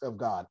ask of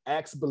God,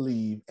 ask,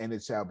 believe, and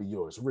it shall be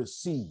yours.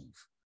 Receive.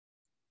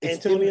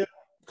 Antonio,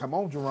 come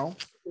on, Jerome.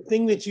 The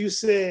thing that you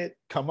said,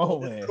 come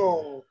on, man,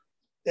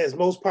 that's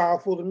most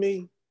powerful to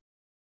me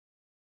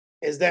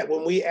is that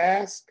when we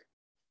ask,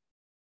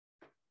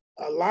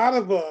 a lot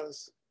of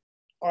us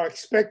are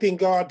expecting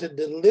God to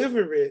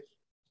deliver it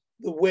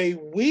the way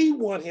we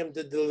want him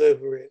to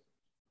deliver it.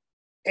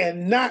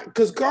 And not,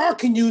 because God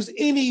can use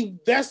any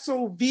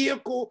vessel,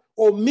 vehicle,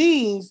 or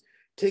means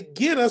to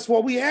get us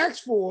what we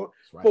asked for,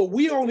 right. But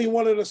we only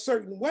want it a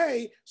certain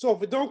way. So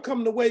if it don't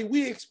come the way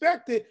we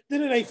expect it,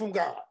 then it ain't from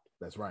God.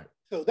 That's right.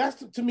 So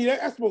that's, to me,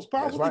 that's the most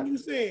powerful thing you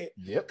said.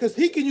 Yep. Because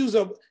he can use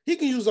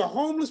a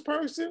homeless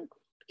person.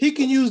 He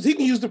can use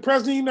the president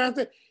of the United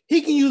States.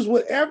 He can use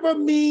whatever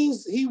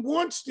means he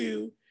wants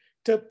to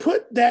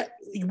put that,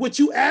 what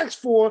you asked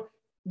for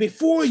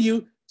before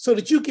you so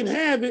that you can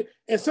have it.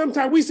 And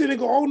sometimes we sit and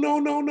go, oh,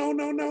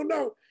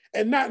 no.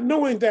 And not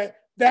knowing that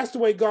that's the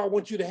way God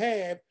wants you to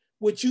have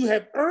what you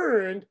have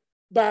earned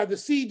by the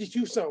seed that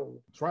you sown.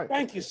 That's right.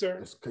 Thank you,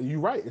 sir. You're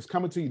right. It's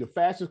coming to you the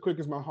fastest,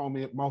 quickest,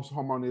 most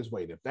home on his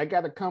way. If that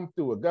got to come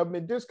through a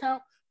government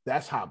discount,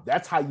 that's how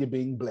you're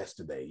being blessed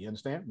today. You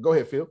understand? Go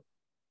ahead, Phil.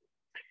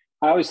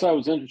 I always thought it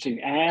was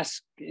interesting.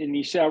 Ask and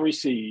ye shall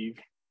receive.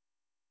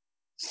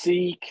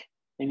 Seek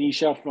and ye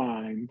shall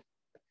find.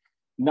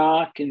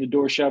 Knock and the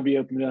door shall be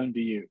opened unto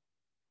you.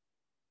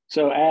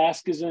 So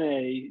ask is an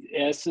A,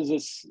 S is a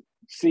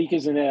seek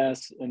is an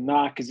S, and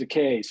knock is a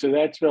K. So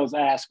that spells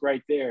ask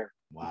right there.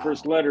 Wow. The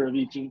first letter of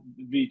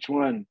each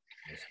one.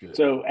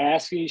 So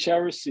ask and you shall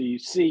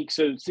receive. Seek.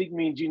 So seek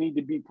means you need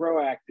to be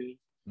proactive.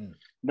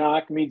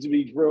 Knock means to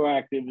be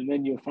proactive, and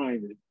then you'll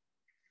find it.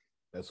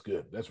 That's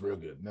good. That's real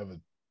good. Never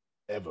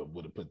ever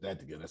would have put that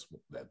together.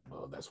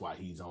 That's why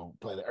he's on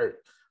planet Earth.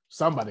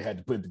 Somebody had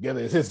to put it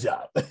together. It's his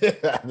job.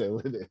 I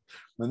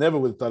never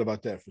would have thought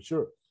about that for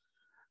sure.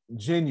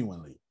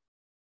 Genuinely,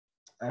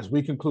 as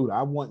we conclude,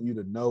 I want you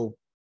to know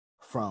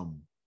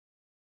from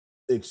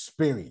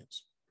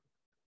experience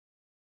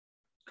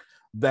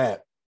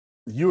that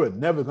you are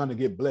never going to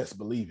get blessed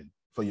believing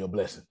for your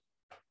blessing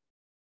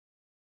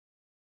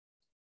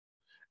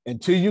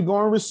until you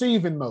go in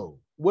receiving mode.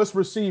 What's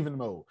receiving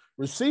mode?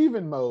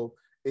 Receiving mode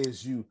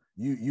is you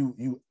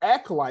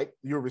act like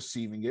you're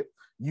receiving it.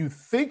 You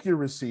think you're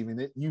receiving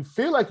it. You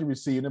feel like you're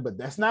receiving it, but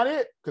that's not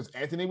it, because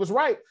Anthony was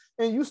right.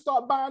 And you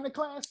start buying the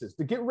classes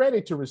to get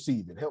ready to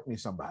receive it. Help me,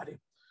 somebody.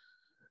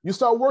 You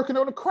start working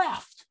on the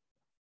craft.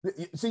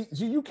 See,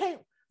 you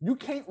can't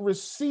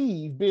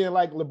receive being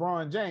like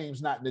LeBron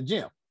James, not in the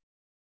gym.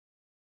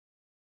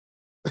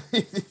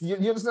 you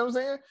understand what I'm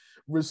saying?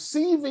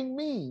 Receiving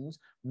means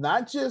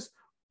not just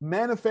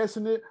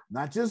manifesting it,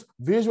 not just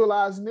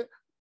visualizing it.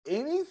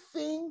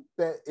 Anything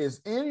that is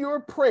in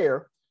your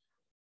prayer,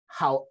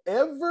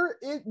 whatever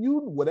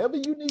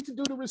you need to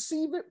do to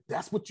receive it,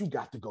 that's what you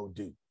got to go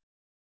do.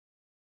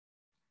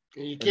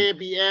 And you can't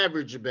be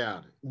average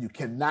about it. You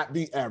cannot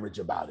be average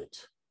about it.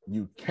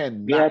 You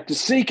cannot. You have to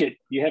seek it.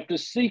 You have to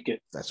seek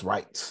it. That's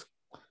right.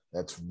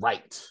 That's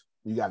right.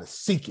 You got to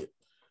seek it.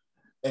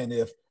 And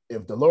if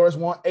Dolores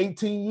want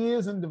 18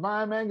 years in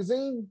Divine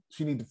Magazine,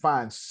 she need to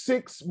find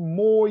 6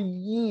 more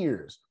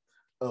years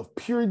of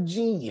pure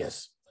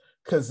genius,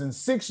 because in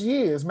 6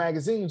 years,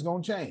 magazine's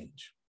going to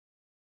change.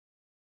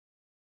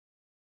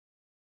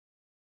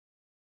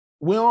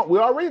 We're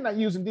already not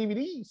using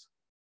DVDs.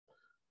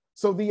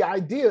 So the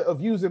idea of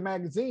using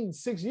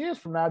magazines 6 years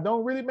from now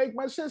don't really make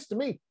much sense to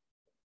me.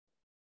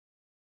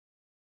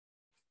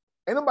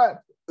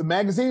 The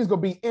magazine's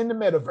going to be in the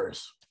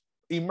metaverse,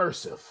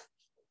 immersive.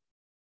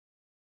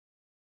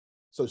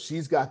 So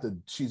she's got to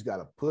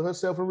put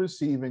herself in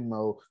receiving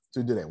mode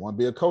to do that. Want to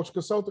be a coach,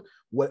 consultant,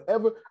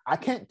 whatever. I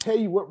can't tell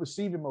you what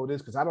receiving mode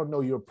is because I don't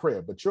know your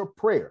prayer, but your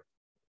prayer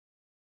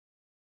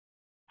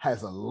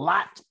has a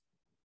lot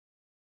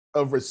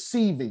of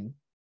receiving,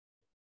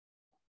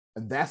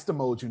 and that's the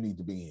mode you need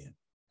to be in.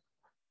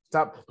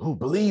 Stop.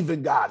 Believe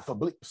in God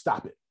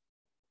stop it.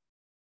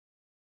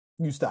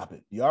 You stop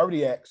it. You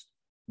already asked.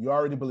 You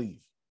already believe.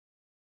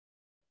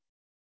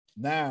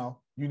 Now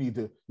you need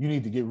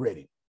to get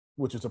ready,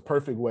 which is a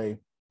perfect way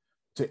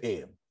to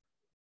end.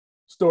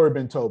 Story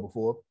been told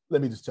before.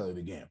 Let me just tell it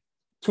again.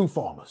 2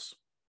 farmers.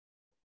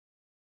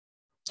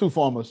 2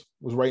 farmers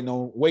was waiting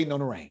on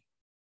the rain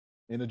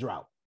in the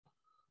drought.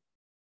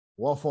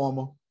 One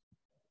farmer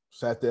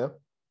sat there,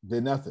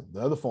 did nothing.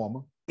 The other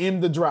farmer,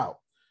 in the drought,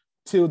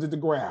 tilled the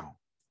ground,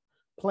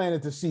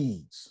 planted the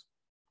seeds.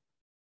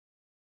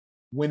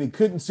 When he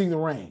couldn't see the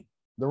rain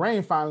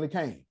finally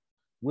came.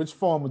 Which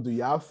farmer do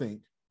y'all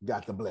think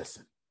got the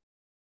blessing?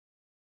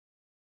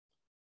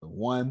 The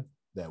one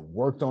that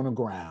worked on the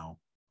ground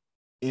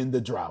in the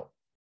drought,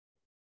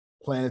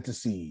 planted the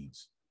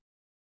seeds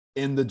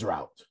in the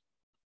drought.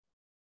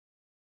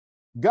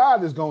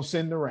 God is going to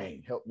send the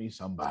rain. Help me,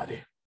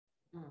 somebody.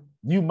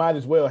 You might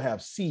as well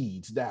have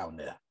seeds down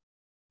there.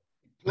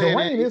 The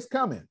rain is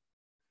coming.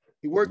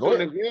 He worked on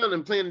the ground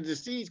and planted the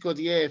seeds because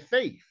he had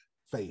faith.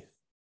 Faith.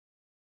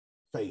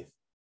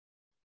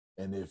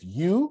 And if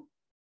you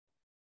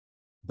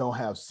don't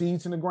have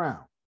seeds in the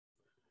ground,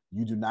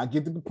 you do not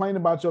get to complain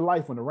about your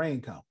life when the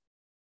rain comes.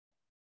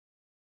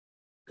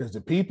 Because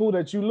the people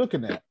that you're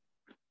looking at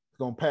is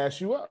going to pass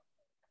you up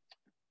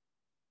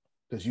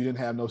because you didn't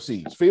have no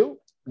seeds. Phil,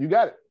 you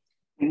got it.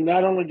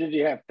 Not only did he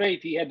have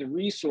faith, he had the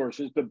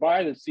resources to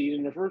buy the seed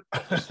in the first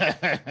place.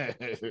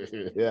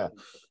 Yeah.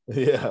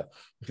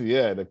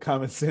 The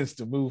common sense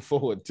to move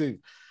forward too.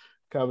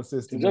 Common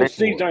sense to move those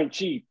seeds aren't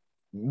cheap.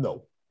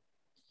 No,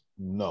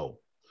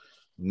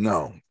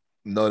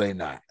 they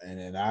not.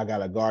 And I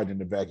got a garden in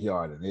the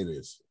backyard, and it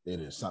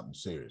is something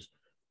serious.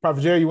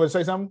 Prophet Jerry, you want to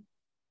say something?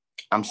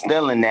 I'm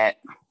still in that.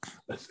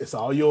 It's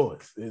all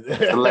yours. I'm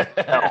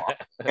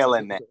still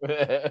in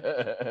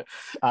that.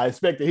 I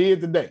expect to hear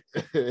it today.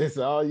 It's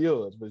all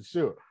yours,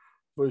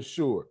 for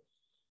sure.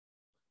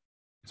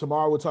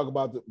 Tomorrow we'll talk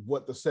about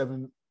what the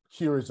 7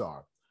 cures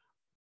are.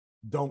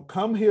 Don't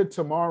come here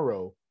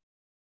tomorrow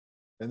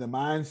in the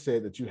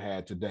mindset that you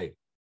had today.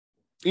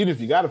 Even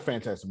if you got a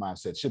fantastic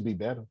mindset, it should be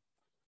better.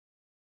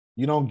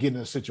 You don't get in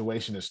a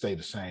situation that stay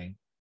the same.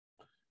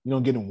 You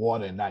don't get in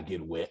water and not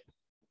get wet.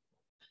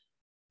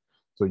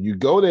 So you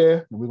go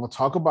there, and we're going to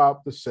talk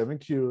about the 7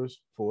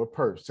 cures for a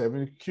purse,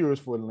 7 cures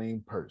for a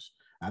lean purse.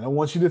 I don't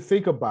want you to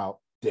think about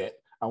debt.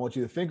 I want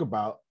you to think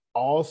about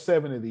all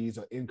 7 of these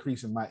are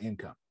increasing my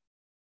income.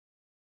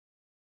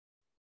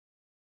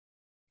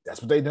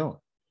 That's what they're doing.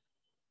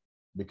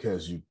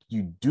 Because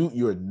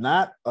you're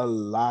not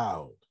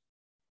allowed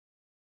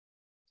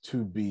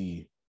to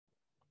be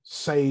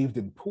saved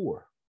and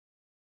poor,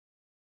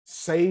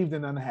 saved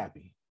and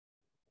unhappy,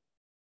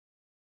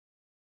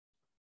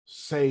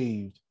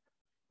 saved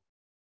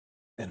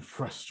and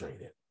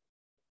frustrated.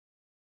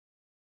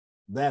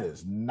 That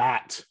is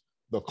not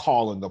the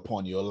calling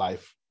upon your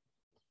life.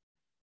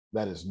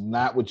 That is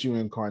not what you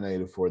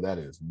incarnated for. That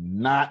is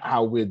not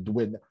how we're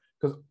doing.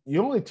 Because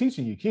you're only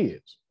teaching your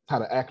kids how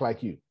to act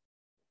like you.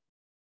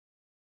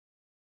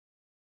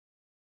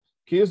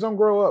 Kids don't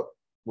grow up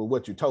with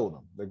what you told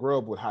them. They grow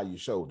up with how you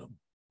showed them.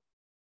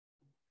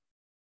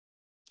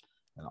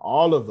 And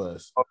all of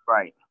us. All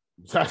right.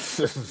 I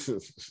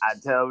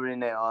tell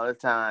Renee all the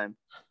time,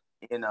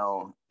 you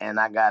know, and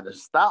I got to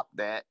stop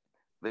that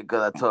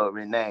because I told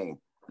Renee,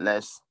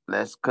 let's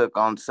cook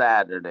on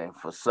Saturday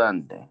for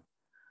Sunday.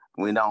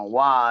 We don't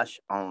wash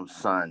on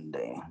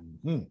Sunday.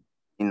 Mm-hmm.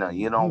 You know,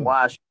 you don't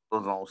wash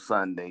clothes on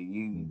Sunday.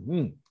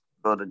 You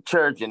go to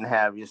church and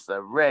have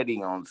yourself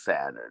ready on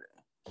Saturday.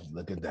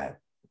 Look at that.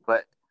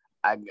 But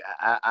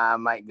I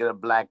might get a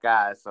black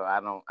eye, so I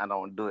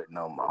don't do it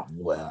no more.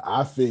 Well,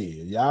 I feel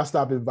you. Y'all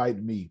stop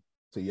inviting me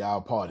to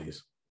y'all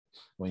parties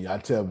when y'all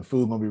tell me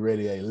food gonna be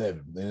ready at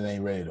 11, then it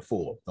ain't ready at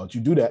 4. Don't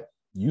you do that.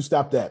 You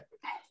stop that.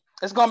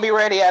 It's gonna be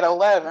ready at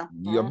 11.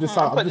 I'm just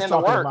talking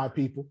about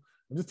people.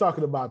 I'm just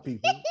talking about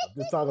people. I'm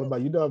just talking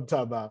about, you know what I'm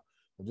talking about.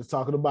 I'm just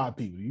talking about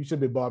people. You should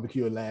be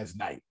barbecuing last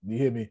night. You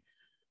hear me?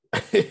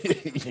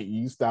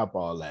 You stop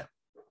all that.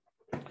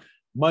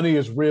 Money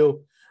is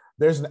real.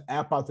 There's an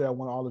app out there I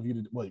want all of you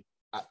to, wait,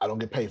 I don't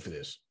get paid for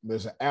this.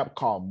 There's an app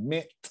called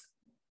Mint,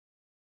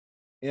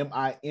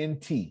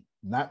 M-I-N-T,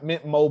 not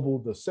Mint Mobile,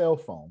 the cell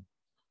phone.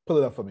 Pull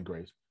it up for me,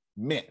 Grace.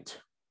 Mint.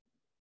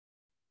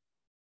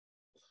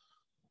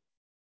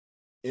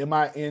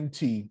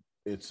 M-I-N-T.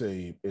 It's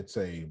a,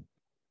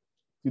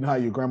 you know how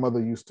your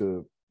grandmother used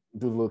to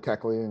do the little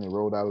calculator and it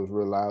rolled out, it was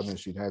real loud, and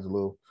she'd had the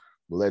little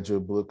ledger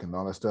book and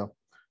all that stuff.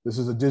 This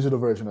is a digital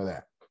version of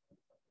that.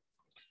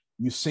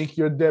 You sync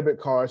your debit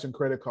cards and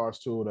credit cards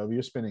to whatever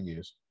your spending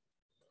is.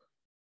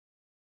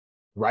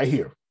 Right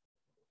here.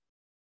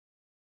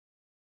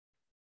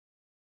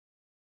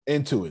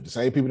 Into it. The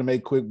same people that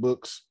make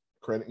QuickBooks,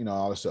 credit, you know,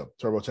 all this stuff,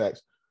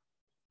 TurboTax.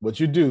 What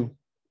you do,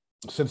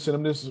 send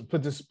them this,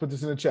 put this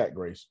in the chat,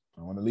 Grace.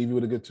 I want to leave you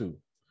with a good tool.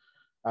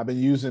 I've been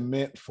using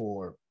Mint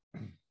for, I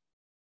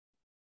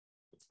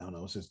don't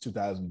know, since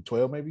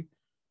 2012 maybe.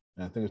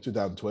 And I think it's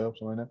 2012,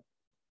 something like that.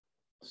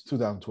 It's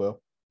 2012.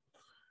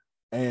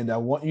 And I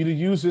want you to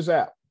use this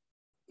app.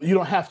 You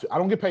don't have to. I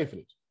don't get paid for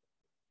this.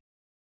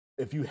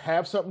 If you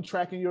have something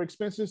tracking your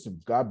expenses,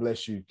 God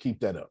bless you,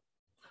 keep that up.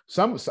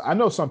 I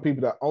know some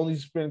people that only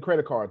spend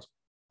credit cards.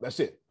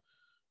 That's it.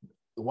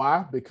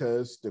 Why?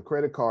 Because the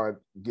credit card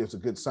gives a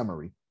good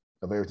summary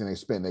of everything they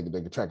spend. They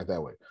can track it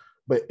that way.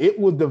 But it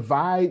will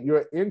divide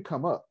your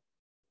income up,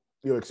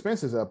 your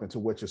expenses up into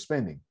what you're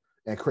spending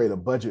and create a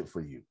budget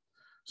for you.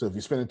 So if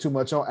you're spending too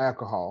much on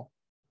alcohol,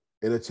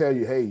 it'll tell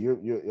you, hey,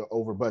 you're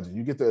over budget.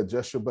 You get to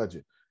adjust your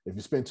budget. If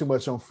you spend too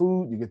much on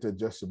food, you get to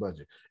adjust your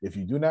budget. If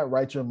you do not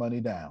write your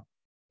money down,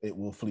 it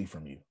will flee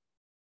from you.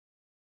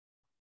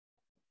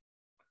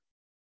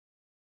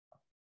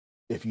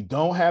 If you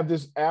don't have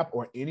this app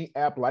or any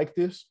app like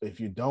this, if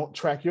you don't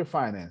track your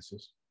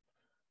finances,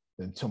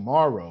 then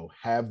tomorrow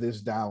have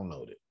this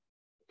downloaded,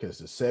 because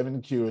the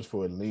 7 Cures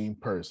for a Lean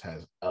Purse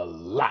has a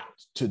lot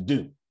to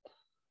do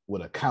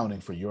with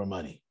accounting for your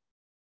money.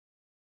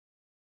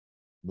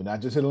 We're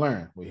not just here to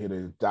learn. We're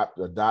here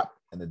to adopt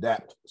and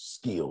adapt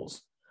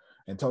skills.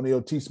 Antonio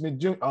T. Smith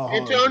Jr. Oh,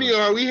 Antonio,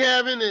 are we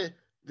having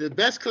the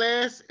best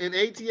class in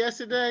ATS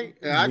today?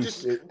 I'm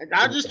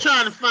just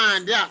trying to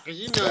find out, because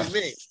you know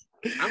me.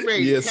 I'm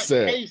ready to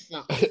pay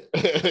something.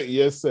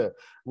 Yes, sir.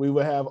 We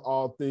will have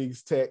all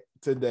things tech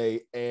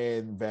today,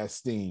 and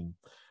Vastine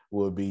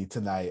will be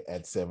tonight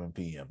at 7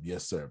 p.m.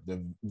 Yes, sir.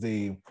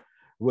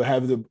 We'll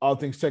have the all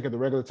things tech at the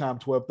regular time,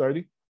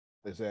 12:30.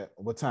 Is that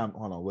what time?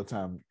 Hold on, what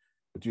time?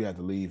 But you have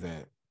to leave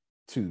at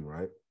 2,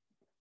 right?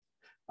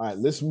 All right,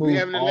 let's move. We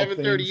have an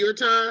 11:30 your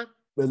time?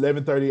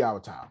 11:30 our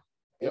time.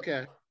 Yep.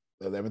 Okay.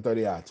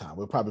 11:30 our time.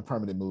 We'll probably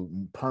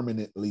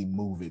permanently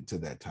move it to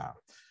that time.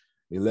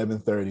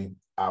 11:30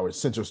 our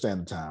Central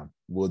Standard Time.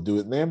 We'll do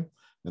it then,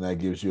 and that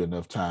gives you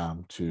enough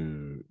time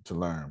to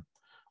learn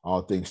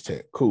all things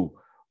tech. Cool.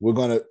 We're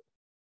gonna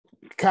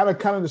kind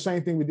of the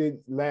same thing we did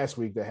last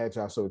week that had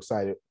y'all so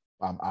excited.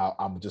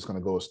 I'm just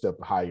gonna go a step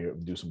higher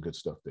and do some good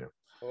stuff there.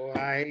 Oh,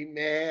 I ain't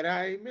mad.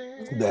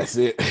 That's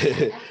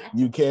it.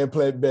 You can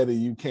play better.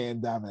 You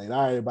can dominate.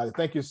 All right, everybody.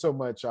 Thank you so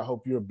much. I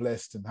hope you're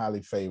blessed and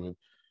highly favored.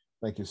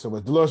 Thank you so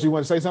much. Dolores, you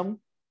want to say something?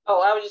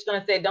 Oh, I was just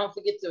gonna say, don't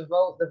forget to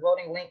vote. The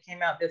voting link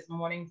came out this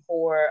morning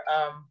for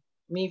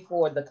me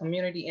for the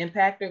community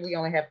impactor. We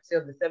only have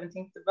till the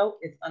 17th to vote.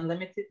 It's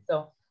unlimited,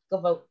 so go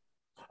vote.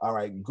 All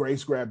right,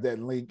 Grace, grab that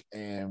link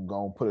and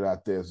go and put it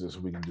out there so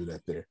we can do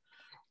that there.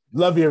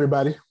 Love you,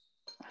 everybody.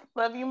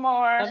 Love you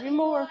more. Love you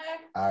more. All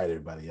right,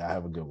 everybody. Y'all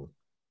have a good one.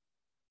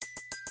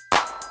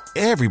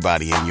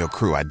 Everybody in your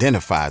crew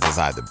identifies as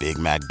either Big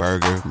Mac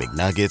Burger,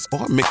 McNuggets,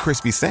 or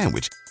McCrispy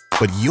Sandwich.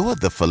 But you're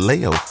the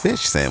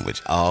Filet-O-Fish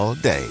Sandwich all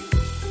day.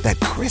 That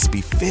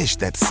crispy fish,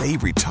 that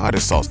savory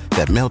tartar sauce,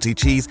 that melty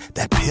cheese,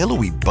 that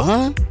pillowy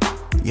bun.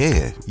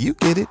 Yeah, you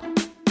get it.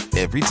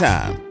 Every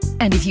time.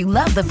 And if you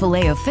love the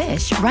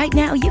Filet-O-Fish, right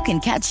now you can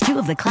catch 2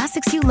 of the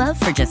classics you love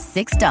for just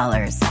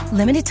 $6.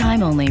 Limited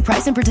time only.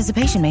 Price and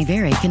participation may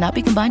vary. Cannot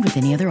be combined with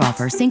any other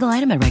offer. Single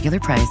item at regular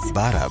price.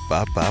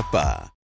 Ba-da-ba-ba-ba.